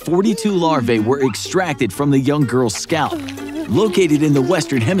 142 larvae were extracted from the young girl's scalp. Located in the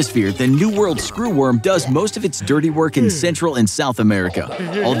Western Hemisphere, the New World screwworm does most of its dirty work in Central and South America,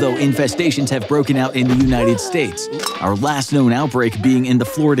 although infestations have broken out in the United States, our last known outbreak being in the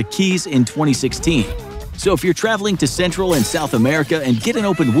Florida Keys in 2016. So if you're traveling to Central and South America and get an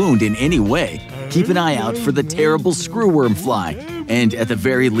open wound in any way, keep an eye out for the terrible screwworm fly, and at the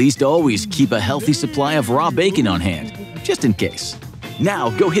very least always keep a healthy supply of raw bacon on hand, just in case.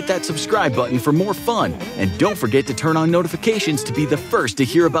 Now go hit that subscribe button for more fun, and don't forget to turn on notifications to be the first to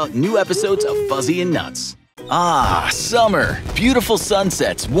hear about new episodes of Fuzzy and Nutz. Ah, summer! Beautiful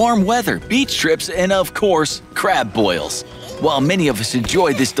sunsets, warm weather, beach trips, and of course, crab boils. While many of us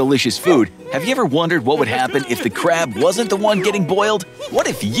enjoy this delicious food, have you ever wondered what would happen if the crab wasn't the one getting boiled? What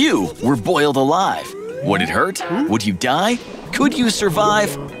if you were boiled alive? Would it hurt? Would you die? Could you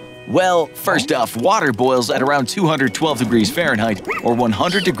survive? Well, first off, water boils at around 212 degrees Fahrenheit or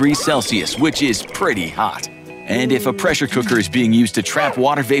 100 degrees Celsius, which is pretty hot. And if a pressure cooker is being used to trap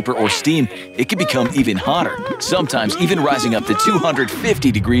water vapor or steam, it can become even hotter, sometimes even rising up to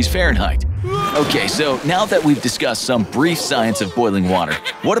 250 degrees Fahrenheit. Okay, so now that we've discussed some brief science of boiling water,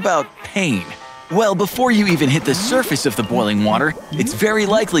 what about pain? Well, before you even hit the surface of the boiling water, it's very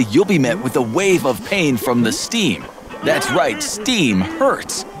likely you'll be met with a wave of pain from the steam. That's right, steam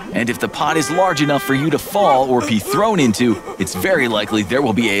hurts. And if the pot is large enough for you to fall or be thrown into, it's very likely there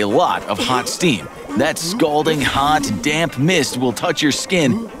will be a lot of hot steam. That scalding, hot, damp mist will touch your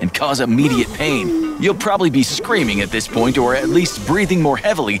skin and cause immediate pain. You'll probably be screaming at this point or at least breathing more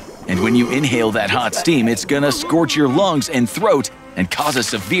heavily, and when you inhale that hot steam, it's gonna scorch your lungs and throat and cause a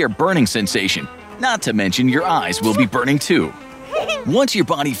severe burning sensation. Not to mention your eyes will be burning too. Once your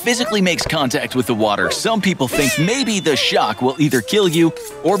body physically makes contact with the water, some people think maybe the shock will either kill you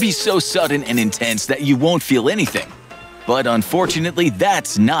or be so sudden and intense that you won't feel anything. But unfortunately,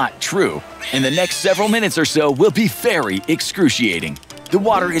 that's not true. And the next several minutes or so will be very excruciating. The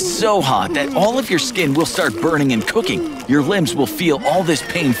water is so hot that all of your skin will start burning and cooking. Your limbs will feel all this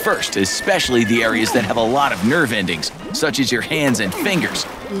pain first, especially the areas that have a lot of nerve endings, such as your hands and fingers.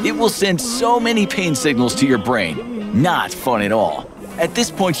 It will send so many pain signals to your brain. Not fun at all. At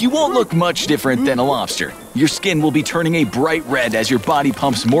this point, you won't look much different than a lobster. Your skin will be turning a bright red as your body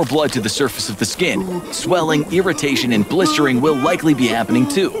pumps more blood to the surface of the skin. Swelling, irritation, and blistering will likely be happening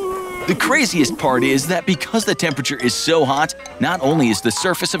too. The craziest part is that because the temperature is so hot, not only is the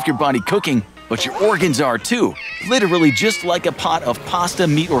surface of your body cooking, but your organs are too. Literally just like a pot of pasta,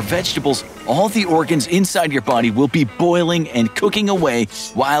 meat, or vegetables, all the organs inside your body will be boiling and cooking away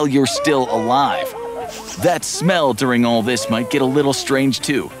while you're still alive. That smell during all this might get a little strange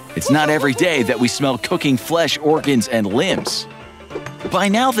too. It's not every day that we smell cooking flesh, organs, and limbs. By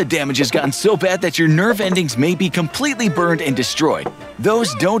now, the damage has gotten so bad that your nerve endings may be completely burned and destroyed.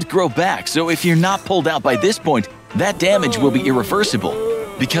 Those don't grow back, so if you're not pulled out by this point, that damage will be irreversible.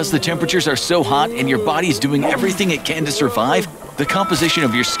 Because the temperatures are so hot and your body is doing everything it can to survive, the composition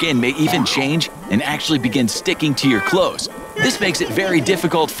of your skin may even change and actually begin sticking to your clothes. This makes it very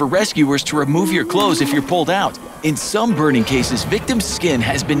difficult for rescuers to remove your clothes if you're pulled out. In some burning cases, victims' skin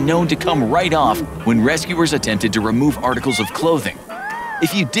has been known to come right off when rescuers attempted to remove articles of clothing.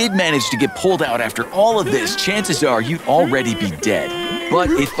 If you did manage to get pulled out after all of this, chances are you'd already be dead.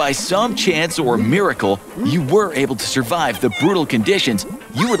 But if by some chance or miracle you were able to survive the brutal conditions,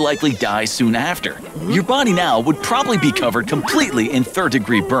 you would likely die soon after. Your body now would probably be covered completely in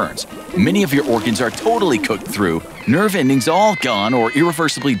third-degree burns. Many of your organs are totally cooked through, nerve endings all gone or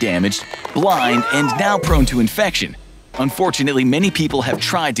irreversibly damaged, blind, and now prone to infection. Unfortunately, many people have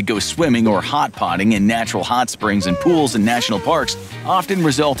tried to go swimming or hot potting in natural hot springs and pools in national parks, often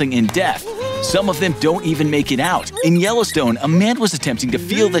resulting in death. Some of them don't even make it out. In Yellowstone, a man was attempting to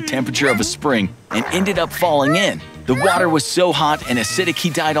feel the temperature of a spring and ended up falling in. The water was so hot and acidic he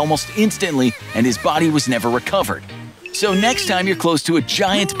died almost instantly, and his body was never recovered. So next time you're close to a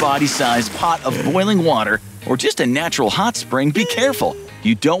giant body-sized pot of boiling water or just a natural hot spring, be careful.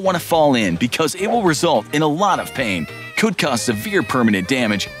 You don't want to fall in because it will result in a lot of pain, could cause severe permanent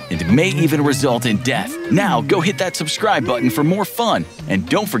damage, and may even result in death. Now go hit that subscribe button for more fun, and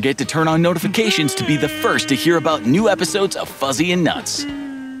don't forget to turn on notifications to be the first to hear about new episodes of Fuzzy and Nutz.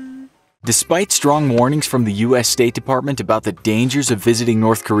 Despite strong warnings from the U.S. State Department about the dangers of visiting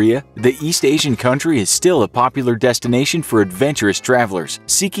North Korea, the East Asian country is still a popular destination for adventurous travelers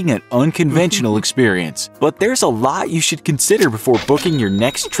seeking an unconventional experience. But there's a lot you should consider before booking your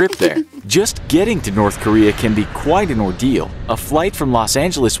next trip there. Just getting to North Korea can be quite an ordeal. A flight from Los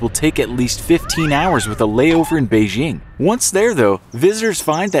Angeles will take at least 15 hours with a layover in Beijing. Once there, though, visitors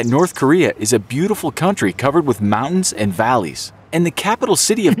find that North Korea is a beautiful country covered with mountains and valleys. And the capital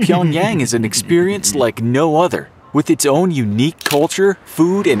city of Pyongyang is an experience like no other, with its own unique culture,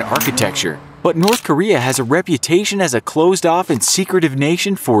 food, and architecture. But North Korea has a reputation as a closed-off and secretive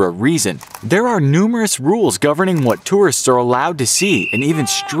nation for a reason. There are numerous rules governing what tourists are allowed to see, and even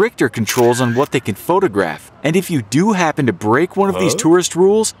stricter controls on what they can photograph. And if you do happen to break one of these tourist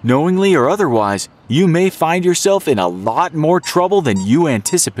rules, knowingly or otherwise, you may find yourself in a lot more trouble than you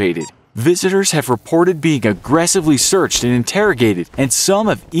anticipated. Visitors have reported being aggressively searched and interrogated, and some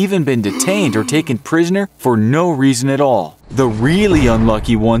have even been detained or taken prisoner for no reason at all. The really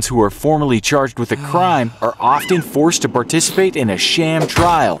unlucky ones who are formally charged with a crime are often forced to participate in a sham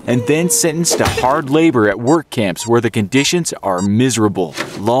trial and then sentenced to hard labor at work camps where the conditions are miserable.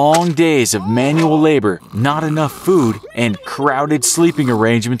 Long days of manual labor, not enough food, and crowded sleeping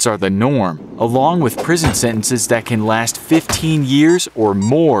arrangements are the norm, along with prison sentences that can last 15 years or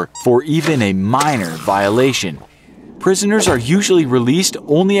more for even a minor violation. Prisoners are usually released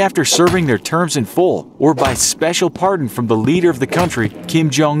only after serving their terms in full, or by special pardon from the leader of the country,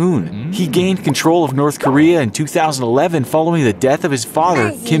 Kim Jong-un. He gained control of North Korea in 2011 following the death of his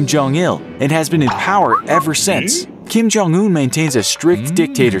father, Kim Jong-il, and has been in power ever since. Kim Jong-un maintains a strict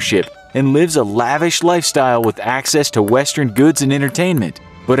dictatorship and lives a lavish lifestyle with access to Western goods and entertainment,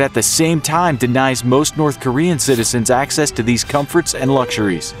 but at the same time denies most North Korean citizens access to these comforts and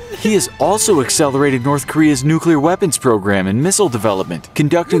luxuries. He has also accelerated North Korea's nuclear weapons program and missile development,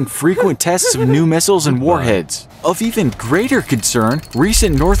 conducting frequent tests of new missiles and warheads. Of even greater concern,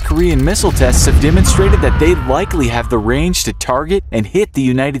 recent North Korean missile tests have demonstrated that they likely have the range to target and hit the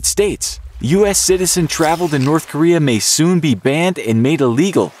United States. U.S. citizen travel to North Korea may soon be banned and made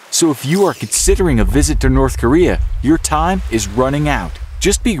illegal, so if you are considering a visit to North Korea, your time is running out.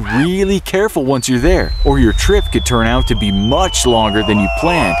 Just be really careful once you're there, or your trip could turn out to be much longer than you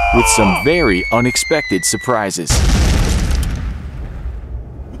planned, with some very unexpected surprises.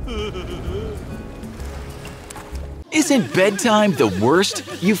 Isn't bedtime the worst?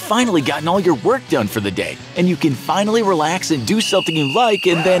 You've finally gotten all your work done for the day, and you can finally relax and do something you like,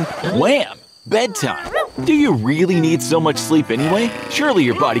 and then wham! Bedtime. Do you really need so much sleep anyway? Surely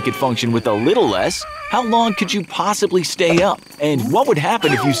your body could function with a little less. How long could you possibly stay up? And what would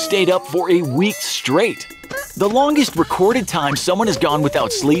happen if you stayed up for a week straight? The longest recorded time someone has gone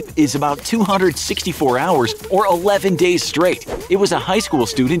without sleep is about 264 hours or 11 days straight. It was a high school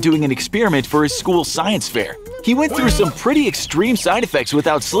student doing an experiment for his school science fair. He went through some pretty extreme side effects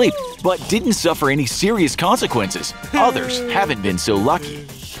without sleep, but didn't suffer any serious consequences. Others haven't been so lucky.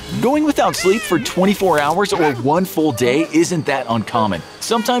 Going without sleep for 24 hours or one full day isn't that uncommon.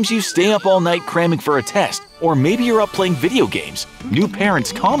 Sometimes you stay up all night cramming for a test, or maybe you're up playing video games. New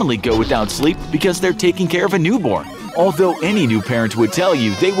parents commonly go without sleep because they're taking care of a newborn. although any new parent would tell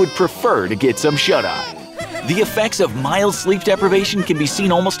you they would prefer to get some shut-eye. The effects of mild sleep deprivation can be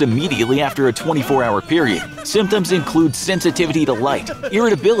seen almost immediately after a 24-hour period. Symptoms include sensitivity to light,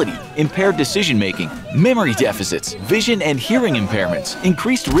 irritability, impaired decision-making, memory deficits, vision and hearing impairments,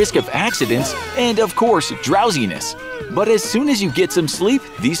 increased risk of accidents, and of course, drowsiness. But as soon as you get some sleep,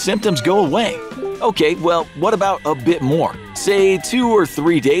 these symptoms go away. Okay, well, what about a bit more? Say 2 or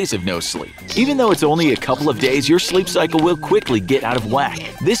 3 days of no sleep. Even though it's only a couple of days, your sleep cycle will quickly get out of whack.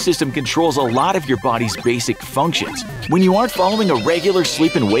 This system controls a lot of your body's basic functions. When you aren't following a regular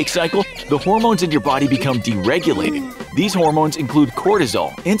sleep and wake cycle, the hormones in your body become deregulated. These hormones include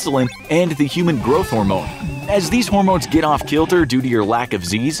cortisol, insulin, and the human growth hormone. As these hormones get off kilter due to your lack of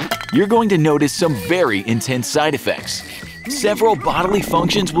Z's, you're going to notice some very intense side effects. Several bodily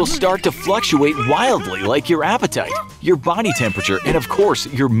functions will start to fluctuate wildly, like your appetite, your body temperature, and of course,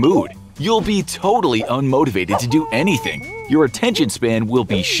 your mood. You'll be totally unmotivated to do anything. Your attention span will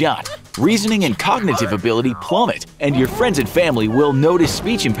be shot. Reasoning and cognitive ability plummet, and your friends and family will notice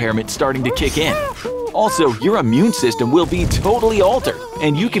speech impairment starting to kick in. Also, your immune system will be totally altered,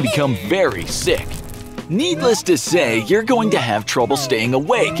 and you can become very sick. Needless to say, you're going to have trouble staying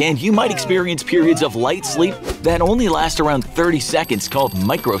awake, and you might experience periods of light sleep that only last around 30 seconds called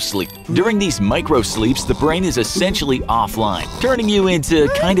microsleep. During these microsleeps, the brain is essentially offline, turning you into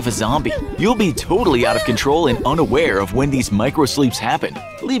kind of a zombie. You'll be totally out of control and unaware of when these microsleeps happen,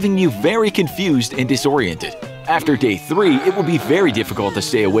 leaving you very confused and disoriented. After day 3, it will be very difficult to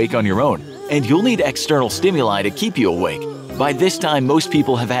stay awake on your own, and you'll need external stimuli to keep you awake. By this time, most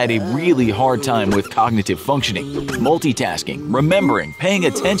people have had a really hard time with cognitive functioning. Multitasking, remembering, paying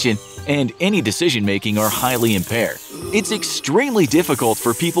attention, and any decision-making are highly impaired. It's extremely difficult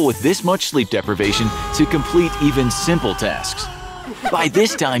for people with this much sleep deprivation to complete even simple tasks. By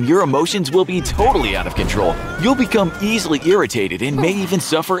this time, your emotions will be totally out of control. You'll become easily irritated and may even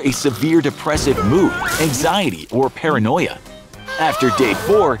suffer a severe depressive mood, anxiety, or paranoia. After day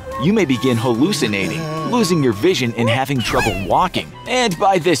 4, you may begin hallucinating, losing your vision and having trouble walking. And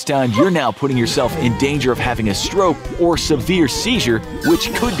by this time, you're now putting yourself in danger of having a stroke or severe seizure,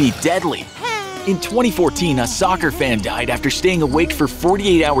 which could be deadly. In 2014, a soccer fan died after staying awake for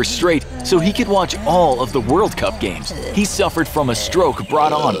 48 hours straight so he could watch all of the World Cup games. He suffered from a stroke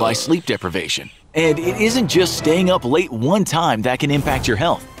brought on by sleep deprivation. And it isn't just staying up late one time that can impact your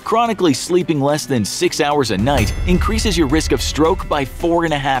health. Chronically sleeping less than 6 hours a night increases your risk of stroke by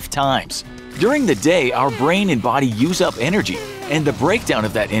 4.5 times. During the day, our brain and body use up energy, and the breakdown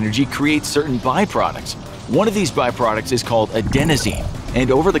of that energy creates certain byproducts. One of these byproducts is called adenosine,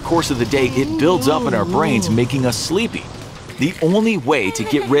 and over the course of the day, it builds up in our brains, making us sleepy. The only way to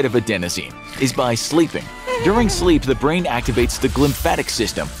get rid of adenosine is by sleeping. During sleep, the brain activates the glymphatic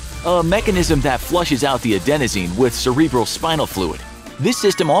system, a mechanism that flushes out the adenosine with cerebral spinal fluid. This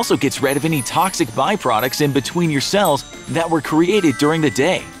system also gets rid of any toxic byproducts in between your cells that were created during the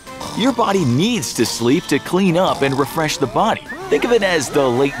day. Your body needs to sleep to clean up and refresh the body. Think of it as the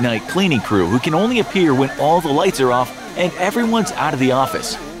late-night cleaning crew who can only appear when all the lights are off and everyone's out of the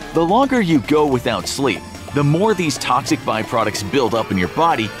office. The longer you go without sleep, the more these toxic byproducts build up in your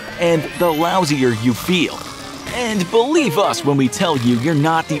body and the lousier you feel. And believe us when we tell you you're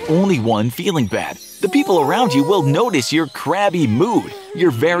not the only one feeling bad. The people around you will notice your crabby mood,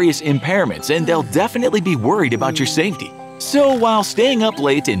 your various impairments, and they'll definitely be worried about your safety. So while staying up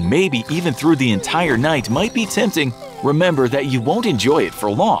late and maybe even through the entire night might be tempting, remember that you won't enjoy it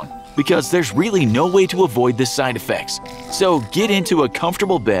for long, because there's really no way to avoid the side effects. So get into a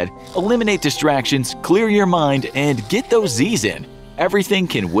comfortable bed, eliminate distractions, clear your mind, and get those Z's in. Everything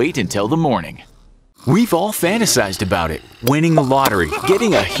can wait until the morning. We've all fantasized about it, winning the lottery,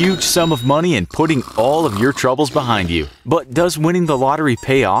 getting a huge sum of money and putting all of your troubles behind you. But does winning the lottery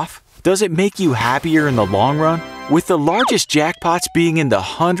pay off? Does it make you happier in the long run? With the largest jackpots being in the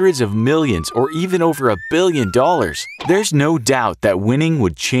hundreds of millions or even over $1 billion, there's no doubt that winning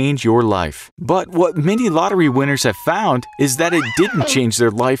would change your life. But what many lottery winners have found is that it didn't change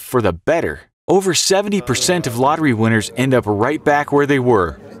their life for the better. Over 70% of lottery winners end up right back where they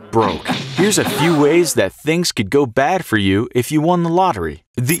were, broke. Here's a few ways that things could go bad for you if you won the lottery.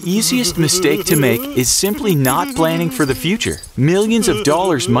 The easiest mistake to make is simply not planning for the future. Millions of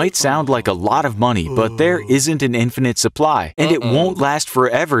dollars might sound like a lot of money, but there isn't an infinite supply, and it won't last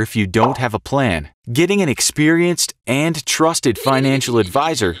forever if you don't have a plan. Getting an experienced and trusted financial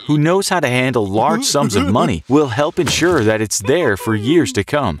advisor who knows how to handle large sums of money will help ensure that it's there for years to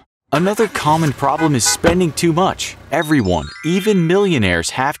come. Another common problem is spending too much. Everyone, even millionaires,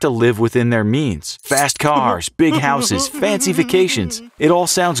 have to live within their means. Fast cars, big houses, fancy vacations. It all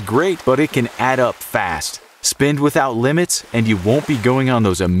sounds great, but it can add up fast. Spend without limits, and you won't be going on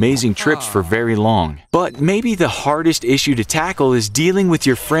those amazing trips for very long. But maybe the hardest issue to tackle is dealing with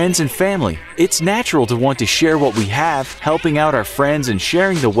your friends and family. It's natural to want to share what we have, helping out our friends and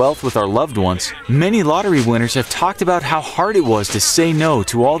sharing the wealth with our loved ones. Many lottery winners have talked about how hard it was to say no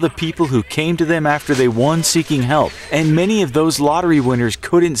to all the people who came to them after they won seeking help. And many of those lottery winners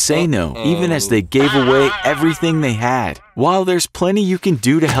couldn't say no, even as they gave away everything they had. While there's plenty you can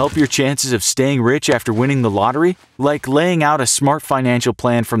do to help your chances of staying rich after winning the lottery, like laying out a smart financial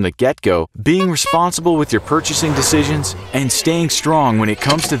plan from the get-go, being responsible with your purchasing decisions, and staying strong when it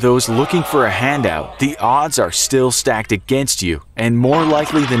comes to those looking for a handout, the odds are still stacked against you. And more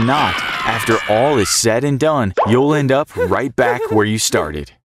likely than not, after all is said and done, you'll end up right back where you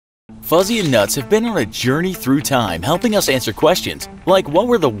started. Fuzzy and Nutz have been on a journey through time, helping us answer questions like what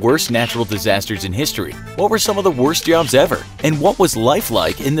were the worst natural disasters in history, what were some of the worst jobs ever, and what was life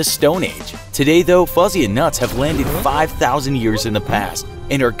like in the Stone Age. Today though, Fuzzy and Nutz have landed 5,000 years in the past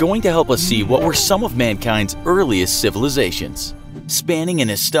and are going to help us see what were some of mankind's earliest civilizations. Spanning an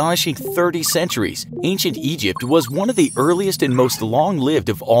astonishing 30 centuries, ancient Egypt was one of the earliest and most long-lived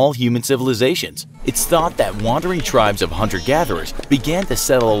of all human civilizations. It's thought that wandering tribes of hunter-gatherers began to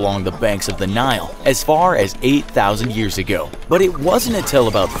settle along the banks of the Nile as far as 8,000 years ago. But it wasn't until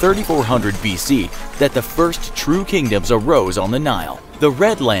about 3400 BC that the first true kingdoms arose on the Nile. The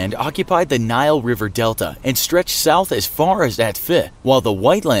Red Land occupied the Nile River Delta and stretched south as far as Atfih, while the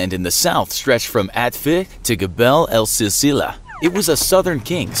White Land in the south stretched from Atfih to Gebel el-Silsila. It was a southern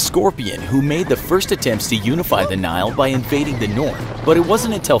king, Scorpion, who made the first attempts to unify the Nile by invading the north. But it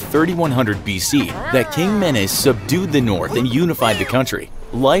wasn't until 3100 BC that King Menes subdued the north and unified the country.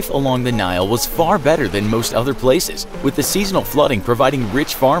 Life along the Nile was far better than most other places, with the seasonal flooding providing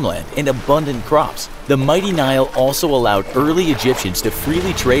rich farmland and abundant crops. The mighty Nile also allowed early Egyptians to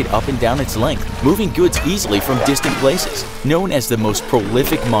freely trade up and down its length, moving goods easily from distant places. Known as the most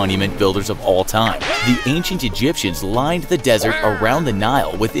prolific monument builders of all time, the ancient Egyptians lined the desert around the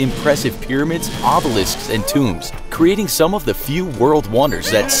Nile with impressive pyramids, obelisks, and tombs, creating some of the few world wonders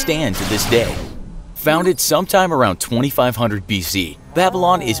that stand to this day. Founded sometime around 2500 BC,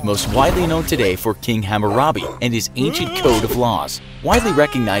 Babylon is most widely known today for King Hammurabi and his ancient code of laws. Widely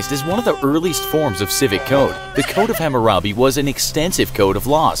recognized as one of the earliest forms of civic code, the Code of Hammurabi was an extensive code of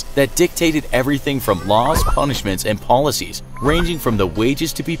laws that dictated everything from laws, punishments, and policies, ranging from the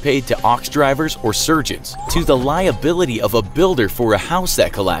wages to be paid to ox drivers or surgeons, to the liability of a builder for a house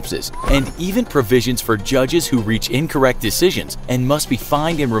that collapses, and even provisions for judges who reach incorrect decisions and must be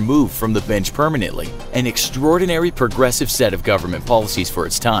fined and removed from the bench permanently. An extraordinary progressive set of government policies for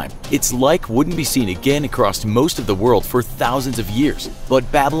its time. Its like wouldn't be seen again across most of the world for thousands of years. But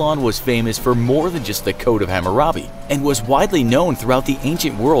Babylon was famous for more than just the Code of Hammurabi, and was widely known throughout the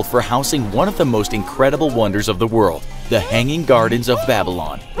ancient world for housing one of the most incredible wonders of the world, the Hanging Gardens of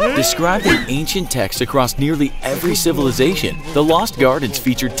Babylon. Described in ancient texts across nearly every civilization, the Lost Gardens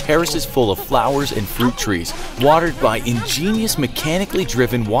featured terraces full of flowers and fruit trees, watered by ingenious mechanically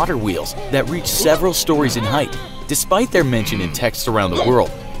driven water wheels that reached several stories in height. Despite their mention in texts around the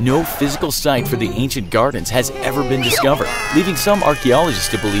world, no physical site for the ancient gardens has ever been discovered, leaving some archaeologists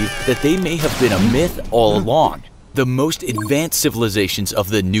to believe that they may have been a myth all along. The most advanced civilizations of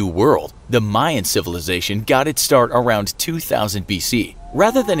the New World, the Mayan civilization, got its start around 2000 BC.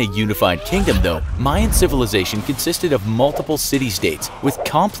 Rather than a unified kingdom though, Mayan civilization consisted of multiple city-states with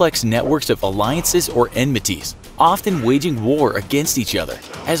complex networks of alliances or enmities, often waging war against each other.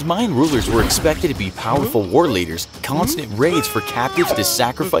 As Mayan rulers were expected to be powerful war leaders, constant raids for captives to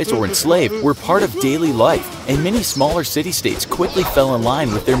sacrifice or enslave were part of daily life, and many smaller city-states quickly fell in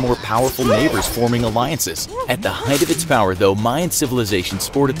line with their more powerful neighbors, forming alliances. At the height of its power though, Mayan civilization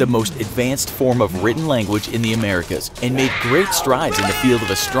sported the most advanced form of written language in the Americas and made great strides in the field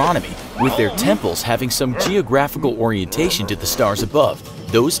of astronomy, with their temples having some geographical orientation to the stars above.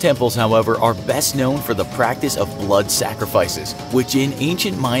 Those temples, however, are best known for the practice of blood sacrifices, which in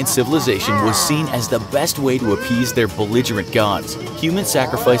ancient Mayan civilization was seen as the best way to appease their belligerent gods. Human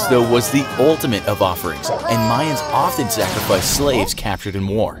sacrifice, though, was the ultimate of offerings, and Mayans often sacrificed slaves captured in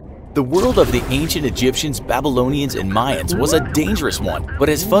war. The world of the ancient Egyptians, Babylonians, and Mayans was a dangerous one, but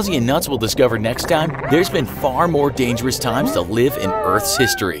as Fuzzy and Nutz will discover next time, there's been far more dangerous times to live in Earth's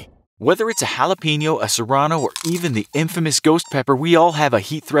history. Whether it's a jalapeno, a serrano, or even the infamous ghost pepper, we all have a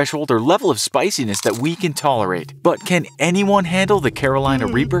heat threshold or level of spiciness that we can tolerate. But can anyone handle the Carolina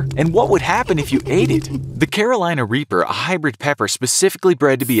Reaper? And what would happen if you ate it? The Carolina Reaper, a hybrid pepper specifically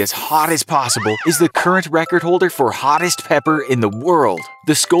bred to be as hot as possible, is the current record holder for hottest pepper in the world.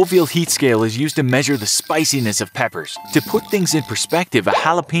 The Scoville heat scale is used to measure the spiciness of peppers. To put things in perspective, a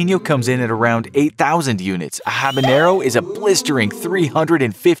jalapeno comes in at around 8,000 units, a habanero is a blistering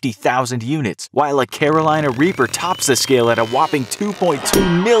 350,000 units, while a Carolina Reaper tops the scale at a whopping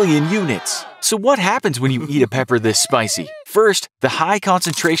 2.2 million units. So what happens when you eat a pepper this spicy? First, the high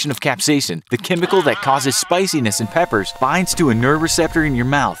concentration of capsaicin, the chemical that causes spiciness in peppers, binds to a nerve receptor in your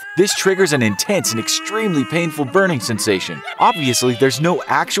mouth. This triggers an intense and extremely painful burning sensation. Obviously, there's no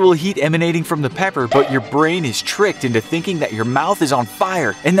actual heat emanating from the pepper, but your brain is tricked into thinking that your mouth is on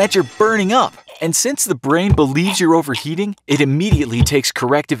fire and that you're burning up. And since the brain believes you're overheating, it immediately takes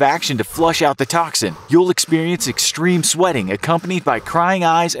corrective action to flush out the toxin. You'll experience extreme sweating accompanied by crying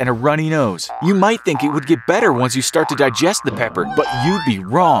eyes and a runny nose. You might think it would get better once you start to digest the pepper, but you'd be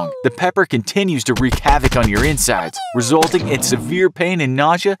wrong. The pepper continues to wreak havoc on your insides, resulting in severe pain and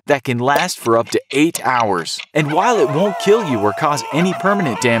nausea that can last for up to 8 hours. And while it won't kill you or cause any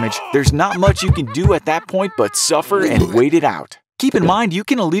permanent damage, there's not much you can do at that point but suffer and wait it out. Keep in mind, you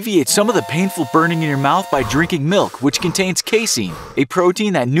can alleviate some of the painful burning in your mouth by drinking milk, which contains casein, a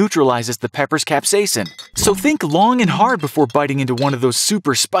protein that neutralizes the pepper's capsaicin. So think long and hard before biting into one of those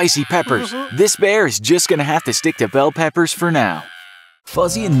super spicy peppers. This bear is just gonna have to stick to bell peppers for now.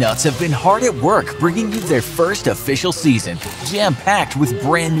 Fuzzy and Nutz have been hard at work bringing you their first official season, jam-packed with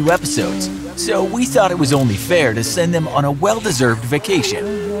brand new episodes. So we thought it was only fair to send them on a well-deserved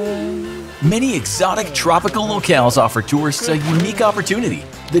vacation. Many exotic tropical locales offer tourists a unique opportunity,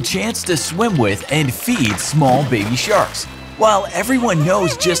 the chance to swim with and feed small baby sharks. While everyone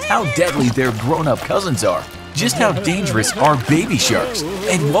knows just how deadly their grown-up cousins are, just how dangerous are baby sharks,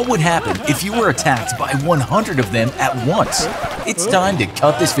 and what would happen if you were attacked by 100 of them at once? It's time to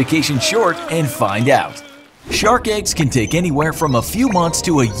cut this vacation short and find out. Shark eggs can take anywhere from a few months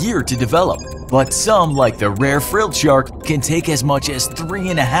to a year to develop, but some, like the rare frilled shark, can take as much as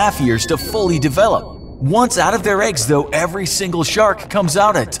 3.5 years to fully develop. Once out of their eggs though, every single shark comes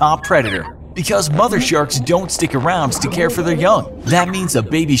out a top predator. Because mother sharks don't stick around to care for their young. That means a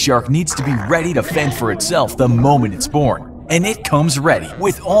baby shark needs to be ready to fend for itself the moment it's born. And it comes ready,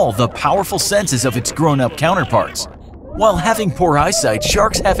 with all the powerful senses of its grown-up counterparts. While having poor eyesight,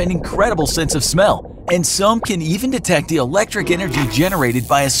 sharks have an incredible sense of smell, and some can even detect the electric energy generated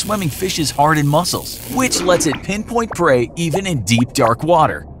by a swimming fish's heart and muscles, which lets it pinpoint prey even in deep dark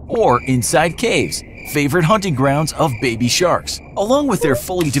water or inside caves, favorite hunting grounds of baby sharks. Along with their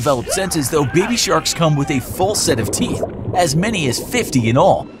fully developed senses though, baby sharks come with a full set of teeth, as many as 50 in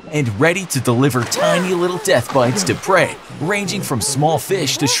all, and ready to deliver tiny little death bites to prey, ranging from small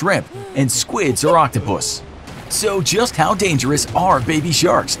fish to shrimp and squids or octopus. So just how dangerous are baby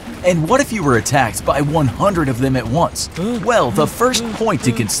sharks? And what if you were attacked by 100 of them at once? Well, the first point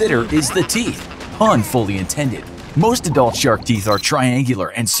to consider is the teeth, pun fully intended. Most adult shark teeth are triangular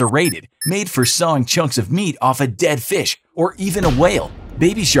and serrated, made for sawing chunks of meat off a dead fish or even a whale.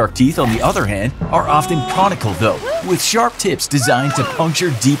 Baby shark teeth, on the other hand, are often conical though, with sharp tips designed to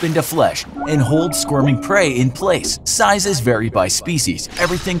puncture deep into flesh and hold squirming prey in place. Sizes vary by species,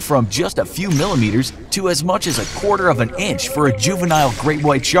 everything from just a few millimeters to as much as 1/4 of an inch for a juvenile great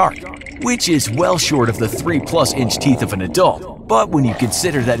white shark, which is well short of the 3+ inch teeth of an adult. But when you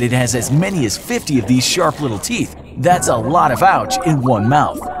consider that it has as many as 50 of these sharp little teeth, that's a lot of ouch in one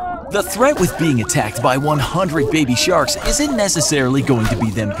mouth. The threat with being attacked by 100 baby sharks isn't necessarily going to be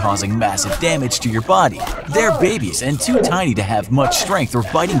them causing massive damage to your body. They're babies and too tiny to have much strength or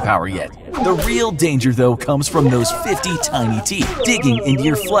biting power yet. The real danger though comes from those 50 tiny teeth digging into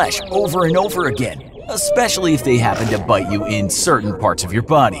your flesh over and over again, especially if they happen to bite you in certain parts of your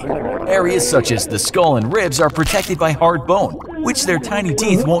body. Areas such as the skull and ribs are protected by hard bone, which their tiny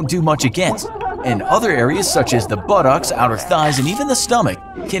teeth won't do much against. And other areas such as the buttocks, outer thighs, and even the stomach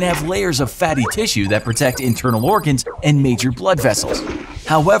can have layers of fatty tissue that protect internal organs and major blood vessels.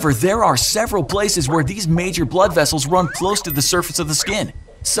 However, there are several places where these major blood vessels run close to the surface of the skin,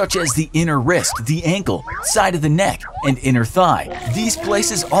 such as the inner wrist, the ankle, side of the neck, and inner thigh. These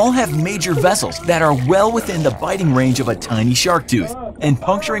places all have major vessels that are well within the biting range of a tiny shark tooth, and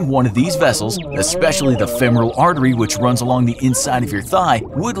puncturing one of these vessels, especially the femoral artery which runs along the inside of your thigh,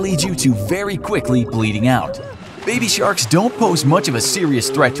 would lead you to very quickly bleeding out. Baby sharks don't pose much of a serious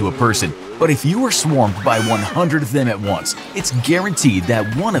threat to a person, but if you were swarmed by 100 of them at once, it's guaranteed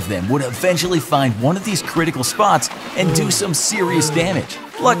that one of them would eventually find one of these critical spots and do some serious damage.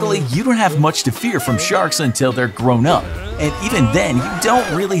 Luckily, you don't have much to fear from sharks until they're grown up, and even then you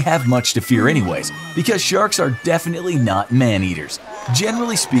don't really have much to fear anyways, because sharks are definitely not man-eaters.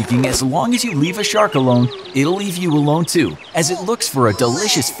 Generally speaking, as long as you leave a shark alone, it'll leave you alone too, as it looks for a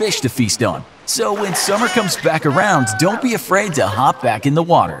delicious fish to feast on. So when summer comes back around, don't be afraid to hop back in the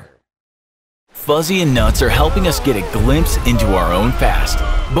water. Fuzzy and Nutz are helping us get a glimpse into our own past.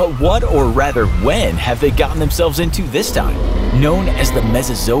 But what, or rather when, have they gotten themselves into this time? Known as the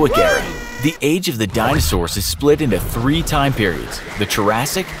Mesozoic era, the age of the dinosaurs is split into 3 time periods: the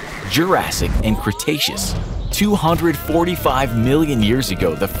Triassic, Jurassic, and Cretaceous. 245 million years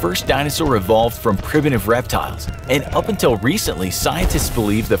ago, the first dinosaur evolved from primitive reptiles, and up until recently, scientists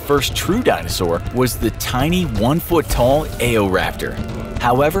believe the first true dinosaur was the tiny 1-foot-tall Eoraptor.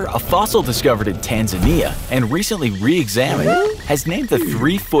 However, a fossil discovered in Tanzania and recently re-examined has named the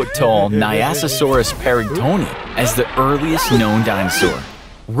 3-foot-tall Nyasasaurus parringtoni as the earliest known dinosaur.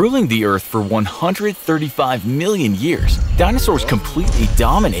 Ruling the Earth for 135 million years, dinosaurs completely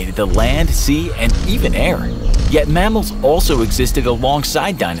dominated the land, sea, and even air. Yet mammals also existed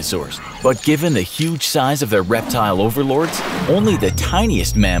alongside dinosaurs, but given the huge size of their reptile overlords, only the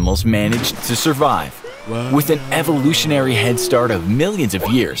tiniest mammals managed to survive. With an evolutionary head start of millions of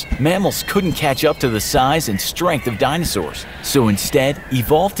years, mammals couldn't catch up to the size and strength of dinosaurs, so instead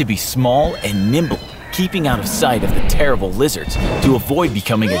evolved to be small and nimble, keeping out of sight of the terrible lizards to avoid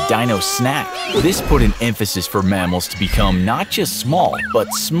becoming a dino snack. This put an emphasis for mammals to become not just small,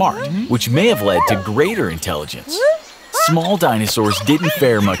 but smart, which may have led to greater intelligence. Small dinosaurs didn't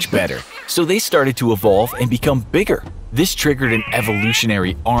fare much better, so they started to evolve and become bigger. This triggered an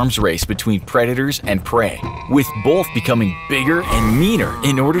evolutionary arms race between predators and prey, with both becoming bigger and meaner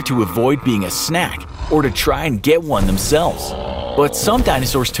in order to avoid being a snack or to try and get one themselves. But some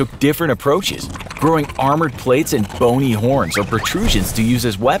dinosaurs took different approaches, growing armored plates and bony horns or protrusions to use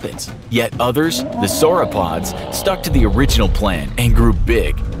as weapons. Yet others, the sauropods, stuck to the original plan and grew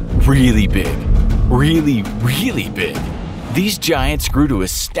big. Really big. Really, really big. These giants grew to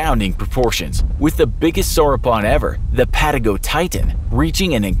astounding proportions, with the biggest sauropod ever, the Patagotitan,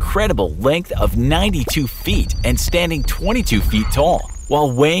 reaching an incredible length of 92 feet and standing 22 feet tall,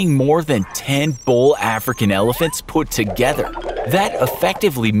 while weighing more than 10 bull African elephants put together. That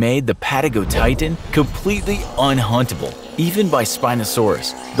effectively made the Patagotitan completely unhuntable, even by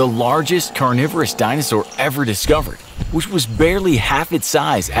Spinosaurus, the largest carnivorous dinosaur ever discovered, which was barely half its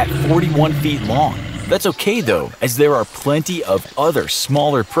size at 41 feet long. That's okay though, as there are plenty of other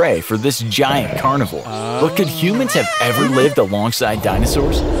smaller prey for this giant carnivore. But could humans have ever lived alongside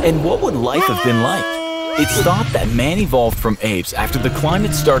dinosaurs? And what would life have been like? It's thought that man evolved from apes after the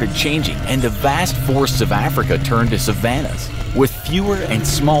climate started changing and the vast forests of Africa turned to savannas. With fewer and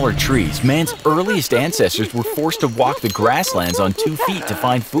smaller trees, man's earliest ancestors were forced to walk the grasslands on 2 feet to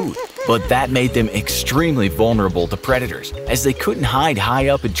find food. But that made them extremely vulnerable to predators, as they couldn't hide high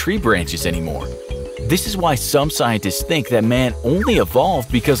up in tree branches anymore. This is why some scientists think that man only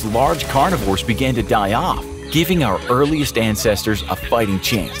evolved because large carnivores began to die off, giving our earliest ancestors a fighting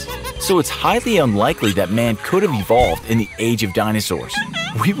chance. So it's highly unlikely that man could have evolved in the age of dinosaurs.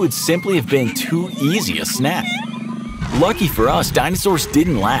 We would simply have been too easy a snack. Lucky for us, dinosaurs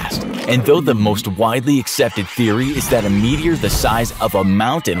didn't last, and though the most widely accepted theory is that a meteor the size of a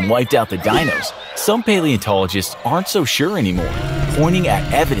mountain wiped out the dinos, some paleontologists aren't so sure anymore, pointing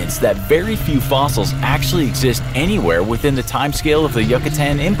at evidence that very few fossils actually exist anywhere within the timescale of the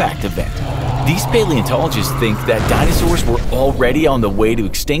Yucatan impact event. These paleontologists think that dinosaurs were already on the way to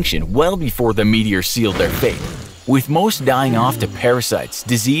extinction well before the meteor sealed their fate, with most dying off to parasites,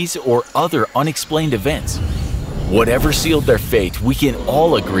 disease, or other unexplained events. Whatever sealed their fate, we can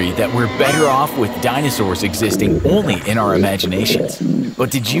all agree that we're better off with dinosaurs existing only in our imaginations.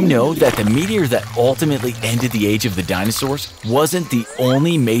 But did you know that the meteor that ultimately ended the age of the dinosaurs wasn't the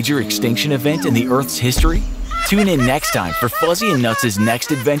only major extinction event in the Earth's history? Tune in next time for Fuzzy and Nutz'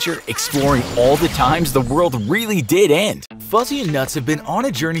 next adventure, exploring all the times the world really did end. Fuzzy and Nutz have been on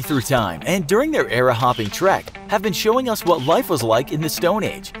a journey through time, and during their era-hopping trek, have been showing us what life was like in the Stone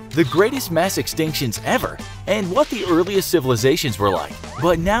Age, the greatest mass extinctions ever, and what the earliest civilizations were like.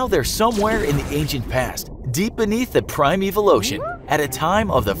 But now they're somewhere in the ancient past, deep beneath the primeval ocean, at a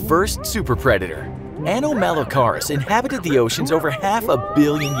time of the first super predator. Anomalocaris inhabited the oceans over 500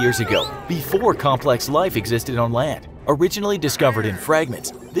 million years ago, before complex life existed on land. Originally discovered in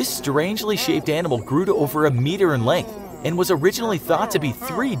fragments, this strangely shaped animal grew to over 1 meter in length and was originally thought to be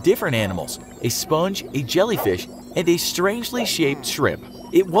 3 different animals: a sponge, a jellyfish, and a strangely shaped shrimp.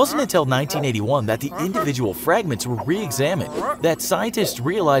 It wasn't until 1981 that the individual fragments were re-examined that scientists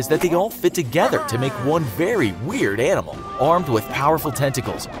realized that they all fit together to make one very weird animal, armed with powerful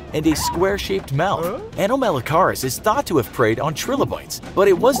tentacles and a square-shaped mouth. Anomalocaris is thought to have preyed on trilobites, but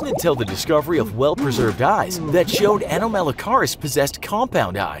it wasn't until the discovery of well-preserved eyes that showed Anomalocaris possessed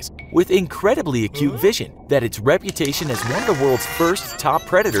compound eyes with incredibly acute vision that its reputation as one of the world's first top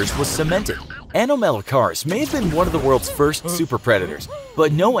predators was cemented. Anomalocars may have been one of the world's first super predators,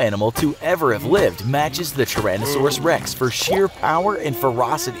 but no animal to ever have lived matches the Tyrannosaurus rex for sheer power and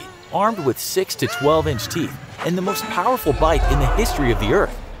ferocity. Armed with 6 to 12-inch teeth and the most powerful bite in the history of the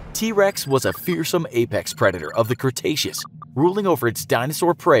Earth, T-Rex was a fearsome apex predator of the Cretaceous, ruling over its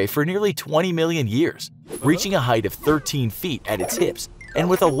dinosaur prey for nearly 20 million years. Reaching a height of 13 feet at its hips and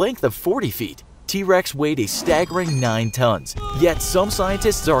with a length of 40 feet, T-Rex weighed a staggering 9 tons. Yet some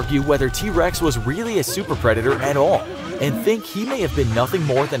scientists argue whether T-Rex was really a super predator at all, and think he may have been nothing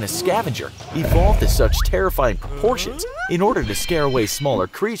more than a scavenger evolved to such terrifying proportions in order to scare away smaller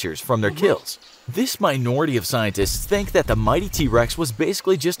creatures from their kills. This minority of scientists think that the mighty T-Rex was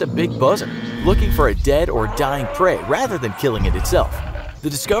basically just a big buzzer, looking for a dead or dying prey rather than killing it itself. The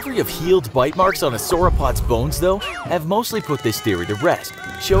discovery of healed bite marks on a sauropod's bones, though, have mostly put this theory to rest,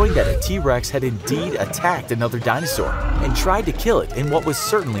 showing that a T-Rex had indeed attacked another dinosaur and tried to kill it in what was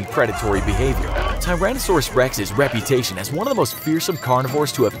certainly predatory behavior. Tyrannosaurus rex's reputation as one of the most fearsome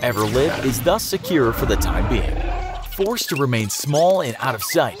carnivores to have ever lived is thus secure for the time being. Forced to remain small and out of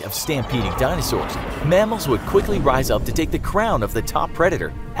sight of stampeding dinosaurs, mammals would quickly rise up to take the crown of the top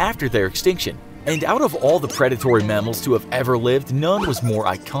predator after their extinction. And out of all the predatory mammals to have ever lived, none was more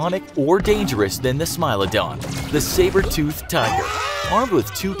iconic or dangerous than the Smilodon, the saber-toothed tiger. Armed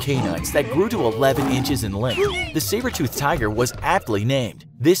with 2 canines that grew to 11 inches in length, the saber-toothed tiger was aptly named.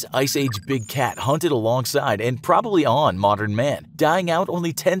 This Ice Age big cat hunted alongside and probably on modern man, dying out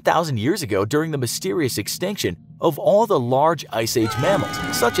only 10,000 years ago during the mysterious extinction of all the large Ice Age mammals,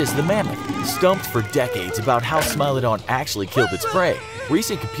 such as the mammoth. Stumped for decades about how Smilodon actually killed its prey,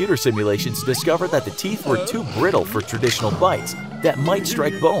 recent computer simulations discovered that the teeth were too brittle for traditional bites that might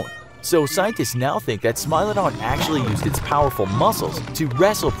strike bone. So scientists now think that Smilodon actually used its powerful muscles to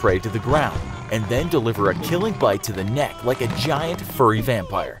wrestle prey to the ground and then deliver a killing bite to the neck like a giant furry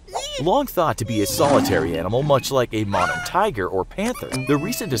vampire. Long thought to be a solitary animal much like a modern tiger or panther, the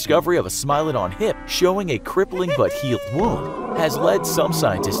recent discovery of a Smilodon hip showing a crippling but healed wound has led some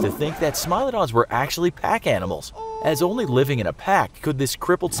scientists to think that Smilodons were actually pack animals, as only living in a pack could this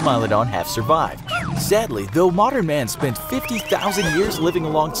crippled Smilodon have survived. Sadly, though modern man spent 50,000 years living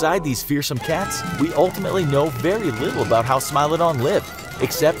alongside these fearsome cats, we ultimately know very little about how Smilodon lived,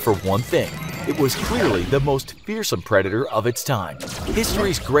 except for one thing. It was clearly the most fearsome predator of its time.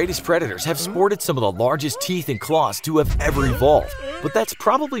 History's greatest predators have sported some of the largest teeth and claws to have ever evolved, but that's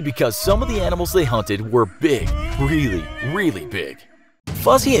probably because some of the animals they hunted were big, really big.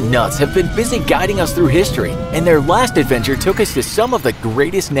 Fuzzy and Nutz have been busy guiding us through history, and their last adventure took us to some of the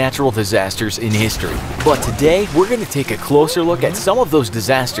greatest natural disasters in history. But today, we're going to take a closer look at some of those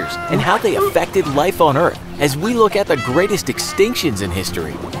disasters and how they affected life on Earth as we look at the greatest extinctions in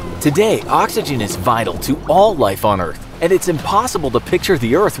history. Today, oxygen is vital to all life on Earth, and it's impossible to picture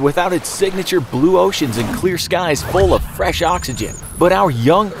the Earth without its signature blue oceans and clear skies full of fresh oxygen. But our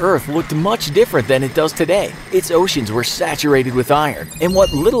young Earth looked much different than it does today. Its oceans were saturated with iron, and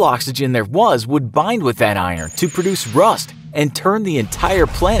what little oxygen there was would bind with that iron to produce rust and turn the entire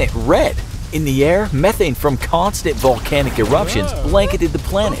planet red. In the air, methane from constant volcanic eruptions blanketed the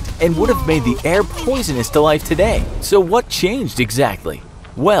planet and would have made the air poisonous to life today. So what changed exactly?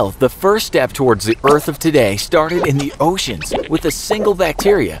 Well, the first step towards the Earth of today started in the oceans with a single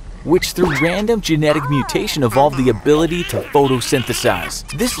bacteria, which through random genetic mutation evolved the ability to photosynthesize.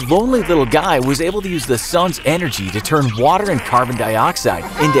 This lonely little guy was able to use the sun's energy to turn water and carbon dioxide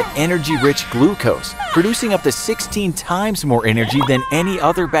into energy-rich glucose, producing up to 16 times more energy than any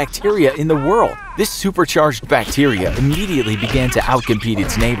other bacteria in the world. This supercharged bacteria immediately began to outcompete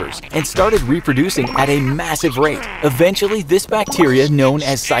its neighbors and started reproducing at a massive rate. Eventually, this bacteria, known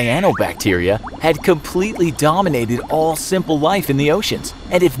as cyanobacteria, had completely dominated all simple life in the oceans.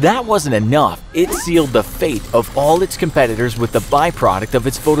 And if that wasn't enough, it sealed the fate of all its competitors with the byproduct of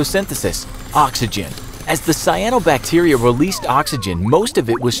its photosynthesis, oxygen. As the cyanobacteria released oxygen, most of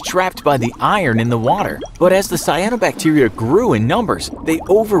it was trapped by the iron in the water. But as the cyanobacteria grew in numbers, they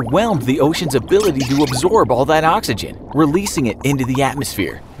overwhelmed the ocean's ability to absorb all that oxygen, releasing it into the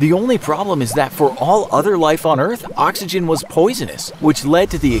atmosphere. The only problem is that for all other life on Earth, oxygen was poisonous, which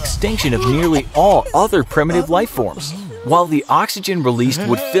led to the extinction of nearly all other primitive life forms. While the oxygen released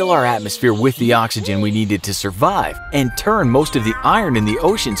would fill our atmosphere with the oxygen we needed to survive and turn most of the iron in the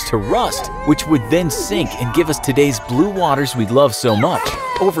oceans to rust, which would then sink and give us today's blue waters we love so much.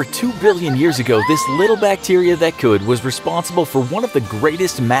 Over 2 billion years ago, this little bacteria that could was responsible for one of the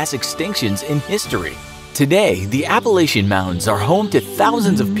greatest mass extinctions in history. Today, the Appalachian Mountains are home to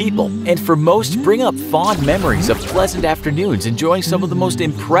thousands of people, and for most bring up fond memories of pleasant afternoons enjoying some of the most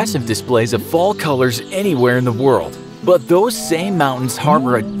impressive displays of fall colors anywhere in the world. But those same mountains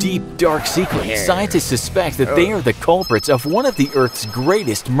harbor a deep, dark secret. Scientists suspect that they are the culprits of one of the Earth's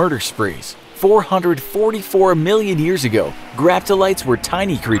greatest murder sprees. 444 million years ago, graptolites were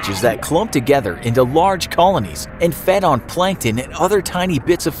tiny creatures that clumped together into large colonies and fed on plankton and other tiny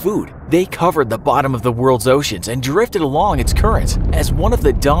bits of food. They covered the bottom of the world's oceans and drifted along its currents as one of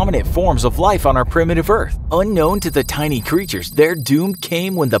the dominant forms of life on our primitive Earth. Unknown to the tiny creatures, their doom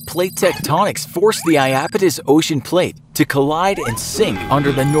came when the plate tectonics forced the Iapetus ocean plate to collide and sink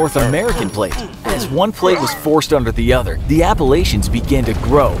under the North American plate. As one plate was forced under the other, the Appalachians began to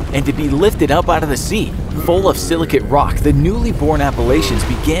grow and to be lifted up out of the sea. Full of silicate rock, the newly born Appalachians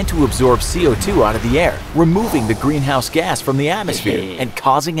began to absorb CO2 out of the air, removing the greenhouse gas from the atmosphere and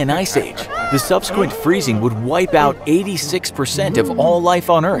causing an ice age. The subsequent freezing would wipe out 86% of all life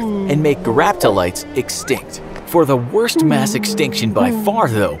on Earth and make graptolites extinct. For the worst mass extinction by far,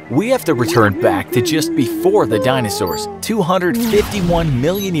 though, we have to return back to just before the dinosaurs, 251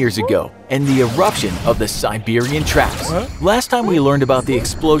 million years ago, and the eruption of the Siberian Traps. Last time we learned about the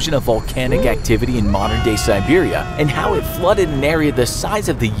explosion of volcanic activity in modern-day Siberia and how it flooded an area the size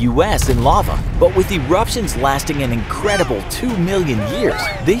of the US in lava. But with eruptions lasting an incredible 2 million years,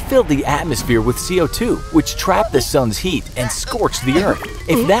 they filled the atmosphere with CO2, which trapped the sun's heat and scorched the Earth.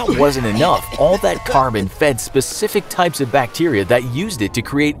 If that wasn't enough, all that carbon fed specific types of bacteria that used it to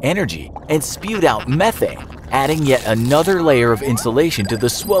create energy and spewed out methane, adding yet another layer of insulation to the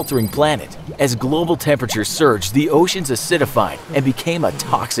sweltering planet. As global temperatures surged, the oceans acidified and became a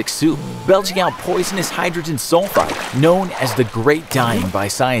toxic soup, belching out poisonous hydrogen sulfide, known as the Great Dying by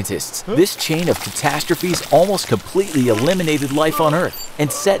scientists. This chain of catastrophes almost completely eliminated life on Earth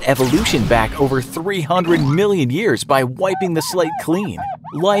and set evolution back over 300 million years by wiping the slate clean.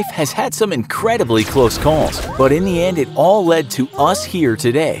 Life has had some incredibly close calls, but in the end it all led to us here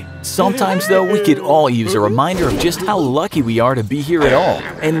today. Sometimes though, we could all use a reminder of just how lucky we are to be here at all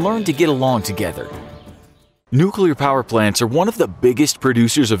and learn to get along together. Nuclear power plants are one of the biggest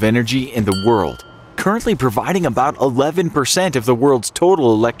producers of energy in the world, currently providing about 11% of the world's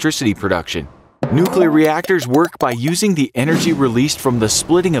total electricity production. Nuclear reactors work by using the energy released from the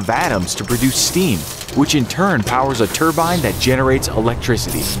splitting of atoms to produce steam, which in turn powers a turbine that generates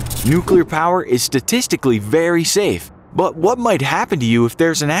electricity. Nuclear power is statistically very safe, but what might happen to you if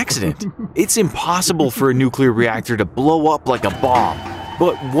there's an accident? It's impossible for a nuclear reactor to blow up like a bomb.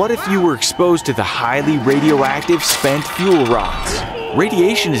 But what if you were exposed to the highly radioactive spent fuel rods?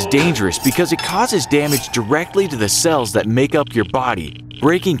 Radiation is dangerous because it causes damage directly to the cells that make up your body,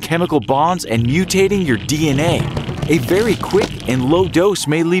 breaking chemical bonds and mutating your DNA. A very quick and low dose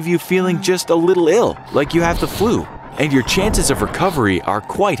may leave you feeling just a little ill, like you have the flu, and your chances of recovery are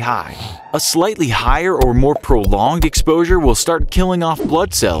quite high. A slightly higher or more prolonged exposure will start killing off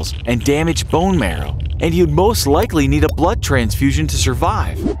blood cells and damage bone marrow, and you'd most likely need a blood transfusion to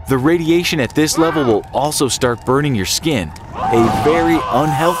survive. The radiation at this level will also start burning your skin, a very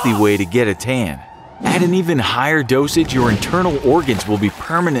unhealthy way to get a tan. At an even higher dosage, your internal organs will be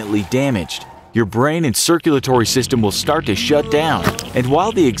permanently damaged. Your brain and circulatory system will start to shut down, and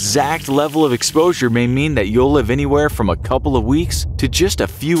while the exact level of exposure may mean that you'll live anywhere from a couple of weeks to just a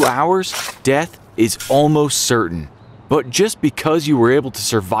few hours, death is almost certain. But just because you were able to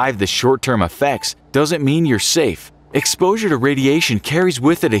survive the short-term effects doesn't mean you're safe. Exposure to radiation carries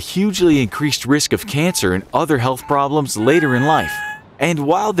with it a hugely increased risk of cancer and other health problems later in life. And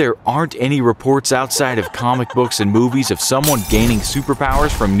while there aren't any reports outside of comic books and movies of someone gaining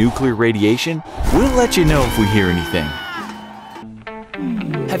superpowers from nuclear radiation, we'll let you know if we hear anything.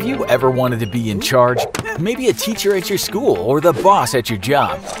 Have you ever wanted to be in charge? Maybe a teacher at your school or the boss at your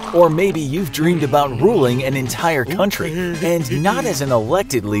job. Or maybe you've dreamed about ruling an entire country, and not as an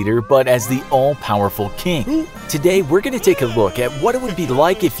elected leader, but as the all-powerful king. Today, we're going to take a look at what it would be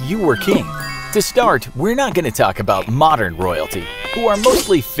like if you were king. To start, we're not going to talk about modern royalty, who are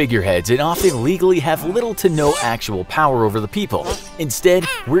mostly figureheads and often legally have little to no actual power over the people. Instead,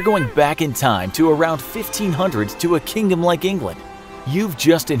 we're going back in time to around 1500 to a kingdom like England. You've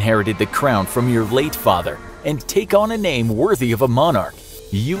just inherited the crown from your late father and take on a name worthy of a monarch.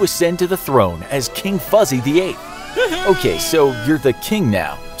 You ascend to the throne as King Fuzzy VIII. Okay, so you're the king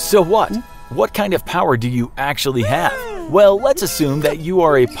now. So what? What kind of power do you actually have? Well, let's assume that you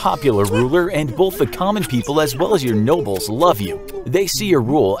are a popular ruler and both the common people as well as your nobles love you. They see your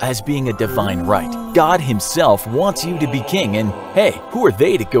rule as being a divine right. God himself wants you to be king, and hey, who are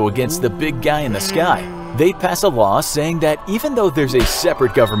they to go against the big guy in the sky? They pass a law saying that even though there's a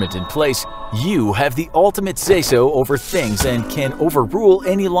separate government in place, you have the ultimate say-so over things and can overrule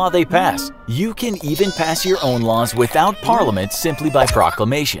any law they pass. You can even pass your own laws without parliament simply by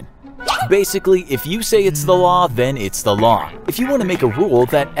proclamation. Basically, if you say it's the law, then it's the law. If you want to make a rule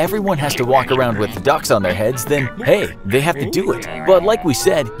that everyone has to walk around with ducks on their heads, then hey, they have to do it. But like we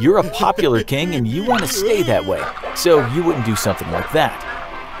said, you're a popular king and you want to stay that way, so you wouldn't do something like that.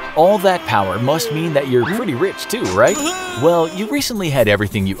 All that power must mean that you're pretty rich too, right? Well, you recently had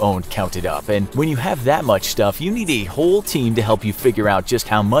everything you owned counted up, and when you have that much stuff, you need a whole team to help you figure out just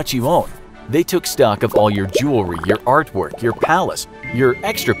how much you own. They took stock of all your jewelry, your artwork, your palace, your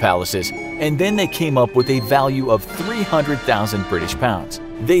extra palaces, and then they came up with a value of 300,000 British pounds.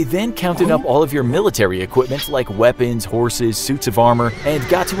 They then counted up all of your military equipment like weapons, horses, suits of armor, and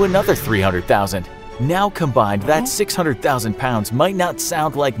got to another 300,000. Now combined, that 600,000 pounds might not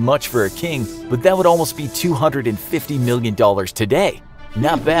sound like much for a king, but that would almost be $250 million today.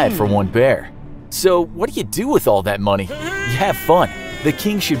 Not bad for one bear. So what do you do with all that money? You have fun. The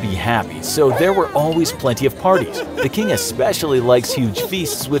king should be happy, so there were always plenty of parties. The king especially likes huge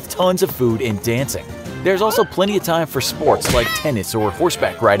feasts with tons of food and dancing. There's also plenty of time for sports like tennis or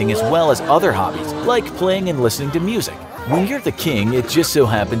horseback riding, as well as other hobbies like playing and listening to music. When you're the king, it just so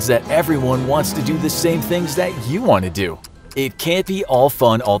happens that everyone wants to do the same things that you want to do. It can't be all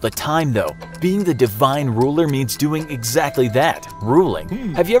fun all the time though. Being the divine ruler means doing exactly that,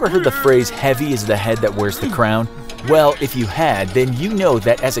 ruling. Have you ever heard the phrase, heavy is the head that wears the crown? Well, if you had, then you know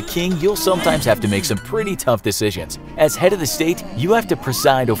that as a king, you'll sometimes have to make some pretty tough decisions. As head of the state, you have to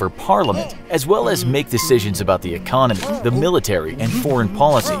preside over parliament, as well as make decisions about the economy, the military, and foreign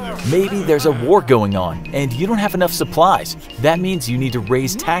policy. Maybe there's a war going on, and you don't have enough supplies. That means you need to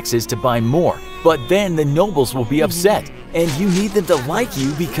raise taxes to buy more. But then the nobles will be upset, and you need them to like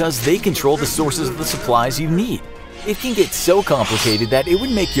you because they control the sources of the supplies you need. It can get so complicated that it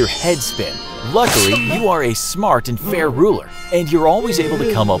would make your head spin. Luckily, you are a smart and fair ruler, and you're always able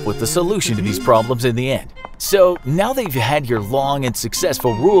to come up with the solution to these problems in the end. So, now that you've had your long and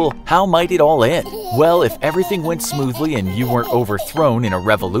successful rule, how might it all end? Well, if everything went smoothly and you weren't overthrown in a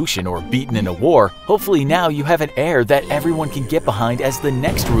revolution or beaten in a war, hopefully now you have an heir that everyone can get behind as the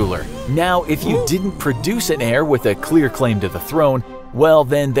next ruler. Now, if you didn't produce an heir with a clear claim to the throne, well,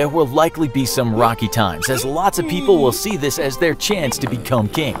 then there will likely be some rocky times, as lots of people will see this as their chance to become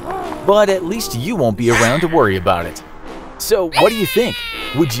king. But at least you won't be around to worry about it. So what do you think?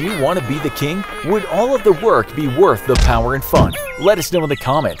 Would you want to be the king? Would all of the work be worth the power and fun? Let us know in the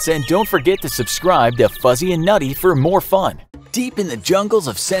comments, and don't forget to subscribe to Fuzzy and Nutty for more fun. Deep in the jungles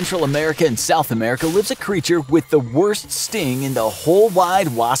of Central America and South America lives a creature with the worst sting in the whole wide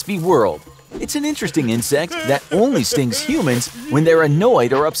waspy world. It's an interesting insect that only stings humans when they're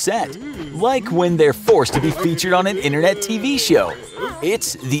annoyed or upset, like when they're forced to be featured on an internet TV show.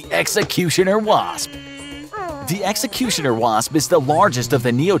 It's the executioner wasp. The executioner wasp is the largest of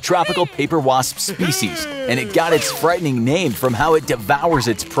the neotropical paper wasp species, and it got its frightening name from how it devours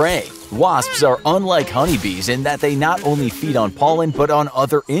its prey. Wasps are unlike honeybees in that they not only feed on pollen but on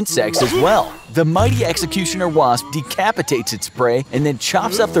other insects as well. The mighty executioner wasp decapitates its prey and then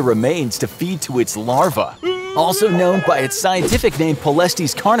chops up the remains to feed to its larva. Also known by its scientific name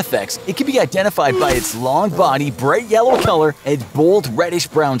Polestes carnifex, it can be identified by its long body, bright yellow color, and bold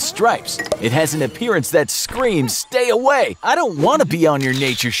reddish-brown stripes. It has an appearance that screams, "Stay away! I don't want to be on your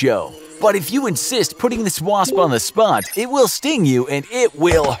nature show!" But if you insist putting this wasp on the spot, it will sting you and it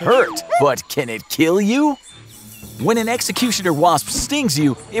will hurt. But can it kill you? When an executioner wasp stings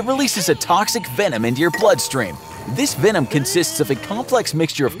you, it releases a toxic venom into your bloodstream. This venom consists of a complex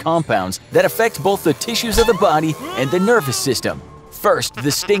mixture of compounds that affect both the tissues of the body and the nervous system. First,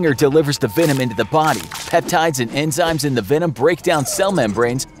 the stinger delivers the venom into the body. Peptides and enzymes in the venom break down cell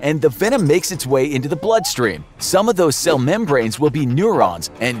membranes, and the venom makes its way into the bloodstream. Some of those cell membranes will be neurons,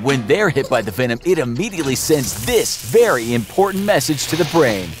 and when they're hit by the venom, it immediately sends this very important message to the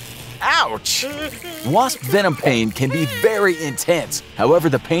brain. Ouch! Wasp venom pain can be very intense. However,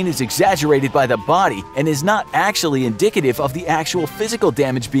 the pain is exaggerated by the body and is not actually indicative of the actual physical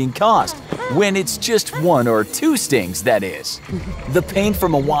damage being caused, when it's just one or two stings, that is. The pain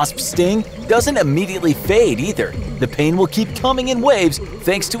from a wasp sting doesn't immediately fade either. The pain will keep coming in waves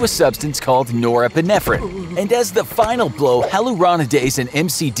thanks to a substance called norepinephrine. And as the final blow, hyaluronidase and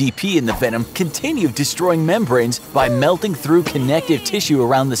MCDP in the venom continue destroying membranes by melting through connective tissue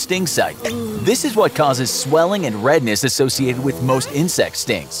around the sting site. This is what causes swelling and redness associated with most insect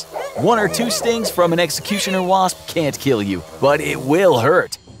stings. One or two stings from an executioner wasp can't kill you, but it will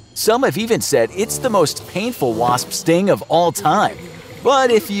hurt. Some have even said it's the most painful wasp sting of all time.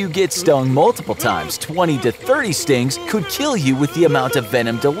 But if you get stung multiple times, 20 to 30 stings could kill you with the amount of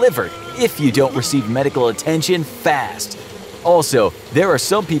venom delivered if you don't receive medical attention fast. Also, there are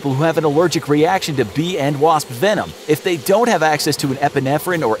some people who have an allergic reaction to bee and wasp venom. If they don't have access to an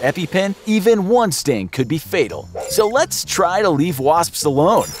epinephrine or EpiPen, even one sting could be fatal. So let's try to leave wasps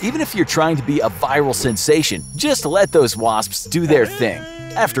alone. Even if you're trying to be a viral sensation, just let those wasps do their thing.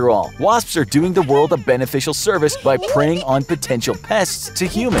 After all, wasps are doing the world a beneficial service by preying on potential pests to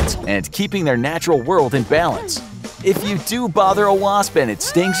humans and keeping their natural world in balance. If you do bother a wasp and it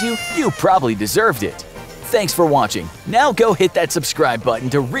stings you, you probably deserved it. Thanks for watching. Now go hit that subscribe button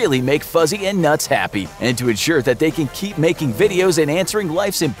to really make Fuzzy and Nutz happy and to ensure that they can keep making videos and answering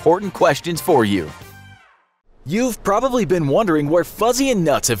life's important questions for you. You've probably been wondering where Fuzzy and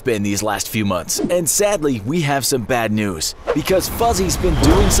Nutz have been these last few months, and sadly, we have some bad news, because Fuzzy's been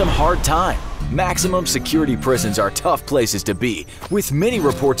doing some hard time. Maximum security prisons are tough places to be, with many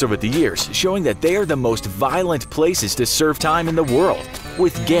reports over the years showing that they are the most violent places to serve time in the world.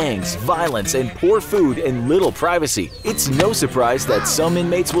 With gangs, violence, and poor food and little privacy, it's no surprise that some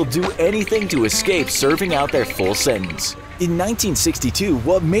inmates will do anything to escape serving out their full sentence. In 1962,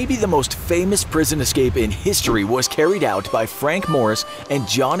 what may be the most famous prison escape in history was carried out by Frank Morris and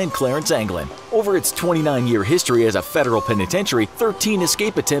John and Clarence Anglin. Over its 29-year history as a federal penitentiary, 13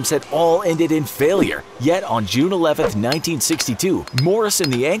 escape attempts had all ended in failure. Yet on June 11, 1962, Morris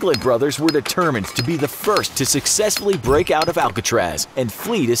and the Anglin brothers were determined to be the first to successfully break out of Alcatraz and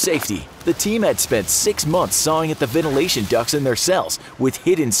flee to safety. The team had spent 6 months sawing at the ventilation ducts in their cells with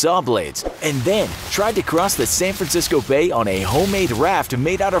hidden saw blades, and then tried to cross the San Francisco Bay on a homemade raft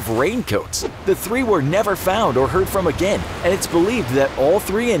made out of raincoats. The three were never found or heard from again, and it's believed that all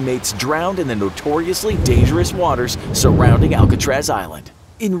 3 inmates drowned in the notoriously dangerous waters surrounding Alcatraz Island.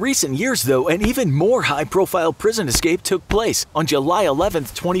 In recent years, though, an even more high-profile prison escape took place on July 11,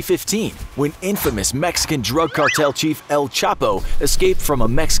 2015, when infamous Mexican drug cartel chief El Chapo escaped from a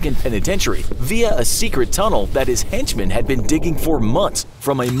Mexican penitentiary via a secret tunnel that his henchmen had been digging for months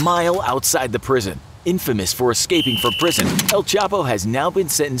from a mile outside the prison. Infamous for escaping from prison, El Chapo has now been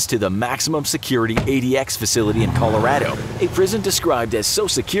sentenced to the maximum security ADX facility in Colorado, a prison described as so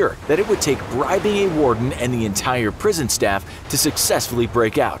secure that it would take bribing a warden and the entire prison staff to successfully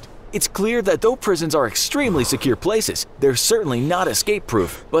break out. It's clear that though prisons are extremely secure places, they're certainly not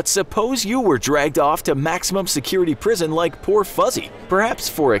escape-proof. But suppose you were dragged off to maximum security prison like poor Fuzzy, perhaps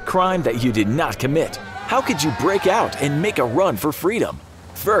for a crime that you did not commit. How could you break out and make a run for freedom?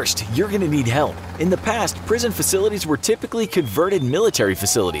 First, you're going to need help. In the past, prison facilities were typically converted military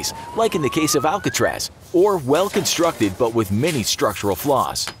facilities, like in the case of Alcatraz, or well-constructed but with many structural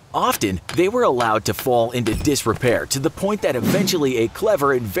flaws. Often, they were allowed to fall into disrepair to the point that eventually a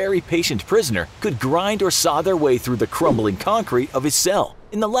clever and very patient prisoner could grind or saw their way through the crumbling concrete of his cell.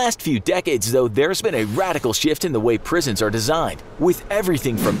 In the last few decades, though, there's been a radical shift in the way prisons are designed, with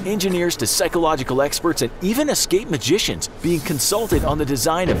everything from engineers to psychological experts and even escape magicians being consulted on the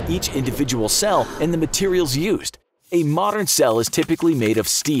design of each individual cell and the materials used. A modern cell is typically made of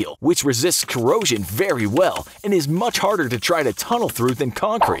steel, which resists corrosion very well and is much harder to try to tunnel through than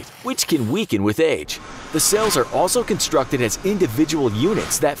concrete, which can weaken with age. The cells are also constructed as individual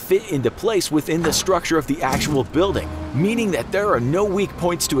units that fit into place within the structure of the actual building, meaning that there are no weak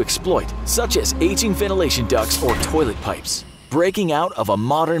points to exploit, such as aging ventilation ducts or toilet pipes. Breaking out of a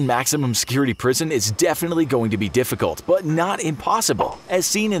modern maximum security prison is definitely going to be difficult, but not impossible, as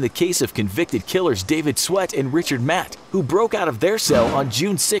seen in the case of convicted killers David Sweat and Richard Matt, who broke out of their cell on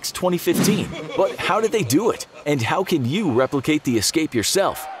June 6, 2015. But how did they do it? And how can you replicate the escape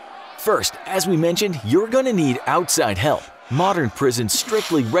yourself? First, as we mentioned, you're going to need outside help. Modern prisons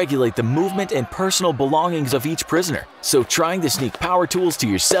strictly regulate the movement and personal belongings of each prisoner, so trying to sneak power tools to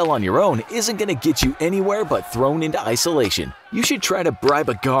your cell on your own isn't going to get you anywhere but thrown into isolation. You should try to bribe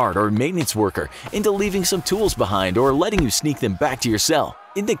a guard or maintenance worker into leaving some tools behind or letting you sneak them back to your cell.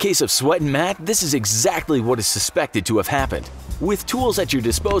 In the case of Sweat and Matt, this is exactly what is suspected to have happened. With tools at your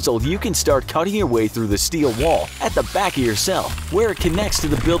disposal, you can start cutting your way through the steel wall at the back of your cell, where it connects to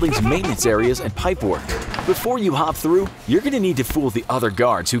the building's maintenance areas and pipework. Before you hop through, you're going to need to fool the other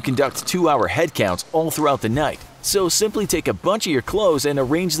guards who conduct 2-hour head counts all throughout the night. So simply take a bunch of your clothes and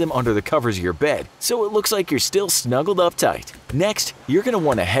arrange them under the covers of your bed, so it looks like you're still snuggled up tight. Next, you're going to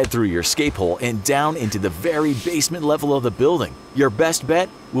want to head through your escape hole and down into the very basement level of the building. Your best bet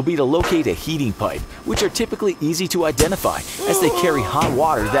will be to locate a heating pipe, which are typically easy to identify as they carry hot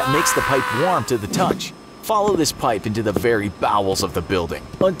water that makes the pipe warm to the touch. Follow this pipe into the very bowels of the building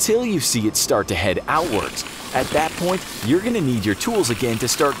until you see it start to head outwards. At that point, you're going to need your tools again to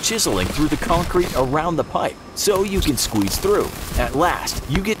start chiseling through the concrete around the pipe so you can squeeze through. At last,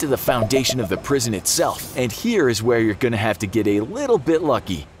 you get to the foundation of the prison itself, and here is where you're going to have to get a little bit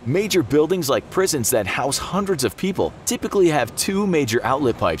lucky. Major buildings like prisons that house hundreds of people typically have two major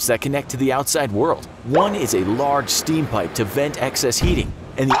outlet pipes that connect to the outside world. One is a large steam pipe to vent excess heating,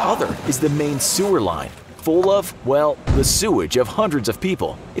 and the other is the main sewer line, full of, well, the sewage of hundreds of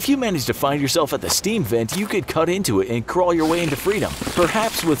people. If you manage to find yourself at the steam vent, you could cut into it and crawl your way into freedom,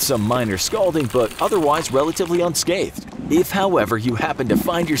 perhaps with some minor scalding, but otherwise relatively unscathed. If, however, you happen to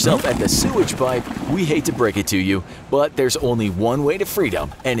find yourself at the sewage pipe, we hate to break it to you, but there's only one way to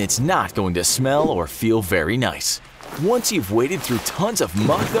freedom, and it's not going to smell or feel very nice. Once you've waded through tons of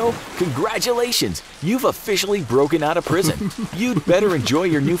muck though, congratulations! You've officially broken out of prison. You'd better enjoy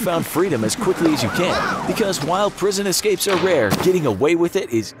your newfound freedom as quickly as you can, because while prison escapes are rare, getting away with it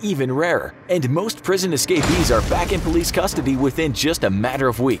is even rarer. And most prison escapees are back in police custody within just a matter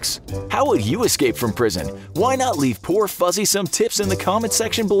of weeks. How would you escape from prison? Why not leave poor Fuzzy some tips in the comment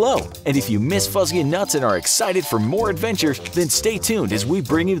section below? And if you miss Fuzzy and Nutz and are excited for more adventures, then stay tuned as we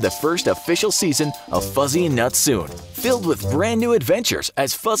bring you the first official season of Fuzzy and Nutz soon, filled with brand new adventures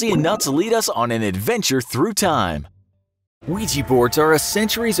as Fuzzy and Nutz lead us on an adventure through time. Ouija boards are a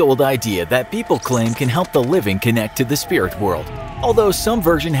centuries-old idea that people claim can help the living connect to the spirit world. Although some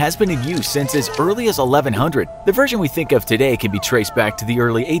version has been in use since as early as 1100, the version we think of today can be traced back to the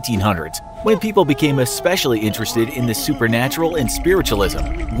early 1800s, when people became especially interested in the supernatural and spiritualism.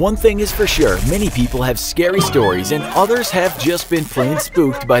 One thing is for sure, many people have scary stories and others have just been plain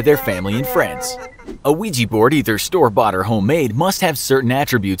spooked by their family and friends. A Ouija board, either store-bought or homemade, must have certain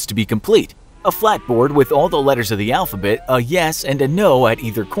attributes to be complete. A flat board with all the letters of the alphabet, a yes and a no at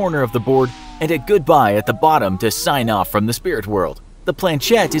either corner of the board, and a goodbye at the bottom to sign off from the spirit world. The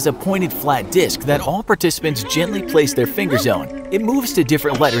planchette is a pointed flat disc that all participants gently place their fingers on. It moves to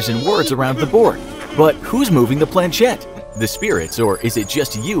different letters and words around the board. But who's moving the planchette? The spirits, or is it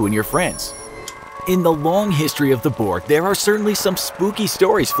just you and your friends? In the long history of the board, there are certainly some spooky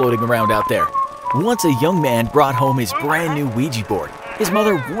stories floating around out there. Once a young man brought home his brand new Ouija board. His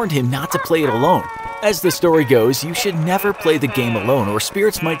mother warned him not to play it alone. As the story goes, you should never play the game alone or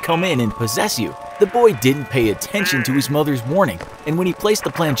spirits might come in and possess you. The boy didn't pay attention to his mother's warning, and when he placed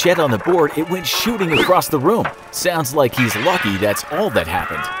the planchette on the board, it went shooting across the room. Sounds like he's lucky that's all that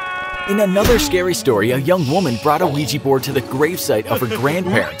happened. In another scary story, a young woman brought a Ouija board to the gravesite of her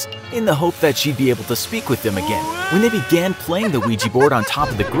grandparents in the hope that she'd be able to speak with them again. When they began playing the Ouija board on top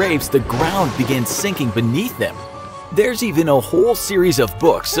of the graves, the ground began sinking beneath them. There's even a whole series of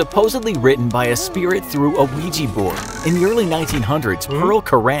books supposedly written by a spirit through a Ouija board. In the early 1900s, Pearl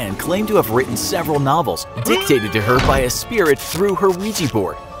Coran claimed to have written several novels dictated to her by a spirit through her Ouija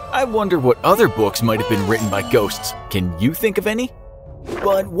board. I wonder what other books might have been written by ghosts. Can you think of any?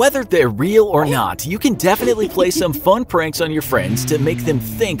 But whether they're real or not, you can definitely play some fun pranks on your friends to make them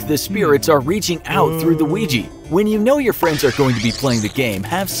think the spirits are reaching out through the Ouija. When you know your friends are going to be playing the game,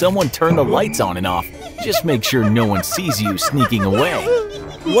 have someone turn the lights on and off. Just make sure no one sees you sneaking away.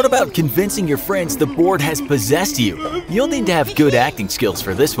 What about convincing your friends the board has possessed you? You'll need to have good acting skills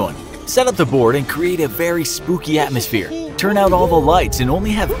for this one. Set up the board and create a very spooky atmosphere. Turn out all the lights and only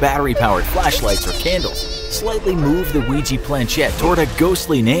have battery-powered flashlights or candles. Slightly move the Ouija planchette toward a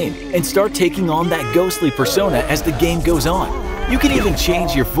ghostly name and start taking on that ghostly persona as the game goes on. You can even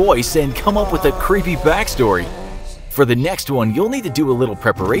change your voice and come up with a creepy backstory. For the next one, you'll need to do a little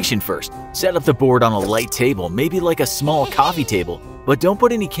preparation first. Set up the board on a light table, maybe like a small coffee table, but don't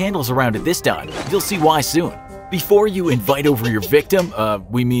put any candles around it this time. You'll see why soon. Before you invite over your victim,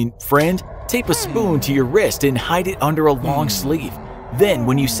 friend, tape a spoon to your wrist and hide it under a long sleeve. Then,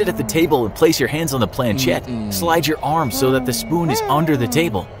 when you sit at the table and place your hands on the planchette, slide your arms so that the spoon is under the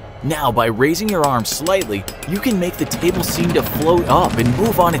table. Now, by raising your arms slightly, you can make the table seem to float up and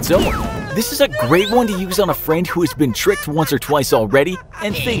move on its own. This is a great one to use on a friend who has been tricked once or twice already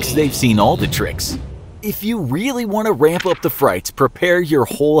and thinks they've seen all the tricks. If you really want to ramp up the frights, prepare your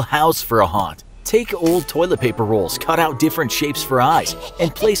whole house for a haunt. Take old toilet paper rolls, cut out different shapes for eyes,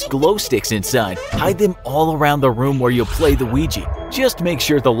 and place glow sticks inside. Hide them all around the room where you'll play the Ouija. Just make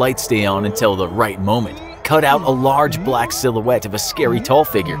sure the lights stay on until the right moment. Cut out a large black silhouette of a scary tall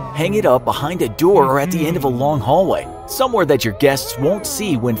figure. Hang it up behind a door or at the end of a long hallway, somewhere that your guests won't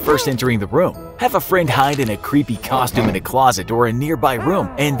see when first entering the room. Have a friend hide in a creepy costume in a closet or a nearby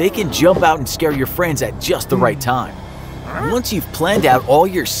room, and they can jump out and scare your friends at just the right time. Once you've planned out all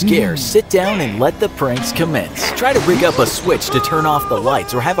your scares, sit down and let the pranks commence. Try to rig up a switch to turn off the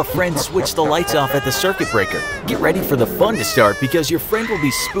lights or have a friend switch the lights off at the circuit breaker. Get ready for the fun to start because your friend will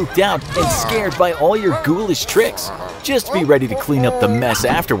be spooked out and scared by all your ghoulish tricks. Just be ready to clean up the mess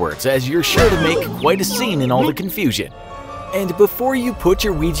afterwards, as you're sure to make quite a scene in all the confusion. And before you put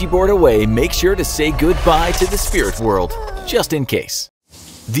your Ouija board away, make sure to say goodbye to the spirit world, just in case.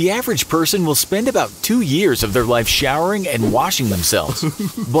 The average person will spend about 2 years of their life showering and washing themselves.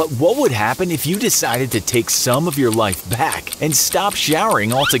 But what would happen if you decided to take some of your life back and stop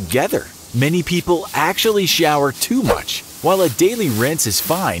showering altogether? Many people actually shower too much. While a daily rinse is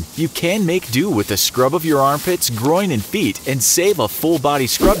fine, you can make do with a scrub of your armpits, groin, and feet and save a full body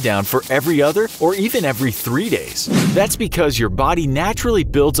scrub down for every other or even every 3 days. That's because your body naturally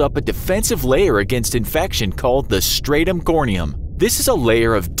builds up a defensive layer against infection called the stratum corneum. This is a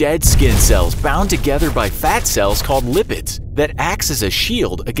layer of dead skin cells bound together by fat cells called lipids that acts as a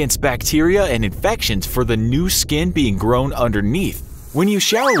shield against bacteria and infections for the new skin being grown underneath. When you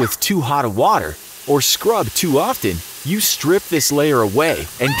shower with too hot of water or scrub too often, you strip this layer away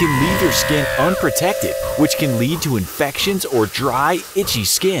and can leave your skin unprotected, which can lead to infections or dry, itchy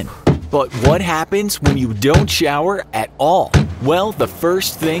skin. But what happens when you don't shower at all? Well, the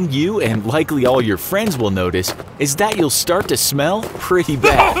first thing you and likely all your friends will notice is that you'll start to smell pretty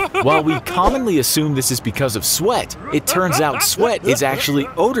bad. While we commonly assume this is because of sweat, it turns out sweat is actually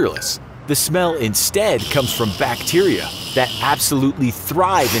odorless. The smell instead comes from bacteria that absolutely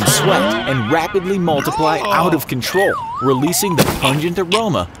thrive in sweat and rapidly multiply out of control, releasing the pungent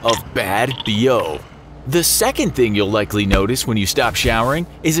aroma of bad BO. The second thing you'll likely notice when you stop showering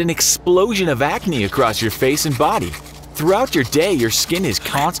is an explosion of acne across your face and body. Throughout your day, your skin is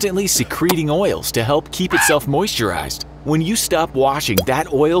constantly secreting oils to help keep itself moisturized. When you stop washing,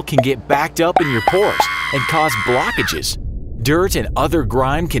 that oil can get backed up in your pores and cause blockages. Dirt and other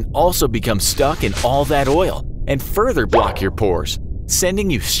grime can also become stuck in all that oil and further block your pores, sending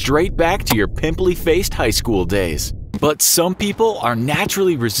you straight back to your pimply-faced high school days. But some people are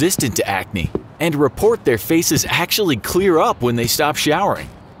naturally resistant to acne and report their faces actually clear up when they stop showering.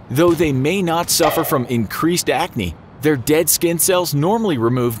 Though they may not suffer from increased acne, their dead skin cells normally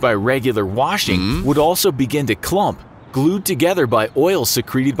removed by regular washing would also begin to clump, glued together by oils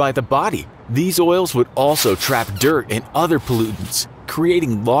secreted by the body. These oils would also trap dirt and other pollutants,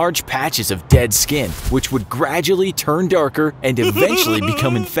 creating large patches of dead skin, which would gradually turn darker and eventually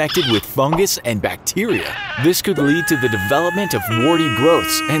become infected with fungus and bacteria. This could lead to the development of warty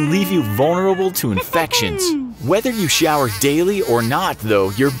growths and leave you vulnerable to infections. Whether you shower daily or not,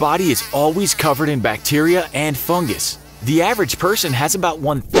 though, your body is always covered in bacteria and fungus. The average person has about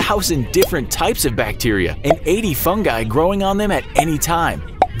 1,000 different types of bacteria and 80 fungi growing on them at any time.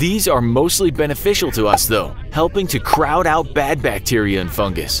 These are mostly beneficial to us though, helping to crowd out bad bacteria and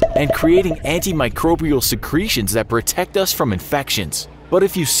fungus, and creating antimicrobial secretions that protect us from infections. But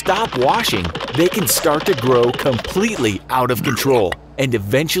if you stop washing, they can start to grow completely out of control and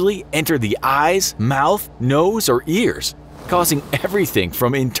eventually enter the eyes, mouth, nose, or ears, causing everything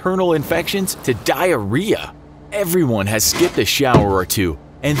from internal infections to diarrhea. Everyone has skipped a shower or two,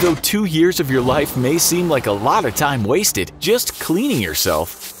 and though 2 years of your life may seem like a lot of time wasted just cleaning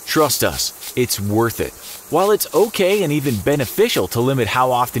yourself, trust us, it's worth it. While it's okay and even beneficial to limit how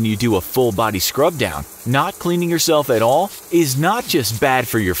often you do a full body scrub down, not cleaning yourself at all is not just bad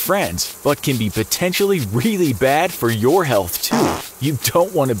for your friends, but can be potentially really bad for your health too. You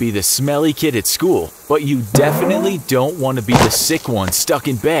don't want to be the smelly kid at school, but you definitely don't want to be the sick one stuck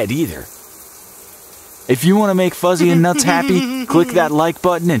in bed either. If you want to make Fuzzy and Nutz happy, click that like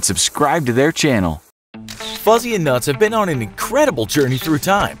button and subscribe to their channel. Fuzzy and Nutz have been on an incredible journey through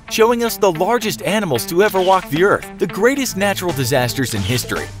time, showing us the largest animals to ever walk the earth, the greatest natural disasters in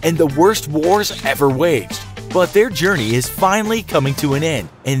history, and the worst wars ever waged. But their journey is finally coming to an end,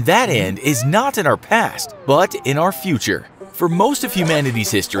 and that end is not in our past, but in our future. For most of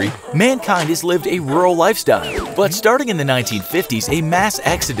humanity's history, mankind has lived a rural lifestyle, but starting in the 1950s, a mass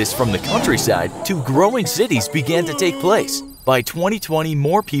exodus from the countryside to growing cities began to take place. By 2020,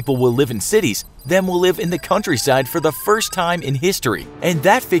 more people will live in cities than will live in the countryside for the first time in history, and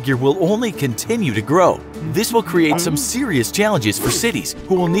that figure will only continue to grow. This will create some serious challenges for cities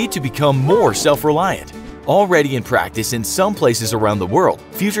who will need to become more self-reliant. Already in practice in some places around the world,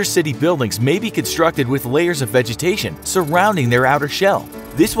 future city buildings may be constructed with layers of vegetation surrounding their outer shell.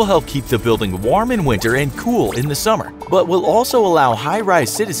 This will help keep the building warm in winter and cool in the summer, but will also allow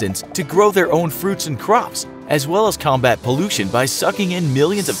high-rise citizens to grow their own fruits and crops, as well as combat pollution by sucking in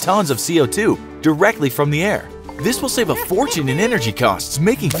millions of tons of CO2 directly from the air. This will save a fortune in energy costs,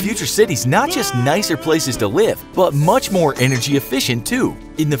 making future cities not just nicer places to live, but much more energy efficient too.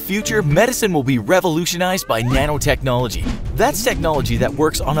 In the future, medicine will be revolutionized by nanotechnology. That's technology that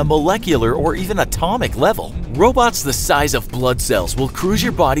works on a molecular or even atomic level. Robots the size of blood cells will cruise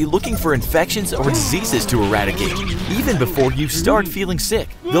your body looking for infections or diseases to eradicate, even before you start feeling sick.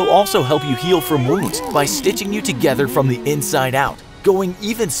 They'll also help you heal from wounds by stitching you together from the inside out. Going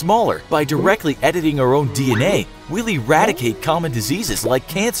even smaller, by directly editing our own DNA, we'll eradicate common diseases like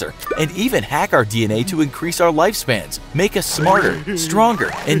cancer and even hack our DNA to increase our lifespans, make us smarter, stronger,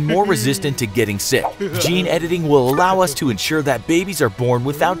 and more resistant to getting sick. Gene editing will allow us to ensure that babies are born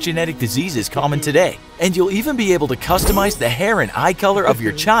without genetic diseases common today. And you'll even be able to customize the hair and eye color of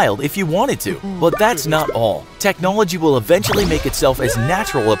your child if you wanted to. But that's not all. Technology will eventually make itself as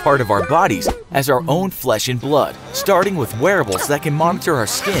natural a part of our bodies as our own flesh and blood, starting with wearables that can monitor our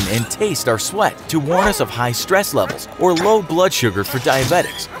skin and taste our sweat to warn us of high stress levels or low blood sugar for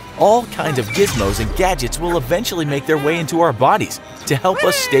diabetics. All kinds of gizmos and gadgets will eventually make their way into our bodies to help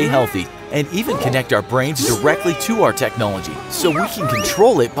us stay healthy and even connect our brains directly to our technology so we can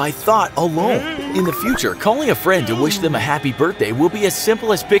control it by thought alone. In the future, calling a friend to wish them a happy birthday will be as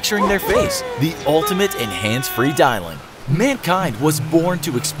simple as picturing their face, the ultimate in hands-free dialing. Mankind was born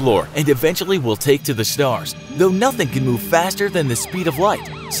to explore and eventually will take to the stars. Though nothing can move faster than the speed of light,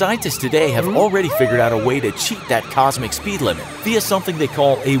 scientists today have already figured out a way to cheat that cosmic speed limit via something they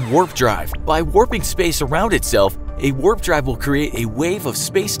call a warp drive. By warping space around itself, a warp drive will create a wave of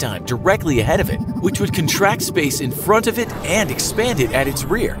space-time directly ahead of it, which would contract space in front of it and expand it at its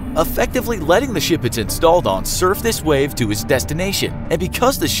rear, effectively letting the ship it's installed on surf this wave to its destination. And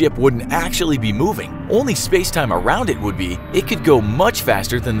because the ship wouldn't actually be moving, only space-time around it would be, it could go much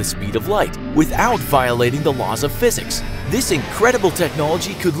faster than the speed of light, without violating the laws of physics. This incredible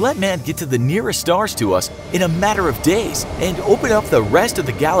technology could let man get to the nearest stars to us in a matter of days and open up the rest of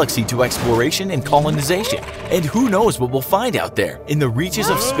the galaxy to exploration and colonization. And who knows what we'll find out there, in the reaches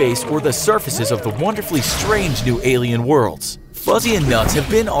of space or the surfaces of the wonderfully strange new alien worlds. Fuzzy and Nutz have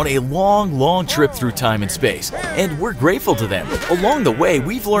been on a long trip through time and space, and we're grateful to them. Along the way,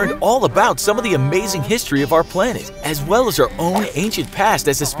 we've learned all about some of the amazing history of our planet, as well as our own ancient past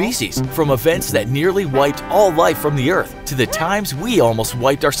as a species, from events that nearly wiped all life from the Earth to the times we almost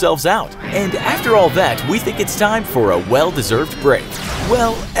wiped ourselves out. And after all that, we think it's time for a well-deserved break.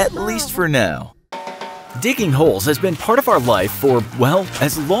 Well, at least for now. Digging holes has been part of our life for, well,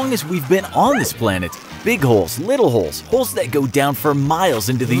 as long as we've been on this planet. Big holes, little holes, holes that go down for miles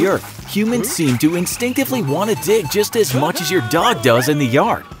into the earth. Humans seem to instinctively want to dig just as much as your dog does in the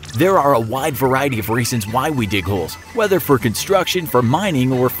yard. There are a wide variety of reasons why we dig holes, whether for construction, for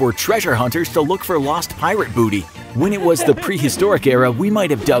mining, or for treasure hunters to look for lost pirate booty. When it was the prehistoric era, we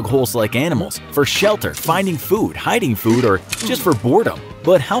might have dug holes like animals, for shelter, finding food, hiding food, or just for boredom.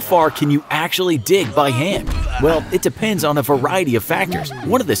 But how far can you actually dig by hand? Well, it depends on a variety of factors.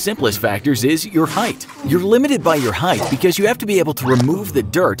 One of the simplest factors is your height. You're limited by your height because you have to be able to remove the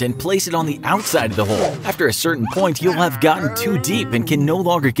dirt and place it on the outside of the hole. After a certain point, you'll have gotten too deep and can no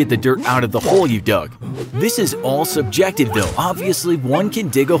longer get the dirt out of the hole you dug. This is all subjective though. Obviously, one can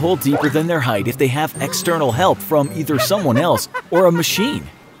dig a hole deeper than their height if they have external help from either someone else or a machine.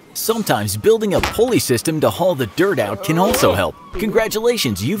 Sometimes building a pulley system to haul the dirt out can also help.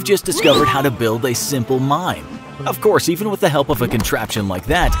 Congratulations, you've just discovered how to build a simple mine. Of course, even with the help of a contraption like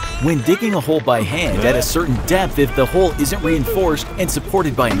that, when digging a hole by hand at a certain depth, if the hole isn't reinforced and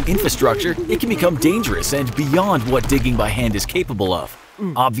supported by an infrastructure, it can become dangerous and beyond what digging by hand is capable of.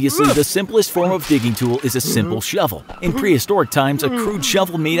 Obviously, the simplest form of digging tool is a simple shovel. In prehistoric times, a crude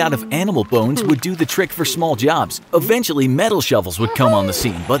shovel made out of animal bones would do the trick for small jobs. Eventually, metal shovels would come on the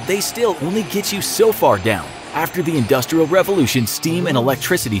scene, but they still only get you so far down. After the Industrial Revolution, steam and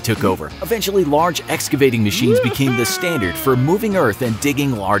electricity took over. Eventually, large excavating machines became the standard for moving earth and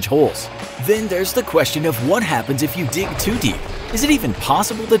digging large holes. Then there's the question of what happens if you dig too deep. Is it even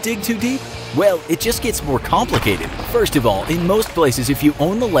possible to dig too deep? Well, it just gets more complicated. First of all, in most places, if you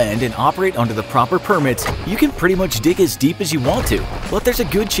own the land and operate under the proper permits, you can pretty much dig as deep as you want to. But there's a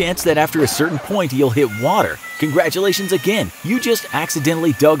good chance that after a certain point, you'll hit water. Congratulations again, you just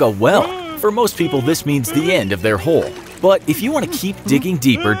accidentally dug a well. For most people, this means the end of their hole. But if you want to keep digging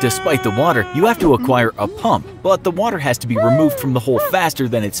deeper despite the water, you have to acquire a pump. But the water has to be removed from the hole faster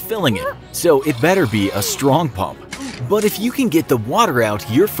than it's filling it. So it better be a strong pump. But if you can get the water out,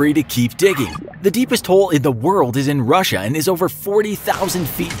 you're free to keep digging. The deepest hole in the world is in Russia and is over 40,000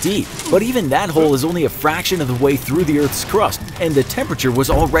 feet deep. But even that hole is only a fraction of the way through the Earth's crust, and the temperature was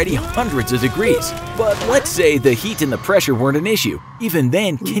already hundreds of degrees. But let's say the heat and the pressure weren't an issue. Even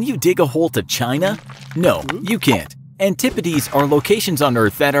then, can you dig a hole to China? No, you can't. Antipodes are locations on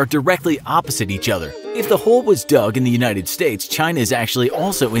Earth that are directly opposite each other. If the hole was dug in the United States, China is actually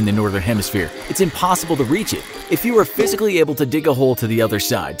also in the northern hemisphere. It's impossible to reach it. If you were physically able to dig a hole to the other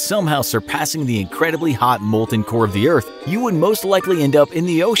side, somehow surpassing the incredibly hot molten core of the Earth, you would most likely end up in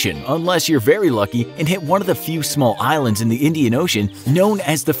the ocean, unless you're very lucky and hit one of the few small islands in the Indian Ocean known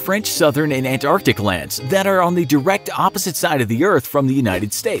as the French Southern and Antarctic lands that are on the direct opposite side of the Earth from the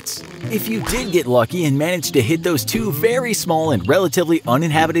United States. If you did get lucky and managed to hit those two very small and relatively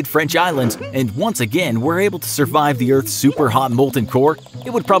uninhabited French islands, and once again were able to survive the Earth's super hot molten core,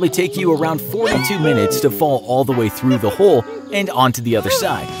 it would probably take you around 42 minutes to fall all the way through the hole and onto the other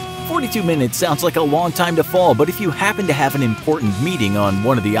side. 42 minutes sounds like a long time to fall, but if you happen to have an important meeting on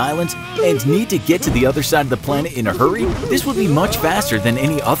one of the islands and need to get to the other side of the planet in a hurry, this would be much faster than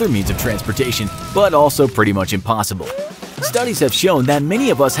any other means of transportation, but also pretty much impossible. Studies have shown that many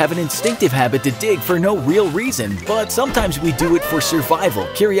of us have an instinctive habit to dig for no real reason, but sometimes we do it for survival,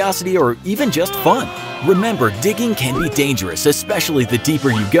 curiosity, or even just fun. Remember, digging can be dangerous, especially the deeper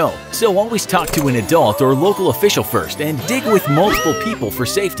you go, so always talk to an adult or local official first and dig with multiple people for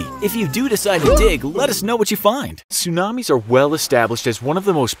safety. If you do decide to dig, let us know what you find. Tsunamis are well established as one of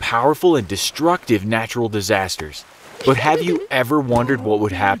the most powerful and destructive natural disasters. But have you ever wondered what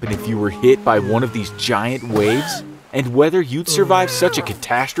would happen if you were hit by one of these giant waves? And whether you'd survive such a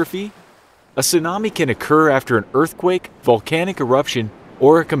catastrophe? A tsunami can occur after an earthquake, volcanic eruption,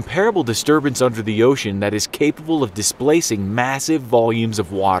 or a comparable disturbance under the ocean that is capable of displacing massive volumes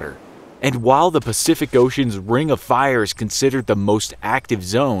of water. And while the Pacific Ocean's Ring of Fire is considered the most active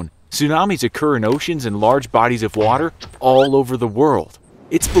zone, tsunamis occur in oceans and large bodies of water all over the world.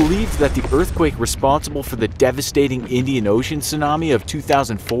 It's believed that the earthquake responsible for the devastating Indian Ocean tsunami of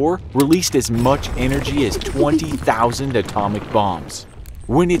 2004 released as much energy as 20,000 atomic bombs.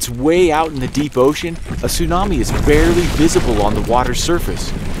 When it's way out in the deep ocean, a tsunami is barely visible on the water's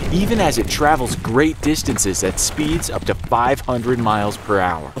surface, even as it travels great distances at speeds up to 500 miles per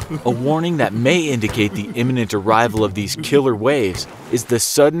hour. A warning that may indicate the imminent arrival of these killer waves is the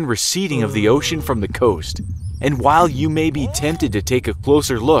sudden receding of the ocean from the coast. And while you may be tempted to take a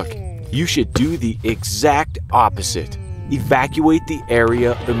closer look, you should do the exact opposite. Evacuate the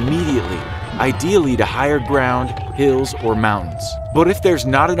area immediately, ideally to higher ground, hills, or mountains. But if there's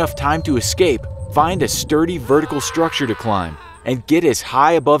not enough time to escape, find a sturdy vertical structure to climb and get as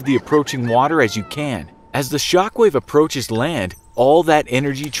high above the approaching water as you can. As the shockwave approaches land, all that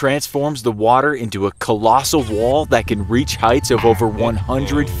energy transforms the water into a colossal wall that can reach heights of over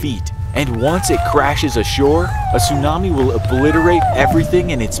 100 feet. And once it crashes ashore, a tsunami will obliterate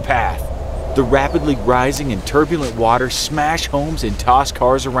everything in its path. The rapidly rising and turbulent water smash homes and toss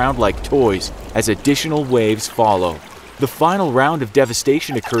cars around like toys as additional waves follow. The final round of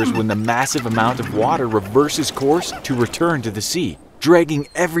devastation occurs when the massive amount of water reverses course to return to the sea, dragging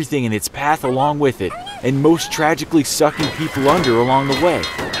everything in its path along with it, and most tragically sucking people under along the way.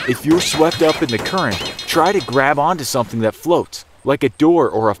 If you're swept up in the current, try to grab onto something that floats, like a door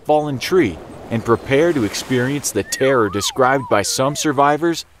or a fallen tree, and prepare to experience the terror described by some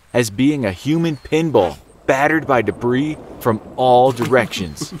survivors as being a human pinball, battered by debris from all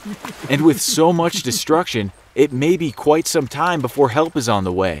directions. And with so much destruction, it may be quite some time before help is on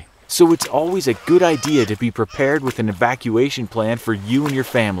the way. So it's always a good idea to be prepared with an evacuation plan for you and your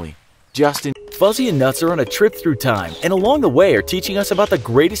family. Justin. Fuzzy and Nutz are on a trip through time, and along the way are teaching us about the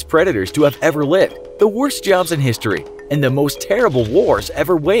greatest predators to have ever lived, the worst jobs in history, and the most terrible wars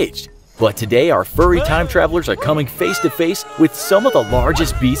ever waged. But today our furry time travelers are coming face to face with some of the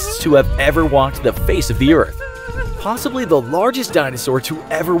largest beasts to have ever walked the face of the earth. Possibly the largest dinosaur to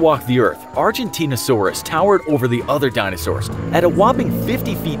ever walk the earth, Argentinosaurus towered over the other dinosaurs at a whopping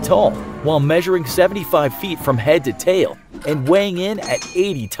 50 feet tall, while measuring 75 feet from head to tail and weighing in at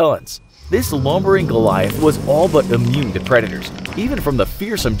 80 tons. This lumbering Goliath was all but immune to predators, even from the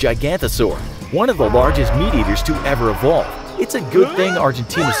fearsome Gigantosaur, one of the largest meat-eaters to ever evolve. It's a good thing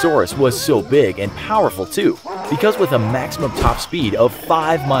Argentinosaurus was so big and powerful too, because with a maximum top speed of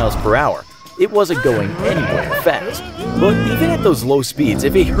 5 miles per hour, it wasn't going anywhere fast. But even at those low speeds,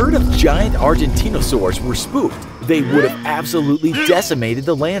 if a herd of giant Argentinosaurs were spooked, they would have absolutely decimated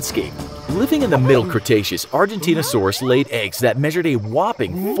the landscape. Living in the Middle Cretaceous, Argentinosaurus laid eggs that measured a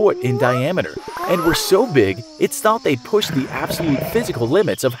whopping foot in diameter and were so big it's thought they pushed the absolute physical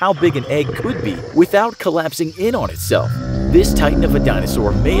limits of how big an egg could be without collapsing in on itself. This titan of a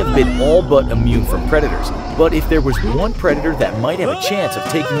dinosaur may have been all but immune from predators, but if there was one predator that might have a chance of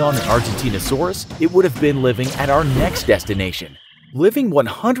taking on an Argentinosaurus, it would have been living at our next destination. Living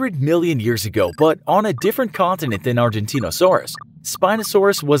 100 million years ago, but on a different continent than Argentinosaurus,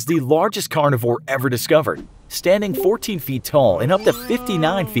 Spinosaurus was the largest carnivore ever discovered, standing 14 feet tall and up to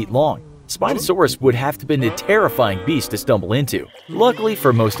 59 feet long. Spinosaurus would have to have been a terrifying beast to stumble into. Luckily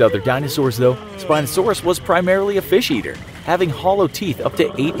for most other dinosaurs though, Spinosaurus was primarily a fish eater, having hollow teeth up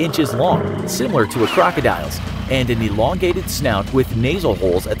to 8 inches long, similar to a crocodile's, and an elongated snout with nasal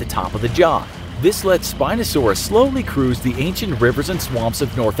holes at the top of the jaw. This let Spinosaurus slowly cruise the ancient rivers and swamps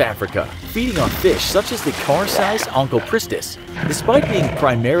of North Africa, feeding on fish such as the car-sized Onchopristis. Despite being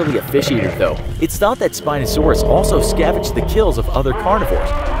primarily a fish eater though, it's thought that Spinosaurus also scavenged the kills of other carnivores,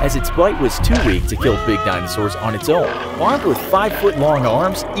 as its bite was too weak to kill big dinosaurs on its own. Armed with 5-foot-long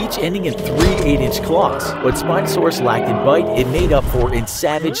arms, each ending in 3 8-inch claws, what Spinosaurus lacked in bite, it made up for in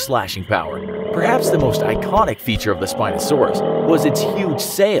savage slashing power. Perhaps the most iconic feature of the Spinosaurus was its huge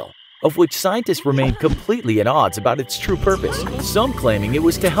sail, of which scientists remain completely at odds about its true purpose, some claiming it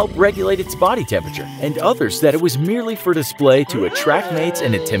was to help regulate its body temperature, and others that it was merely for display to attract mates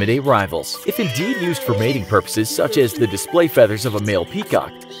and intimidate rivals. If indeed used for mating purposes such as the display feathers of a male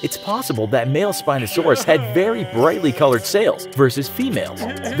peacock, it's possible that male Spinosaurus had very brightly colored sails versus females,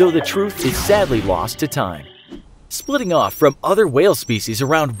 though the truth is sadly lost to time. Splitting off from other whale species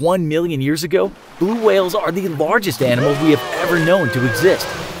around 1 million years ago, blue whales are the largest animal we have ever known to exist,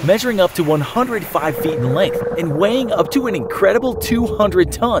 measuring up to 105 feet in length and weighing up to an incredible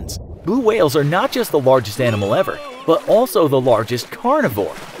 200 tons. Blue whales are not just the largest animal ever, but also the largest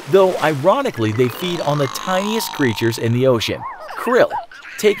carnivore, though ironically they feed on the tiniest creatures in the ocean, krill.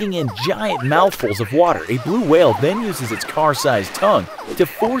 Taking in giant mouthfuls of water, a blue whale then uses its car-sized tongue to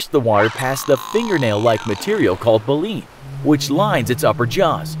force the water past the fingernail-like material called baleen, which lines its upper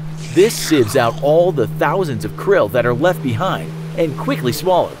jaws. This sieves out all the thousands of krill that are left behind and quickly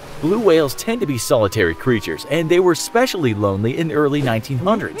swallowed. Blue whales tend to be solitary creatures, and they were especially lonely in the early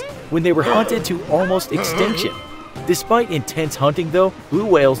 1900s when they were hunted to almost extinction. Despite intense hunting though, blue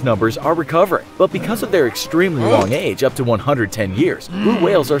whales' numbers are recovering, but because of their extremely long age, up to 110 years, blue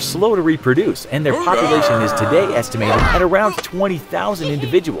whales are slow to reproduce and their population is today estimated at around 20,000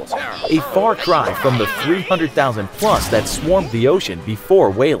 individuals, a far cry from the 300,000 plus that swarmed the ocean before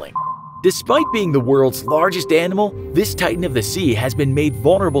whaling. Despite being the world's largest animal, this titan of the sea has been made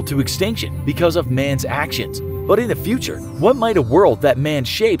vulnerable to extinction because of man's actions. But in the future, what might a world that man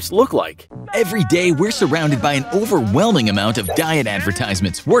shapes look like? Every day, we're surrounded by an overwhelming amount of diet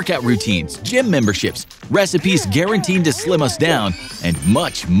advertisements, workout routines, gym memberships, recipes guaranteed to slim us down, and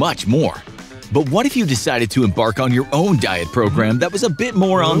much, much more. But what if you decided to embark on your own diet program that was a bit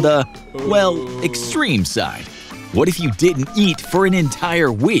more on the, well, extreme side? What if you didn't eat for an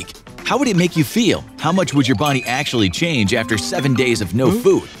entire week? How would it make you feel? How much would your body actually change after 7 days of no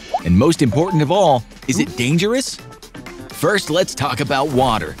food? And most important of all, is it dangerous? First, let's talk about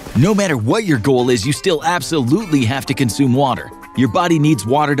water. No matter what your goal is, you still absolutely have to consume water. Your body needs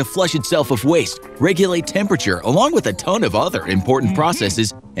water to flush itself of waste, regulate temperature, along with a ton of other important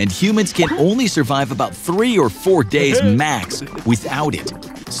processes, and humans can only survive about 3 or 4 days max without it.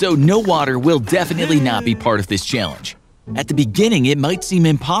 So no water will definitely not be part of this challenge. At the beginning, it might seem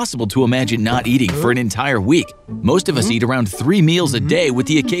impossible to imagine not eating for an entire week. Most of us eat around 3 meals a day with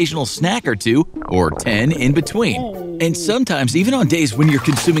the occasional snack or 2, or 10 in between. And sometimes, even on days when you're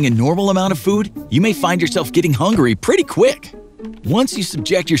consuming a normal amount of food, you may find yourself getting hungry pretty quick. Once you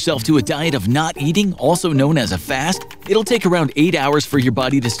subject yourself to a diet of not eating, also known as a fast, it'll take around 8 hours for your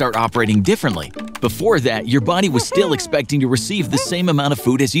body to start operating differently. Before that, your body was still expecting to receive the same amount of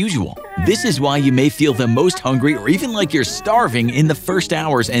food as usual. This is why you may feel the most hungry or even like you're starving in the first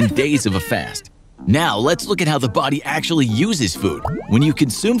hours and days of a fast. Now, let's look at how the body actually uses food. When you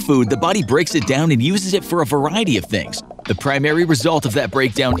consume food, the body breaks it down and uses it for a variety of things. The primary result of that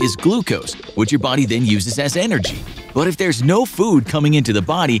breakdown is glucose, which your body then uses as energy. But if there's no food coming into the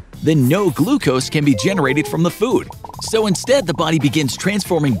body, then no glucose can be generated from the food. So instead, the body begins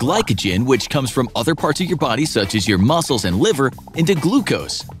transforming glycogen, which comes from other parts of your body such as your muscles and liver, into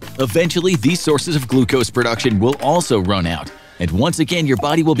glucose. Eventually, these sources of glucose production will also run out. And once again, your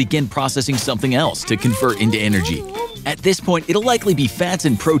body will begin processing something else to convert into energy. At this point, it'll likely be fats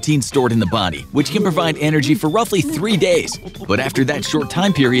and proteins stored in the body, which can provide energy for roughly 3 days. But after that short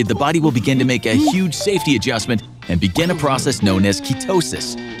time period, the body will begin to make a huge safety adjustment and begin a process known as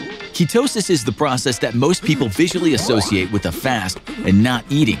ketosis. Ketosis is the process that most people visually associate with a fast and not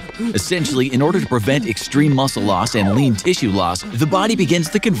eating. Essentially, in order to prevent extreme muscle loss and lean tissue loss, the body begins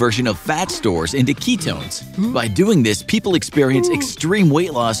the conversion of fat stores into ketones. By doing this, people experience extreme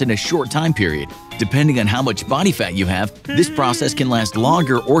weight loss in a short time period. Depending on how much body fat you have, this process can last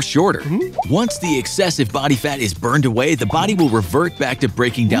longer or shorter. Once the excessive body fat is burned away, the body will revert back to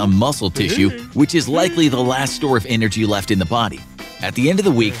breaking down muscle tissue, which is likely the last store of energy left in the body. At the end of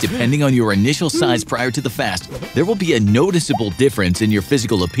the week, depending on your initial size prior to the fast, there will be a noticeable difference in your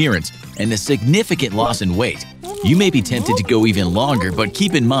physical appearance and a significant loss in weight. You may be tempted to go even longer, but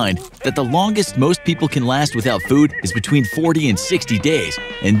keep in mind that the longest most people can last without food is between 40 and 60 days,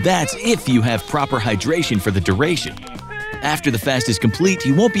 and that's if you have proper hydration for the duration. After the fast is complete,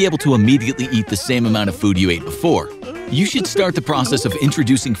 you won't be able to immediately eat the same amount of food you ate before. You should start the process of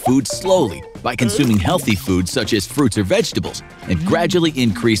introducing food slowly by consuming healthy foods such as fruits or vegetables, and gradually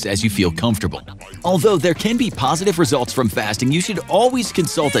increase as you feel comfortable. Although there can be positive results from fasting, you should always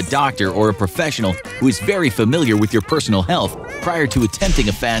consult a doctor or a professional who is very familiar with your personal health prior to attempting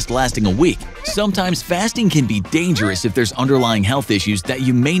a fast lasting a week. Sometimes fasting can be dangerous if there's underlying health issues that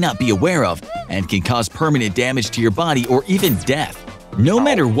you may not be aware of and can cause permanent damage to your body or even death. No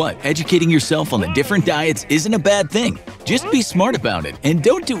matter what, educating yourself on the different diets isn't a bad thing. Just be smart about it and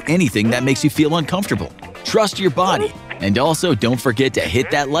don't do anything that makes you feel uncomfortable. Trust your body, and also don't forget to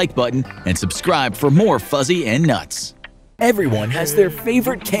hit that like button and subscribe for more Fuzzy and Nutz. Everyone has their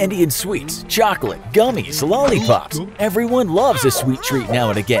favorite candy and sweets: chocolate, gummies, lollipops. Everyone loves a sweet treat now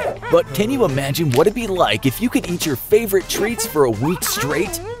and again. But can you imagine what it'd be like if you could eat your favorite treats for a week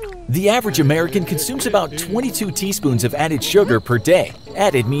straight? The average American consumes about 22 teaspoons of added sugar per day.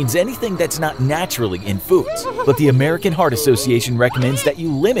 Added means anything that's not naturally in foods. But the American Heart Association recommends that you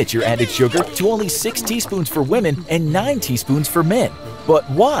limit your added sugar to only 6 teaspoons for women and 9 teaspoons for men. But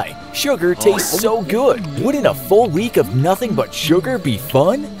why? Sugar tastes so good. Wouldn't a full week of nothing but sugar be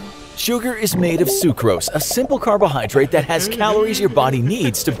fun? Sugar is made of sucrose, a simple carbohydrate that has calories your body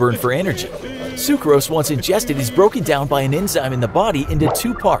needs to burn for energy. Sucrose, once ingested, is broken down by an enzyme in the body into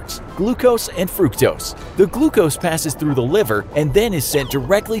 2 parts, glucose and fructose. The glucose passes through the liver and then is sent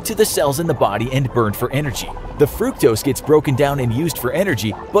directly to the cells in the body and burned for energy. The fructose gets broken down and used for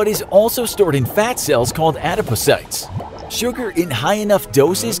energy, but is also stored in fat cells called adipocytes. Sugar in high enough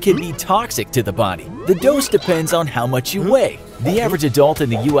doses can be toxic to the body. The dose depends on how much you weigh. The average adult in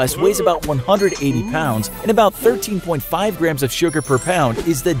the US weighs about 180 pounds, and about 13.5 grams of sugar per pound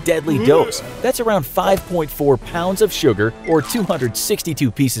is the deadly dose. That's around 5.4 pounds of sugar or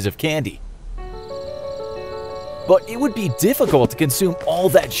 262 pieces of candy. But it would be difficult to consume all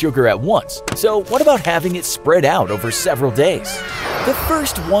that sugar at once. So what about having it spread out over several days? The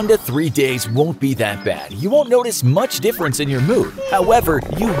first 1 to 3 days won't be that bad. You won't notice much difference in your mood. However,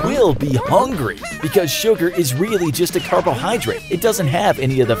 you will be hungry because sugar is really just a carbohydrate. It doesn't have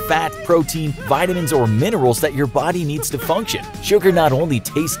any of the fat, protein, vitamins, or minerals that your body needs to function. Sugar not only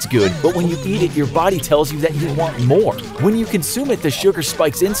tastes good, but when you eat it, your body tells you that you want more. When you consume it, the sugar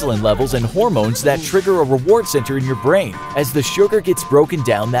spikes insulin levels and hormones that trigger a reward center in your brain. As the sugar gets broken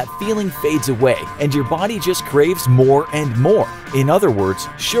down, that feeling fades away, and your body just craves more and more. In other words,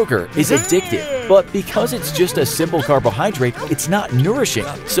 sugar is addictive, but because it's just a simple carbohydrate, it's not nourishing,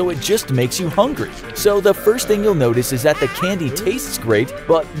 so it just makes you hungry. So the first thing you'll notice is that the candy tastes great,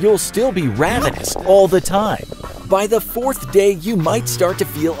 but you'll still be ravenous all the time. By the 4th day, you might start to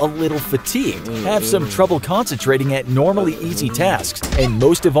feel a little fatigued, have some trouble concentrating at normally easy tasks, and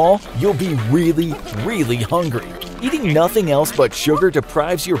most of all, you'll be really hungry. Eating nothing else but sugar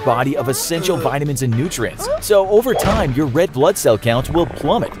deprives your body of essential vitamins and nutrients, so over time your red blood cell count will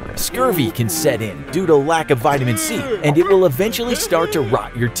plummet. Scurvy can set in due to lack of vitamin C, and it will eventually start to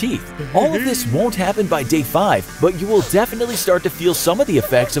rot your teeth. All of this won't happen by day 5, but you will definitely start to feel some of the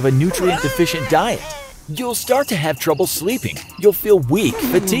effects of a nutrient-deficient diet. You'll start to have trouble sleeping. You'll feel weak,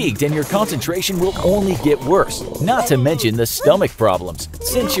 fatigued, and your concentration will only get worse. Not to mention the stomach problems.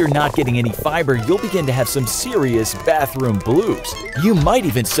 Since you're not getting any fiber, you'll begin to have some serious bathroom blues. You might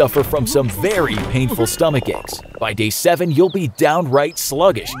even suffer from some very painful stomach aches. By day 7, you'll be downright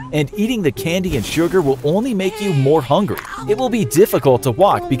sluggish, and eating the candy and sugar will only make you more hungry. It will be difficult to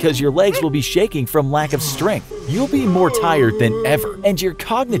walk because your legs will be shaking from lack of strength. You'll be more tired than ever, and your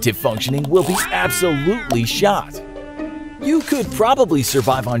cognitive functioning will be absolutely shot. You could probably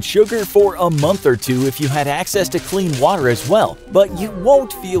survive on sugar for a month or 2 if you had access to clean water as well, but you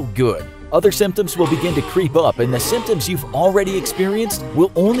won't feel good. Other symptoms will begin to creep up, and the symptoms you've already experienced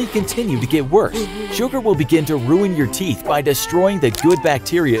will only continue to get worse. Sugar will begin to ruin your teeth by destroying the good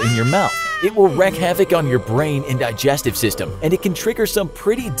bacteria in your mouth. It will wreak havoc on your brain and digestive system, and it can trigger some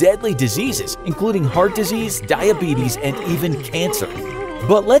pretty deadly diseases, including heart disease, diabetes, and even cancer.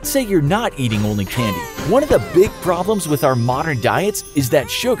 But let's say you're not eating only candy. One of the big problems with our modern diets is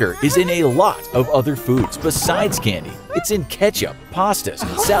that sugar is in a lot of other foods besides candy. It's in ketchup, pastas,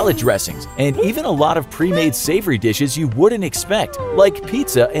 salad dressings, and even a lot of pre-made savory dishes you wouldn't expect, like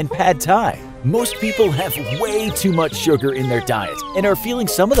pizza and pad thai. Most people have way too much sugar in their diet and are feeling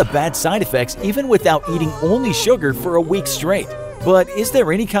some of the bad side effects even without eating only sugar for a week straight. But is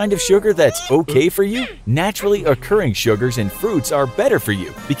there any kind of sugar that's okay for you? Naturally occurring sugars and fruits are better for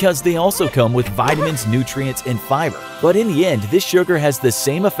you because they also come with vitamins, nutrients, and fiber. But in the end, this sugar has the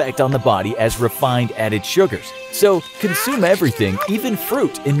same effect on the body as refined added sugars. So consume everything, even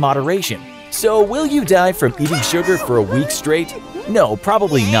fruit, in moderation. So will you die from eating sugar for a week straight? No,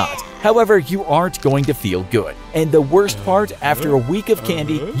 probably not. However, you aren't going to feel good. And the worst part, after a week of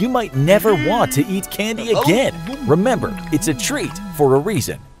candy, you might never want to eat candy again. Remember, it's a treat for a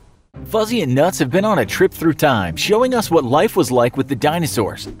reason. Fuzzy and Nutz have been on a trip through time, showing us what life was like with the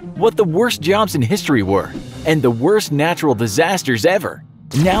dinosaurs, what the worst jobs in history were, and the worst natural disasters ever.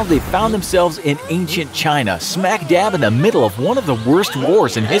 Now they've found themselves in ancient China, smack dab in the middle of one of the worst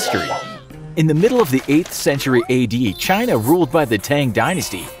wars in history. In the middle of the 8th century AD, China, ruled by the Tang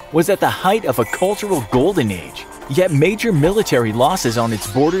dynasty, was at the height of a cultural golden age. Yet major military losses on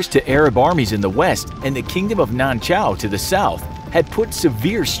its borders to Arab armies in the west and the kingdom of Nanchao to the south had put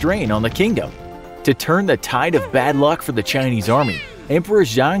severe strain on the kingdom. To turn the tide of bad luck for the Chinese army, Emperor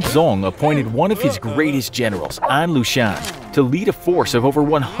Zhang appointed one of his greatest generals, An Lushan, to lead a force of over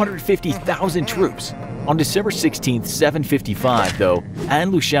 150,000 troops. On December 16, 755, though,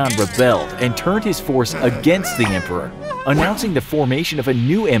 An Lushan rebelled and turned his force against the emperor, announcing the formation of a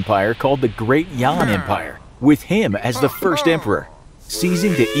new empire called the Great Yan Empire, with him as the first emperor.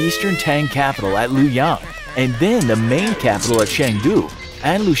 Seizing the eastern Tang capital at Luoyang and then the main capital at Chengdu,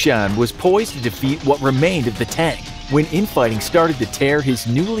 An Lushan was poised to defeat what remained of the Tang when infighting started to tear his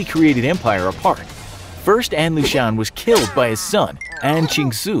newly created empire apart. First, An Lushan was killed by his son, An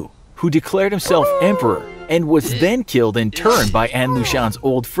Qingsu, who declared himself emperor, and was then killed in turn by An Lushan's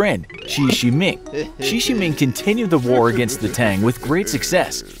old friend, Shi Shiming. Shi Shiming continued the war against the Tang with great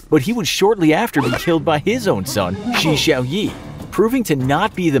success, but he would shortly after be killed by his own son, Shi Xiaoyi. Proving to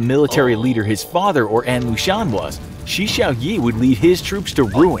not be the military leader his father or An Lushan was, Shi Xiaoyi would lead his troops to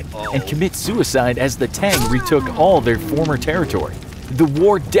ruin and commit suicide as the Tang retook all their former territory. The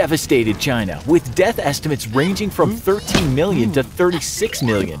war devastated China, with death estimates ranging from 13 million to 36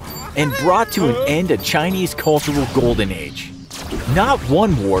 million, and brought to an end a Chinese cultural golden age. Not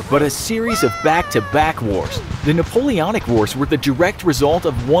one war, but a series of back-to-back wars. The Napoleonic Wars were the direct result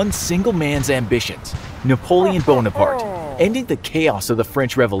of one single man's ambitions, Napoleon Bonaparte. Ending the chaos of the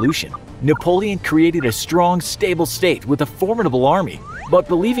French Revolution, Napoleon created a strong, stable state with a formidable army, but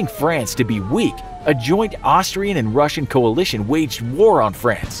believing France to be weak, a joint Austrian and Russian coalition waged war on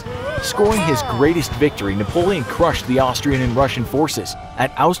France. Scoring his greatest victory, Napoleon crushed the Austrian and Russian forces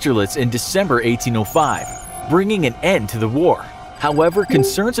at Austerlitz in December 1805, bringing an end to the war. However,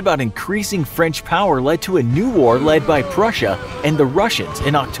 concerns about increasing French power led to a new war led by Prussia and the Russians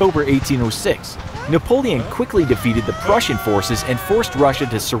in October 1806. Napoleon quickly defeated the Prussian forces and forced Russia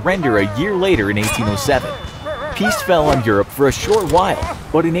to surrender a year later in 1807. Peace fell on Europe for a short while,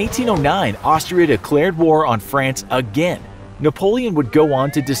 but in 1809, Austria declared war on France again. Napoleon would go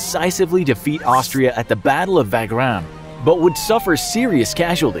on to decisively defeat Austria at the Battle of Wagram, but would suffer serious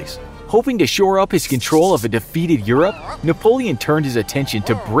casualties. Hoping to shore up his control of a defeated Europe, Napoleon turned his attention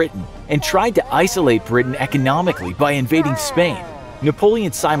to Britain and tried to isolate Britain economically by invading Spain.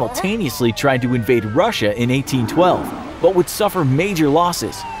 Napoleon simultaneously tried to invade Russia in 1812, but would suffer major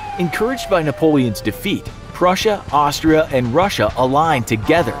losses. Encouraged by Napoleon's defeat, Prussia, Austria, and Russia aligned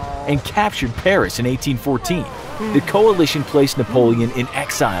together and captured Paris in 1814. The coalition placed Napoleon in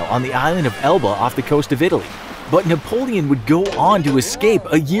exile on the island of Elba off the coast of Italy. But Napoleon would go on to escape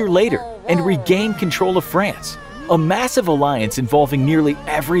a year later and regain control of France. A massive alliance involving nearly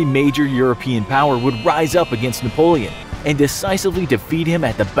every major European power would rise up against Napoleon and decisively defeat him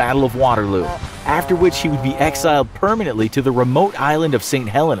at the Battle of Waterloo, after which he would be exiled permanently to the remote island of St.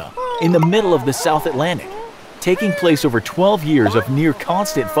 Helena in the middle of the South Atlantic. Taking place over 12 years of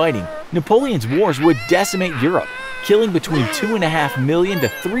near-constant fighting, Napoleon's wars would decimate Europe, killing between 2.5 million to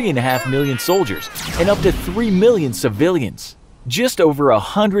 3.5 million soldiers and up to 3 million civilians. Just over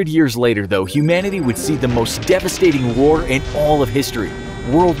 100 years later, though, humanity would see the most devastating war in all of history.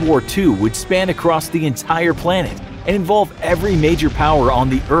 World War II would span across the entire planet and involve every major power on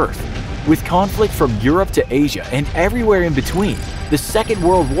the Earth. With conflict from Europe to Asia and everywhere in between, the Second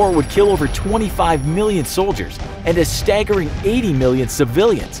World War would kill over 25 million soldiers and a staggering 80 million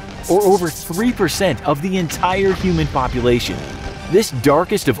civilians, or over 3% of the entire human population. This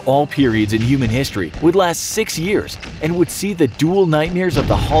darkest of all periods in human history would last 6 years and would see the dual nightmares of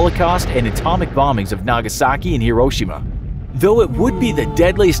the Holocaust and atomic bombings of Nagasaki and Hiroshima. Though it would be the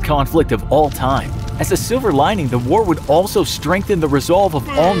deadliest conflict of all time, as a silver lining, the war would also strengthen the resolve of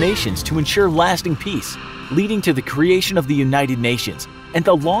all nations to ensure lasting peace, leading to the creation of the United Nations and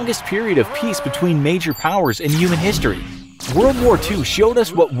the longest period of peace between major powers in human history. World War II showed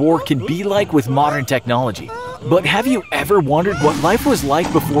us what war can be like with modern technology. But have you ever wondered what life was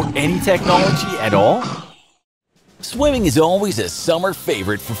like before any technology at all? Swimming is always a summer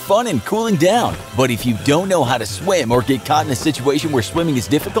favorite for fun and cooling down. But if you don't know how to swim or get caught in a situation where swimming is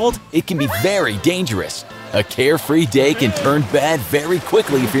difficult, it can be very dangerous. A carefree day can turn bad very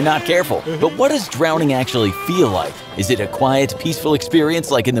quickly if you're not careful. But what does drowning actually feel like? Is it a quiet, peaceful experience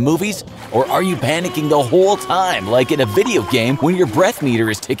like in the movies? Or are you panicking the whole time like in a video game when your breath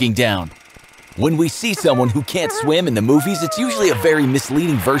meter is ticking down? When we see someone who can't swim in the movies, it's usually a very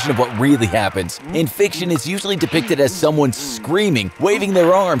misleading version of what really happens. In fiction, it's usually depicted as someone screaming, waving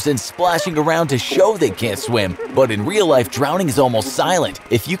their arms, and splashing around to show they can't swim. But in real life, drowning is almost silent.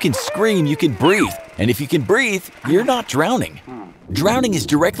 If you can scream, you can breathe. And if you can breathe, you're not drowning. Drowning is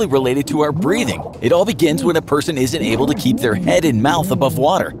directly related to our breathing. It all begins when a person isn't able to keep their head and mouth above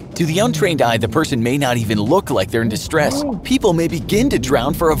water. To the untrained eye, the person may not even look like they're in distress. People may begin to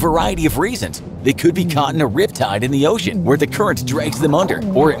drown for a variety of reasons. They could be caught in a riptide in the ocean, where the current drags them under.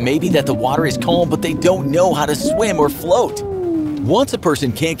 Or it may be that the water is calm, but they don't know how to swim or float. Once a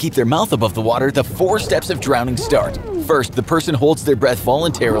person can't keep their mouth above the water, the 4 steps of drowning start. First, the person holds their breath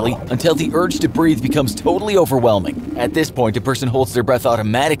voluntarily until the urge to breathe becomes totally overwhelming. At this point, a person holds their breath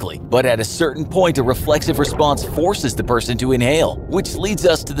automatically, but at a certain point, a reflexive response forces the person to inhale, which leads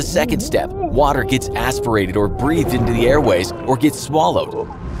us to the second step. Water gets aspirated or breathed into the airways or gets swallowed.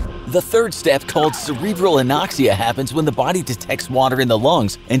 The third step, called cerebral anoxia, happens when the body detects water in the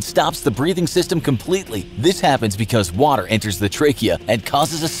lungs and stops the breathing system completely. This happens because water enters the trachea and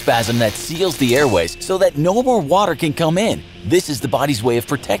causes a spasm that seals the airways so that no more water can come in. This is the body's way of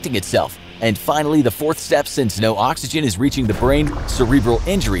protecting itself. And finally, the fourth step, since no oxygen is reaching the brain, cerebral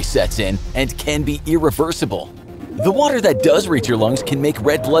injury sets in and can be irreversible. The water that does reach your lungs can make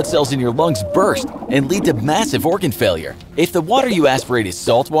red blood cells in your lungs burst and lead to massive organ failure. If the water you aspirate is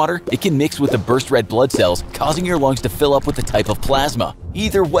salt water, it can mix with the burst red blood cells, causing your lungs to fill up with a type of plasma.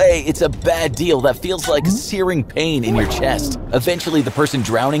 Either way, it's a bad deal that feels like searing pain in your chest. Eventually, the person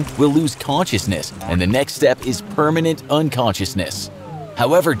drowning will lose consciousness, and the next step is permanent unconsciousness.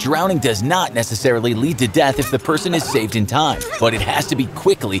 However, drowning does not necessarily lead to death if the person is saved in time, but it has to be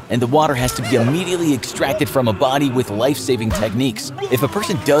quickly and the water has to be immediately extracted from a body with life-saving techniques. If a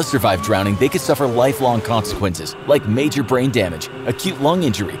person does survive drowning, they could suffer lifelong consequences, like major brain damage, acute lung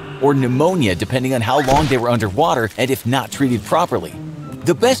injury, or pneumonia depending on how long they were underwater and if not treated properly.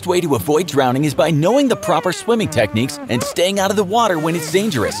 The best way to avoid drowning is by knowing the proper swimming techniques and staying out of the water when it's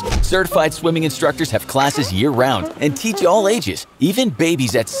dangerous. Certified swimming instructors have classes year-round and teach all ages. Even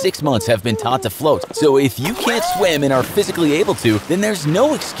babies at 6 months have been taught to float. So if you can't swim and are physically able to, then there's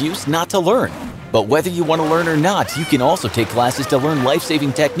no excuse not to learn. But whether you want to learn or not, you can also take classes to learn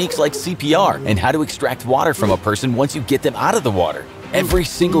life-saving techniques like CPR and how to extract water from a person once you get them out of the water. Every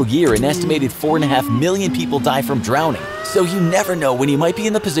single year, an estimated 4.5 million people die from drowning, so you never know when you might be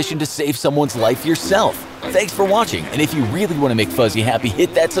in the position to save someone's life yourself. Thanks for watching, and if you really want to make Fuzzy happy,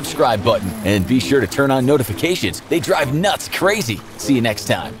 hit that subscribe button, and be sure to turn on notifications. They drive nuts crazy. See you next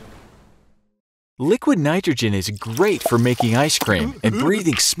time. Liquid nitrogen is great for making ice cream and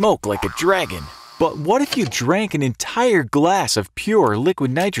breathing smoke like a dragon. But what if you drank an entire glass of pure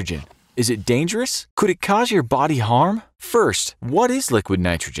liquid nitrogen? Is it dangerous? Could it cause your body harm? First, what is liquid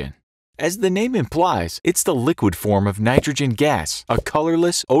nitrogen? As the name implies, it's the liquid form of nitrogen gas, a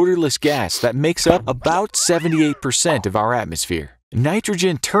colorless, odorless gas that makes up about 78% of our atmosphere.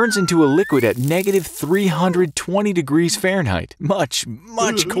 Nitrogen turns into a liquid at negative 320 degrees Fahrenheit, much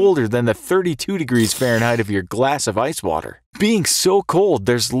colder than the 32 degrees Fahrenheit of your glass of ice water. Being so cold,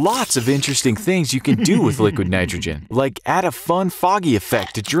 there's lots of interesting things you can do with liquid nitrogen, like add a fun foggy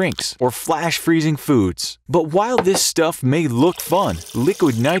effect to drinks or flash freezing foods. But while this stuff may look fun,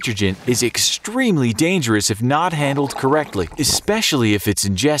 liquid nitrogen is extremely dangerous if not handled correctly, especially if it's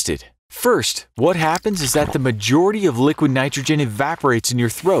ingested. First, what happens is that the majority of liquid nitrogen evaporates in your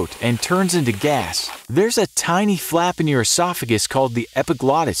throat and turns into gas. There's a tiny flap in your esophagus called the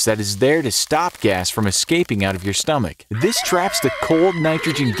epiglottis that is there to stop gas from escaping out of your stomach. This traps the cold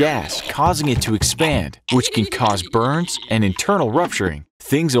nitrogen gas, causing it to expand, which can cause burns and internal rupturing.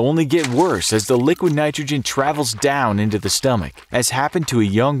 Things only get worse as the liquid nitrogen travels down into the stomach, as happened to a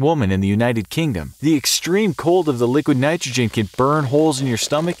young woman in the United Kingdom. The extreme cold of the liquid nitrogen can burn holes in your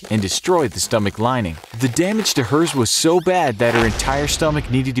stomach and destroy the stomach lining. The damage to hers was so bad that her entire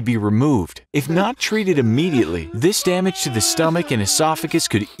stomach needed to be removed. If not treated immediately, this damage to the stomach and esophagus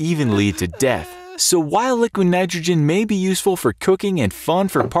could even lead to death. So while liquid nitrogen may be useful for cooking and fun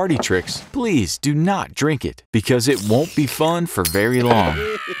for party tricks, please do not drink it, because it won't be fun for very long.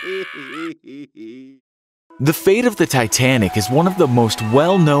 The fate of the Titanic is one of the most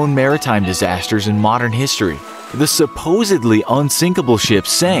well-known maritime disasters in modern history. The supposedly unsinkable ship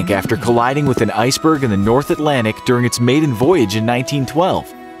sank after colliding with an iceberg in the North Atlantic during its maiden voyage in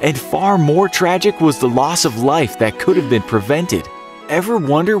 1912. And far more tragic was the loss of life that could have been prevented. Ever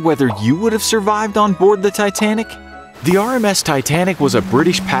wonder whether you would have survived on board the Titanic? The RMS Titanic was a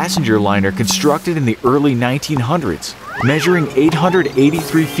British passenger liner constructed in the early 1900s, measuring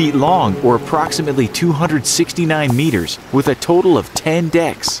 883 feet long or approximately 269 meters, with a total of 10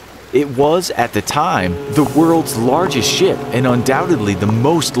 decks. It was, at the time, the world's largest ship and undoubtedly the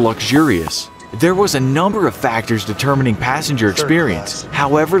most luxurious. There was a number of factors determining passenger experience.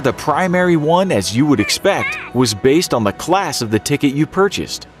 However, the primary one, as you would expect, was based on the class of the ticket you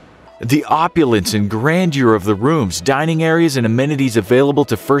purchased. The opulence and grandeur of the rooms, dining areas, and amenities available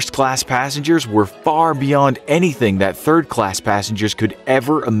to first-class passengers were far beyond anything that third-class passengers could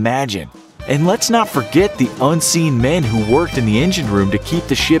ever imagine. And let's not forget the unseen men who worked in the engine room to keep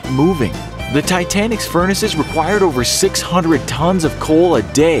the ship moving. The Titanic's furnaces required over 600 tons of coal a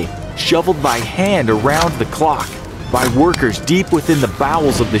day, shoveled by hand around the clock, by workers deep within the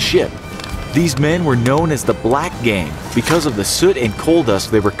bowels of the ship. These men were known as the Black Gang because of the soot and coal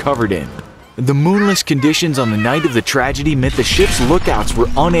dust they were covered in. The moonless conditions on the night of the tragedy meant the ship's lookouts were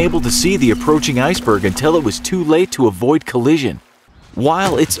unable to see the approaching iceberg until it was too late to avoid collision.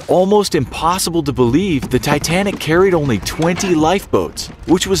 While it's almost impossible to believe, the Titanic carried only 20 lifeboats,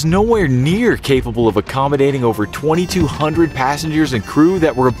 which was nowhere near capable of accommodating over 2,200 passengers and crew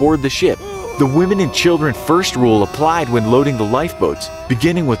that were aboard the ship. The women and children first rule applied when loading the lifeboats,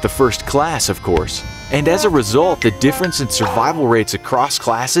 beginning with the first class, of course. And as a result, the difference in survival rates across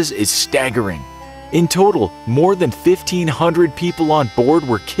classes is staggering. In total, more than 1,500 people on board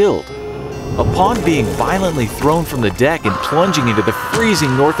were killed. Upon being violently thrown from the deck and plunging into the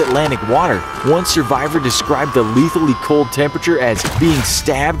freezing North Atlantic water, one survivor described the lethally cold temperature as being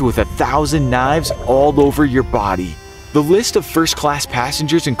stabbed with 1,000 knives all over your body. The list of first-class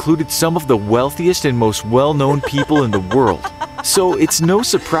passengers included some of the wealthiest and most well-known people in the world. So it's no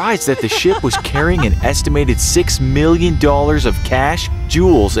surprise that the ship was carrying an estimated $6 million of cash,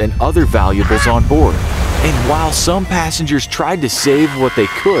 jewels, and other valuables on board. And while some passengers tried to save what they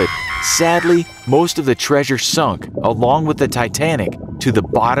could, sadly, most of the treasure sunk, along with the Titanic, to the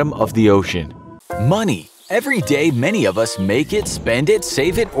bottom of the ocean. Money. Every day, many of us make it, spend it,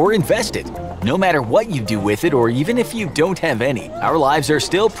 save it, or invest it. No matter what you do with it, or even if you don't have any, our lives are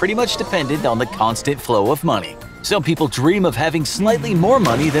still pretty much dependent on the constant flow of money. Some people dream of having slightly more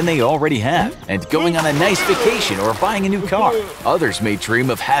money than they already have, and going on a nice vacation or buying a new car. Others may dream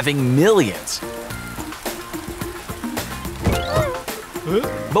of having millions.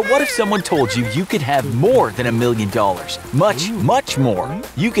 But what if someone told you you could have more than $1 million? Much more.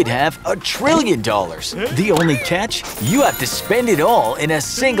 You could have $1 trillion. The only catch? You have to spend it all in a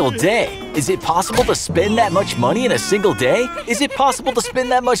single day. Is it possible to spend that much money in a single day? Is it possible to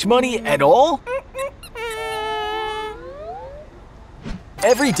spend that much money at all?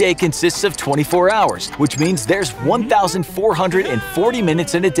 Every day consists of 24 hours, which means there's 1,440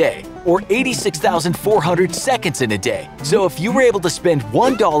 minutes in a day, or 86,400 seconds in a day. So if you were able to spend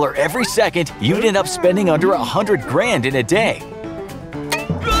 $1 every second, you'd end up spending under 100 grand in a day.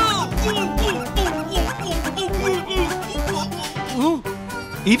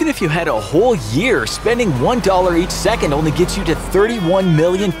 Even if you had a whole year, spending $1 each second only gets you to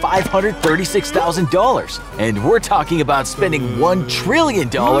 $31,536,000. And we're talking about spending $1 trillion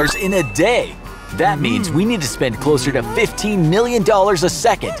in a day. That means we need to spend closer to $15 million a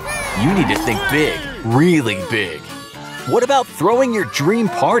second. You need to think big, really big. What about throwing your dream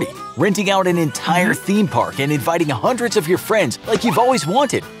party? Renting out an entire theme park and inviting hundreds of your friends like you've always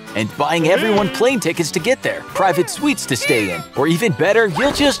wanted? And buying everyone plane tickets to get there, private suites to stay in, or even better,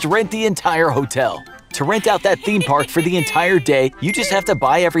 you'll just rent the entire hotel. To rent out that theme park for the entire day, you just have to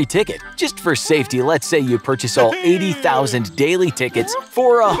buy every ticket. Just for safety, let's say you purchase all 80,000 daily tickets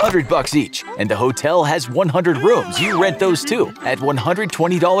for $100 each, and the hotel has 100 rooms. You rent those too at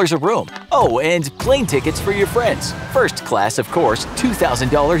 $120 a room. Oh, and plane tickets for your friends. First class, of course,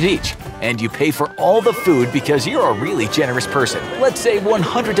 $2,000 each. And you pay for all the food because you're a really generous person. Let's say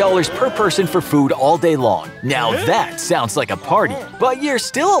 $100 per person for food all day long. Now that sounds like a party, but you're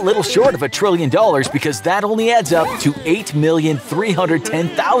still a little short of $1 trillion because that only adds up to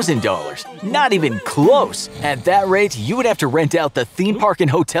 $8,310,000. Not even close. At that rate, you would have to rent out the theme park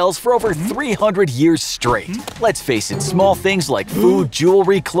and hotels for over 300 years straight. Let's face it, small things like food,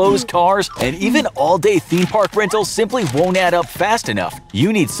 jewelry, clothes, cars, and even all-day theme park rentals simply won't add up fast enough.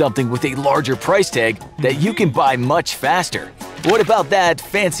 You need something with a larger price tag that you can buy much faster. What about that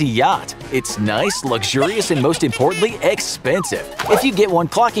fancy yacht? It's nice, luxurious, and most importantly, expensive. If you get one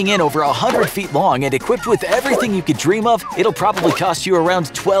clocking in over 100 feet long and equipped with everything you could dream of, it'll probably cost you around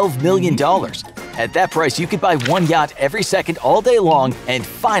 $12 million. At that price, you could buy one yacht every second all day long and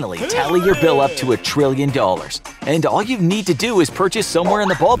finally tally your bill up to $1 trillion. And all you need to do is purchase somewhere in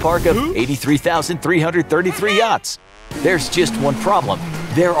the ballpark of 83,333 yachts. There's just one problem.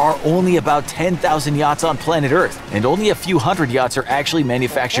 There are only about 10,000 yachts on planet Earth, and only a few hundred yachts are actually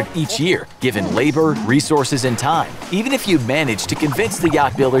manufactured each year, given labor, resources, and time. Even if you manage to convince the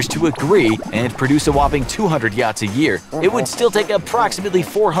yacht builders to agree and produce a whopping 200 yachts a year, it would still take approximately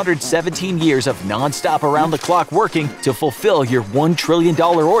 417 years of non-stop around-the-clock working to fulfill your $1 trillion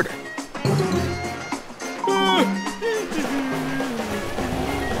order.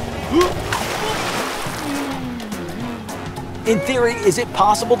 In theory, is it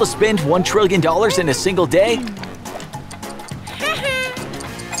possible to spend $1 trillion in a single day?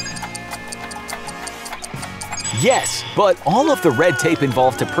 Yes, but all of the red tape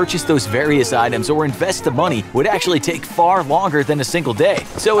involved to purchase those various items or invest the money would actually take far longer than a single day,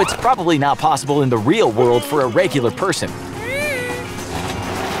 so it's probably not possible in the real world for a regular person.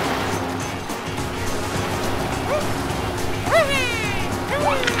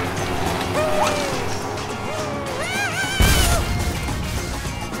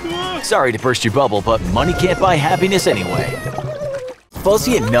 Sorry to burst your bubble, but money can't buy happiness anyway.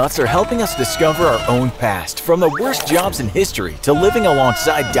 Fuzzy and Nutz are helping us discover our own past, from the worst jobs in history to living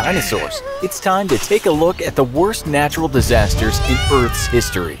alongside dinosaurs. It's time to take a look at the worst natural disasters in Earth's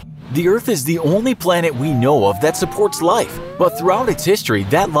history. The Earth is the only planet we know of that supports life, but throughout its history,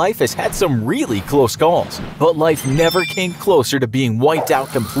 that life has had some really close calls. But life never came closer to being wiped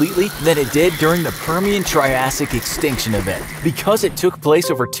out completely than it did during the Permian-Triassic extinction event. Because it took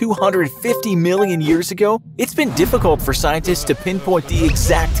place over 250 million years ago, it's been difficult for scientists to pinpoint the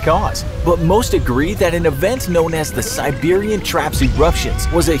exact cause. But most agree that an event known as the Siberian Traps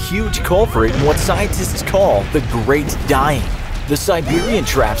eruptions was a huge culprit in what scientists call the Great Dying. The Siberian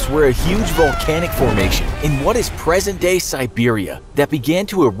Traps were a huge volcanic formation in what is present-day Siberia that began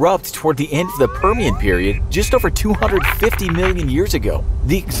to erupt toward the end of the Permian period just over 250 million years ago.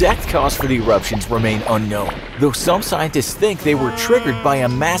 The exact cause for the eruptions remain unknown, though some scientists think they were triggered by a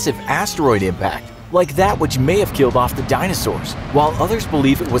massive asteroid impact, like that which may have killed off the dinosaurs, while others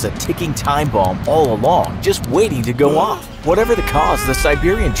believe it was a ticking time bomb all along, just waiting to go off. Whatever the cause, the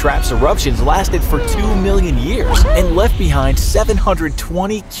Siberian Traps eruptions lasted for 2 million years and left behind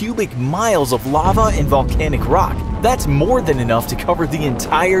 720 cubic miles of lava and volcanic rock. That's more than enough to cover the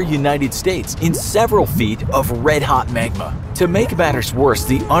entire United States in several feet of red-hot magma. To make matters worse,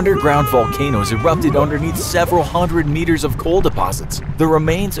 the underground volcanoes erupted underneath several hundred meters of coal deposits, the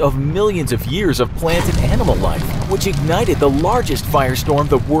remains of millions of years of plant and animal life, which ignited the largest firestorm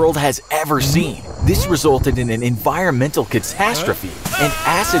the world has ever seen. This resulted in an environmental catastrophe, an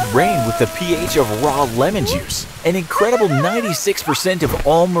acid rain with the pH of raw lemon juice. An incredible 96% of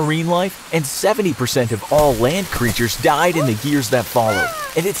all marine life and 70% of all land creatures died in the years that followed.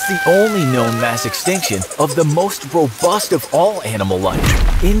 And it's the only known mass extinction of the most robust of all animal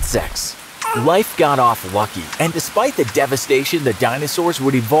life, insects. Life got off lucky, and despite the devastation, the dinosaurs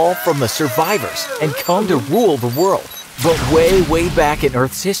would evolve from the survivors and come to rule the world. But way back in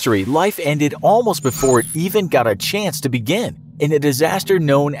Earth's history, life ended almost before it even got a chance to begin. In a disaster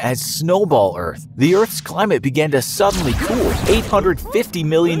known as Snowball Earth, the Earth's climate began to suddenly cool 850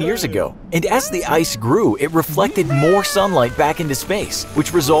 million years ago. And as the ice grew, it reflected more sunlight back into space,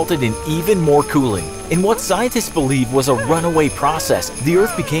 which resulted in even more cooling. In what scientists believe was a runaway process, the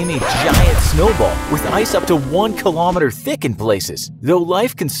Earth became a giant snowball with ice up to 1 kilometer thick in places. Though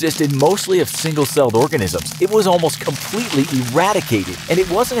life consisted mostly of single-celled organisms, it was almost completely eradicated, and it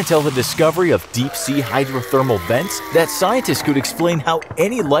wasn't until the discovery of deep-sea hydrothermal vents that scientists could explain how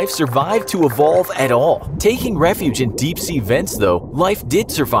any life survived to evolve at all. Taking refuge in deep-sea vents, though, life did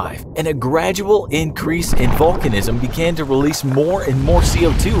survive, and a gradual increase in volcanism began to release more and more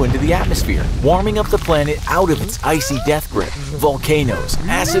CO2 into the atmosphere, warming up the planet out of its icy death grip. Volcanoes,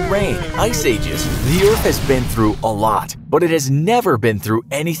 acid rain, ice ages. The Earth has been through a lot, but it has never been through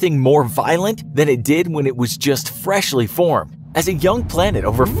anything more violent than it did when it was just freshly formed. As a young planet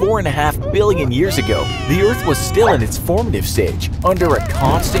over 4.5 billion years ago, the Earth was still in its formative stage, under a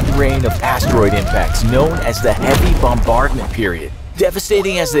constant rain of asteroid impacts known as the Heavy Bombardment Period.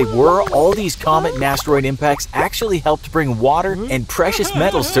 Devastating as they were, all these comet and asteroid impacts actually helped bring water and precious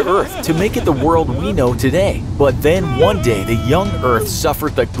metals to Earth to make it the world we know today. But then one day, the young Earth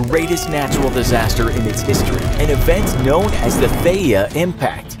suffered the greatest natural disaster in its history, an event known as the Theia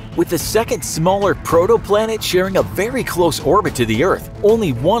Impact. With the second smaller protoplanet sharing a very close orbit to the Earth,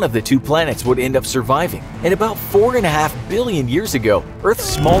 only one of the two planets would end up surviving. And about 4.5 billion years ago, Earth's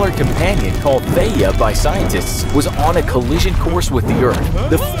smaller companion, called Theia by scientists, was on a collision course with the Earth.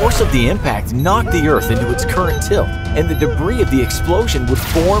 The force of the impact knocked the Earth into its current tilt, and the debris of the explosion would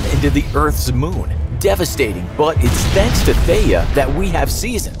form into the Earth's moon. Devastating, but it's thanks to Theia that we have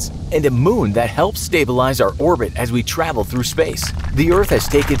seasons, and a moon that helps stabilize our orbit as we travel through space. The Earth has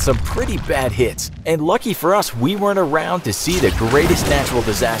taken some pretty bad hits, and lucky for us, we weren't around to see the greatest natural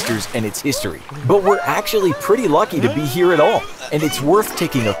disasters in its history. But we're actually pretty lucky to be here at all, and it's worth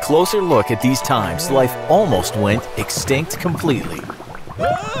taking a closer look at these times life almost went extinct completely.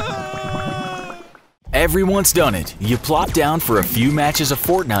 Everyone's done it. You plop down for a few matches of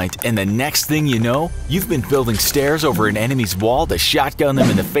Fortnite, and the next thing you know, you've been building stairs over an enemy's wall to shotgun them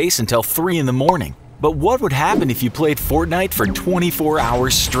in the face until 3 in the morning. But what would happen if you played Fortnite for 24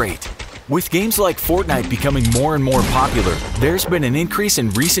 hours straight? With games like Fortnite becoming more and more popular, there's been an increase in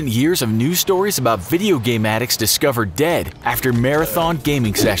recent years of news stories about video game addicts discovered dead after marathon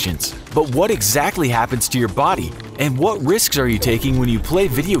gaming sessions. But what exactly happens to your body? And what risks are you taking when you play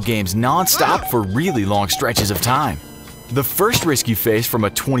video games non-stop for really long stretches of time? The first risk you face from a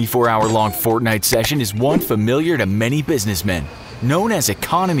 24-hour-long Fortnite session is one familiar to many businessmen. Known as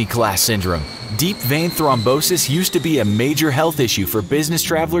economy class syndrome, deep vein thrombosis used to be a major health issue for business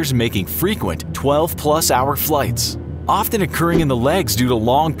travelers making frequent 12-plus hour flights. Often occurring in the legs due to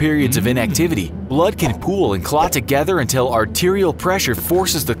long periods of inactivity, blood can pool and clot together until arterial pressure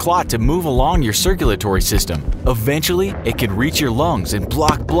forces the clot to move along your circulatory system. Eventually, it can reach your lungs and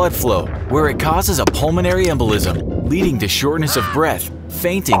block blood flow, where it causes a pulmonary embolism, leading to shortness of breath,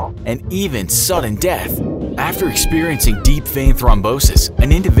 fainting, and even sudden death. After experiencing deep vein thrombosis,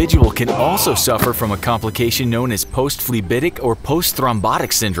 an individual can also suffer from a complication known as post-phlebitic or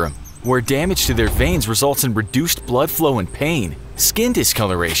post-thrombotic syndrome, where damage to their veins results in reduced blood flow and pain, skin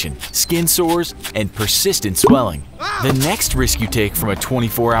discoloration, skin sores, and persistent swelling. The next risk you take from a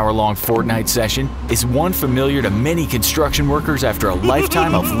 24-hour-long Fortnite session is one familiar to many construction workers after a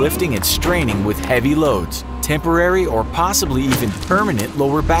lifetime of lifting and straining with heavy loads. Temporary or possibly even permanent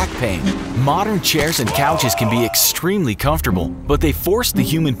lower back pain. Modern chairs and couches can be extremely comfortable, but they force the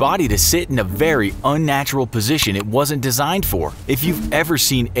human body to sit in a very unnatural position it wasn't designed for. If you've ever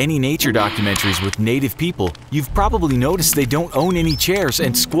seen any nature documentaries with native people, you've probably noticed they don't own any chairs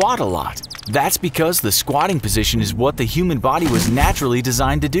and squat a lot. That's because the squatting position is what the human body was naturally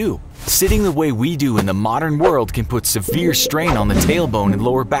designed to do. Sitting the way we do in the modern world can put severe strain on the tailbone and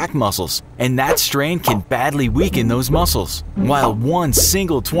lower back muscles, and that strain can badly weaken those muscles. While one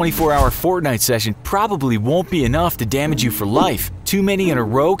single 24-hour Fortnite session probably won't be enough to damage you for life, too many in a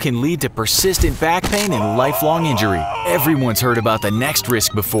row can lead to persistent back pain and lifelong injury. Everyone's heard about the next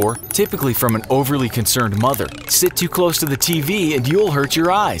risk before, typically from an overly concerned mother. Sit too close to the TV and you'll hurt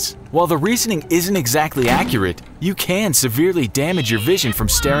your eyes. While the reasoning isn't exactly accurate, you can severely damage your vision from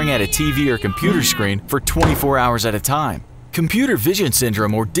staring at a TV or computer screen for 24 hours at a time. Computer vision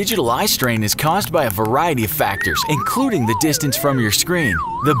syndrome or digital eye strain is caused by a variety of factors, including the distance from your screen.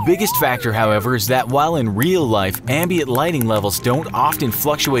 The biggest factor, however, is that while in real life, ambient lighting levels don't often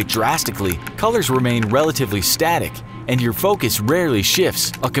fluctuate drastically, colors remain relatively static, and your focus rarely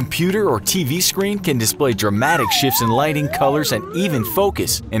shifts. A computer or TV screen can display dramatic shifts in lighting, colors, and even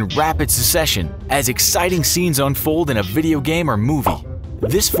focus in rapid succession as exciting scenes unfold in a video game or movie.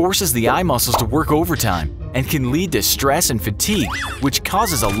 This forces the eye muscles to work overtime and can lead to stress and fatigue, which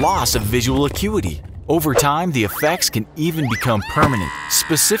causes a loss of visual acuity. Over time, the effects can even become permanent,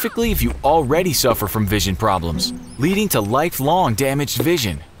 specifically if you already suffer from vision problems, leading to lifelong damaged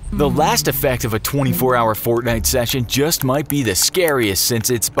vision. The last effect of a 24-hour Fortnite session just might be the scariest, since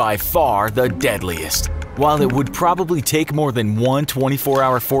it's by far the deadliest. While it would probably take more than one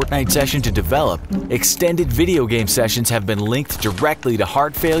 24-hour Fortnite session to develop, extended video game sessions have been linked directly to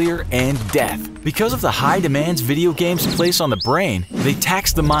heart failure and death. Because of the high demands video games place on the brain, they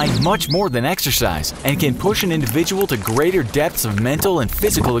tax the mind much more than exercise and can push an individual to greater depths of mental and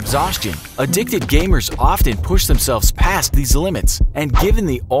physical exhaustion. Addicted gamers often push themselves past these limits, and given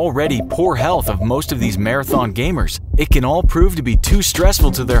the already poor health of most of these marathon gamers, it can all prove to be too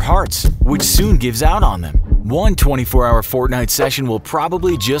stressful to their hearts, which soon gives out on them. One 24-hour Fortnite session will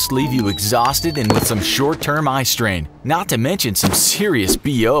probably just leave you exhausted and with some short-term eye strain, not to mention some serious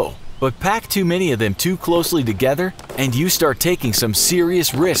BO. But pack too many of them too closely together, and you start taking some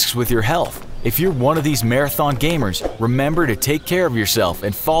serious risks with your health. If you're one of these marathon gamers, remember to take care of yourself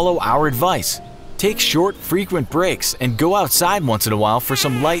and follow our advice. Take short, frequent breaks and go outside once in a while for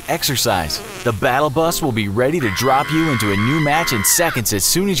some light exercise. The battle bus will be ready to drop you into a new match in seconds as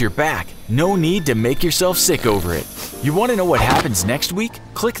soon as you're back. No need to make yourself sick over it. You want to know what happens next week?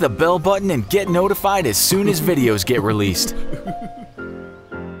 Click the bell button and get notified as soon as videos get released.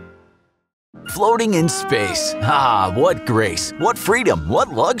 Floating in space. Ah, what grace, what freedom, what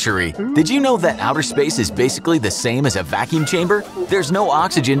luxury. Did you know that outer space is basically the same as a vacuum chamber? There's no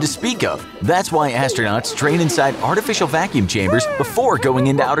oxygen to speak of. That's why astronauts train inside artificial vacuum chambers before going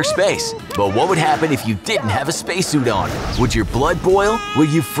into outer space. But what would happen if you didn't have a spacesuit on? Would your blood boil? Will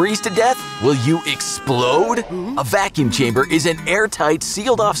you freeze to death? Will you explode? A vacuum chamber is an airtight,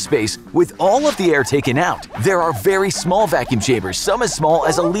 sealed-off space with all of the air taken out. There are very small vacuum chambers, some as small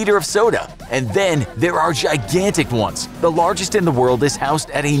as a liter of soda. And then there are gigantic ones. The largest in the world is housed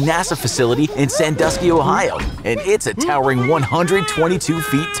at a NASA facility in Sandusky, Ohio, and it's a towering 122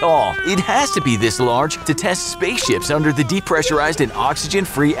 feet tall. It has to be this large to test spaceships under the depressurized and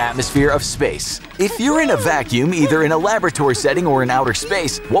oxygen-free atmosphere of space. If you're in a vacuum, either in a laboratory setting or in outer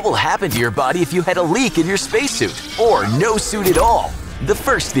space, what will happen to your body if you had a leak in your spacesuit, or no suit at all? The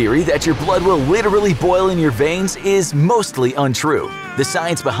first theory, that your blood will literally boil in your veins, is mostly untrue. The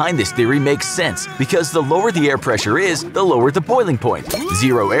science behind this theory makes sense, because the lower the air pressure is, the lower the boiling point.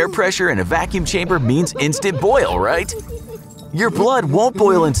 Zero air pressure in a vacuum chamber means instant boil, right? Your blood won't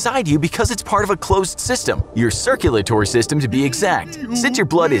boil inside you because it's part of a closed system, your circulatory system to be exact. Since your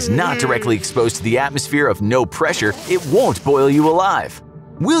blood is not directly exposed to the atmosphere of no pressure, it won't boil you alive.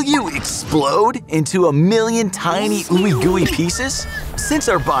 Will you explode into a million tiny ooey-gooey pieces? Since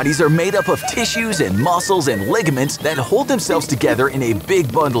our bodies are made up of tissues and muscles and ligaments that hold themselves together in a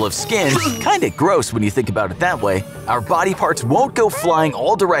big bundle of skin, kinda gross when you think about it that way, our body parts won't go flying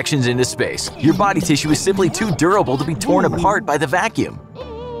all directions into space. Your body tissue is simply too durable to be torn apart by the vacuum.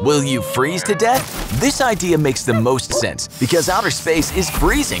 Will you freeze to death? This idea makes the most sense, because outer space is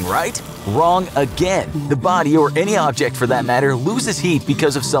freezing, right? Wrong again. The body, or any object for that matter, loses heat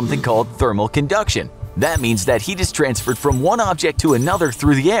because of something called thermal conduction. That means that heat is transferred from one object to another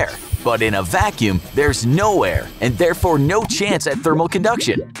through the air. But in a vacuum, there's no air, and therefore no chance at thermal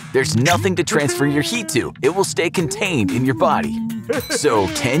conduction. There's nothing to transfer your heat to. It will stay contained in your body. So,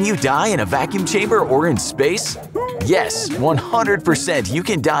 can you die in a vacuum chamber or in space? Yes, 100% you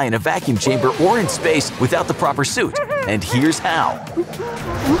can die in a vacuum chamber or in space without the proper suit. And here's how.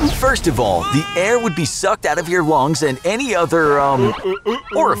 First of all, the air would be sucked out of your lungs and any other,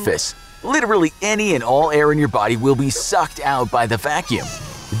 orifice. Literally any and all air in your body will be sucked out by the vacuum.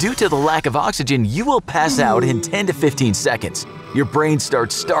 Due to the lack of oxygen, you will pass out in 10 to 15 seconds. Your brain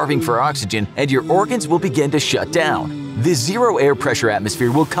starts starving for oxygen, and your organs will begin to shut down. The zero air pressure atmosphere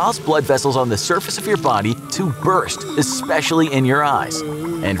will cause blood vessels on the surface of your body to burst, especially in your eyes.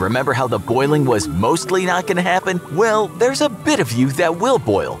 And remember how the boiling was mostly not going to happen? Well, there's a bit of you that will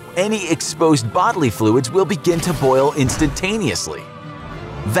boil. Any exposed bodily fluids will begin to boil instantaneously.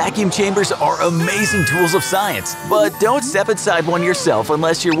 Vacuum chambers are amazing tools of science, but don't step inside one yourself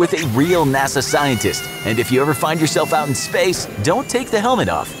unless you're with a real NASA scientist. And if you ever find yourself out in space, don't take the helmet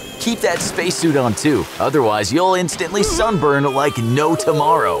off. Keep that spacesuit on too, otherwise you'll instantly sunburn like no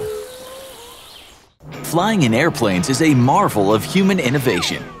tomorrow. Flying in airplanes is a marvel of human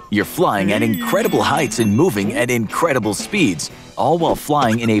innovation. You're flying at incredible heights and moving at incredible speeds, all while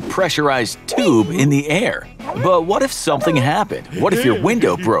flying in a pressurized tube in the air. But what if something happened? What if your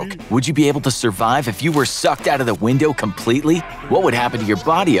window broke? Would you be able to survive if you were sucked out of the window completely? What would happen to your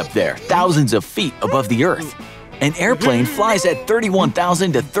body up there, thousands of feet above the earth? An airplane flies at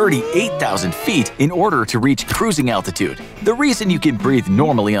 31,000 to 38,000 feet in order to reach cruising altitude. The reason you can breathe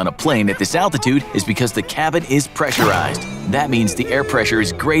normally on a plane at this altitude is because the cabin is pressurized. That means the air pressure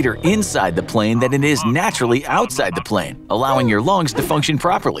is greater inside the plane than it is naturally outside the plane, allowing your lungs to function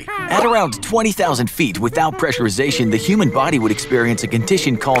properly. At around 20,000 feet without pressurization, the human body would experience a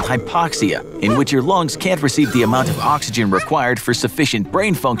condition called hypoxia, in which your lungs can't receive the amount of oxygen required for sufficient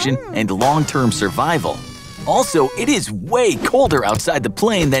brain function and long-term survival. Also, it is way colder outside the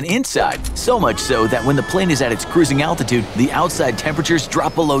plane than inside, so much so that when the plane is at its cruising altitude, the outside temperatures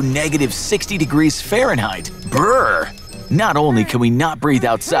drop below -60 degrees Fahrenheit. Brrr! Not only can we not breathe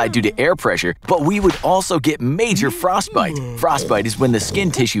outside due to air pressure, but we would also get major frostbite. Frostbite is when the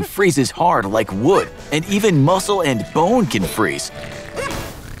skin tissue freezes hard like wood, and even muscle and bone can freeze.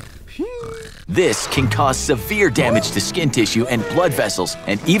 This can cause severe damage to skin tissue and blood vessels,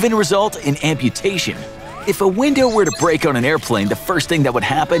 and even result in amputation. If a window were to break on an airplane, the first thing that would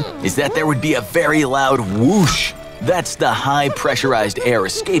happen is that there would be a very loud whoosh. That's the high pressurized air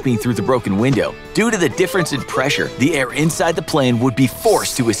escaping through the broken window. Due to the difference in pressure, the air inside the plane would be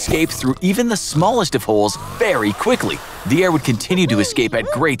forced to escape through even the smallest of holes very quickly. The air would continue to escape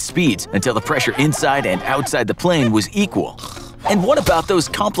at great speeds until the pressure inside and outside the plane was equal. And what about those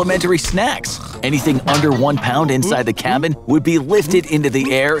complimentary snacks? Anything under 1 pound inside the cabin would be lifted into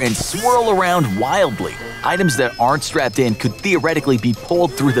the air and swirl around wildly. Items that aren't strapped in could theoretically be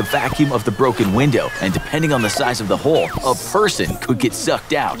pulled through the vacuum of the broken window, and depending on the size of the hole, a person could get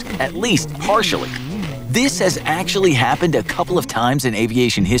sucked out, at least partially. This has actually happened a couple of times in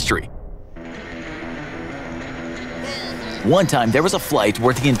aviation history. One time there was a flight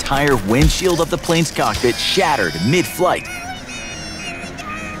where the entire windshield of the plane's cockpit shattered mid-flight.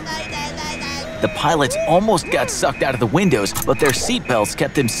 The pilots almost got sucked out of the windows, but their seatbelts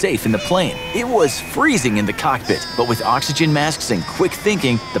kept them safe in the plane. It was freezing in the cockpit, but with oxygen masks and quick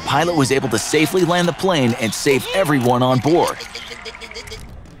thinking, the pilot was able to safely land the plane and save everyone on board.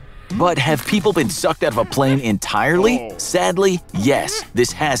 But have people been sucked out of a plane entirely? Sadly, yes,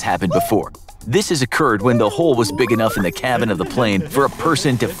 this has happened before. This has occurred when the hole was big enough in the cabin of the plane for a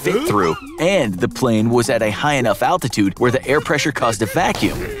person to fit through, and the plane was at a high enough altitude where the air pressure caused a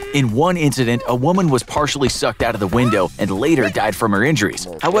vacuum. In one incident, a woman was partially sucked out of the window and later died from her injuries.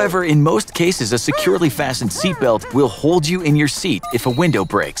 However, in most cases, a securely fastened seatbelt will hold you in your seat if a window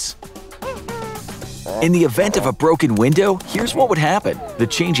breaks. In the event of a broken window, here's what would happen. The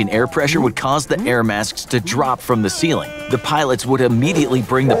change in air pressure would cause the air masks to drop from the ceiling. The pilots would immediately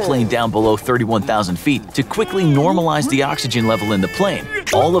bring the plane down below 31,000 feet to quickly normalize the oxygen level in the plane.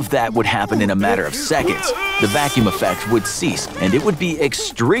 All of that would happen in a matter of seconds. The vacuum effect would cease, and it would be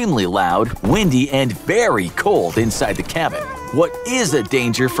extremely loud, windy, and very cold inside the cabin. What is a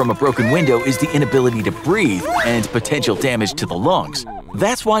danger from a broken window is the inability to breathe and potential damage to the lungs.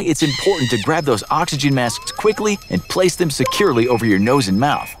 That's why it's important to grab those oxygen masks quickly and place them securely over your nose and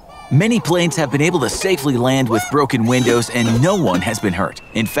mouth. Many planes have been able to safely land with broken windows and no one has been hurt.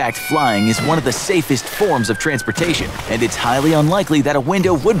 In fact, flying is one of the safest forms of transportation, and it's highly unlikely that a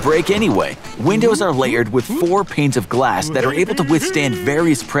window would break anyway. Windows are layered with 4 panes of glass that are able to withstand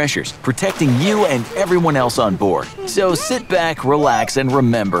various pressures, protecting you and everyone else on board. So sit back, relax, and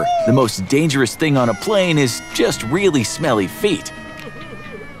remember, the most dangerous thing on a plane is just really smelly feet.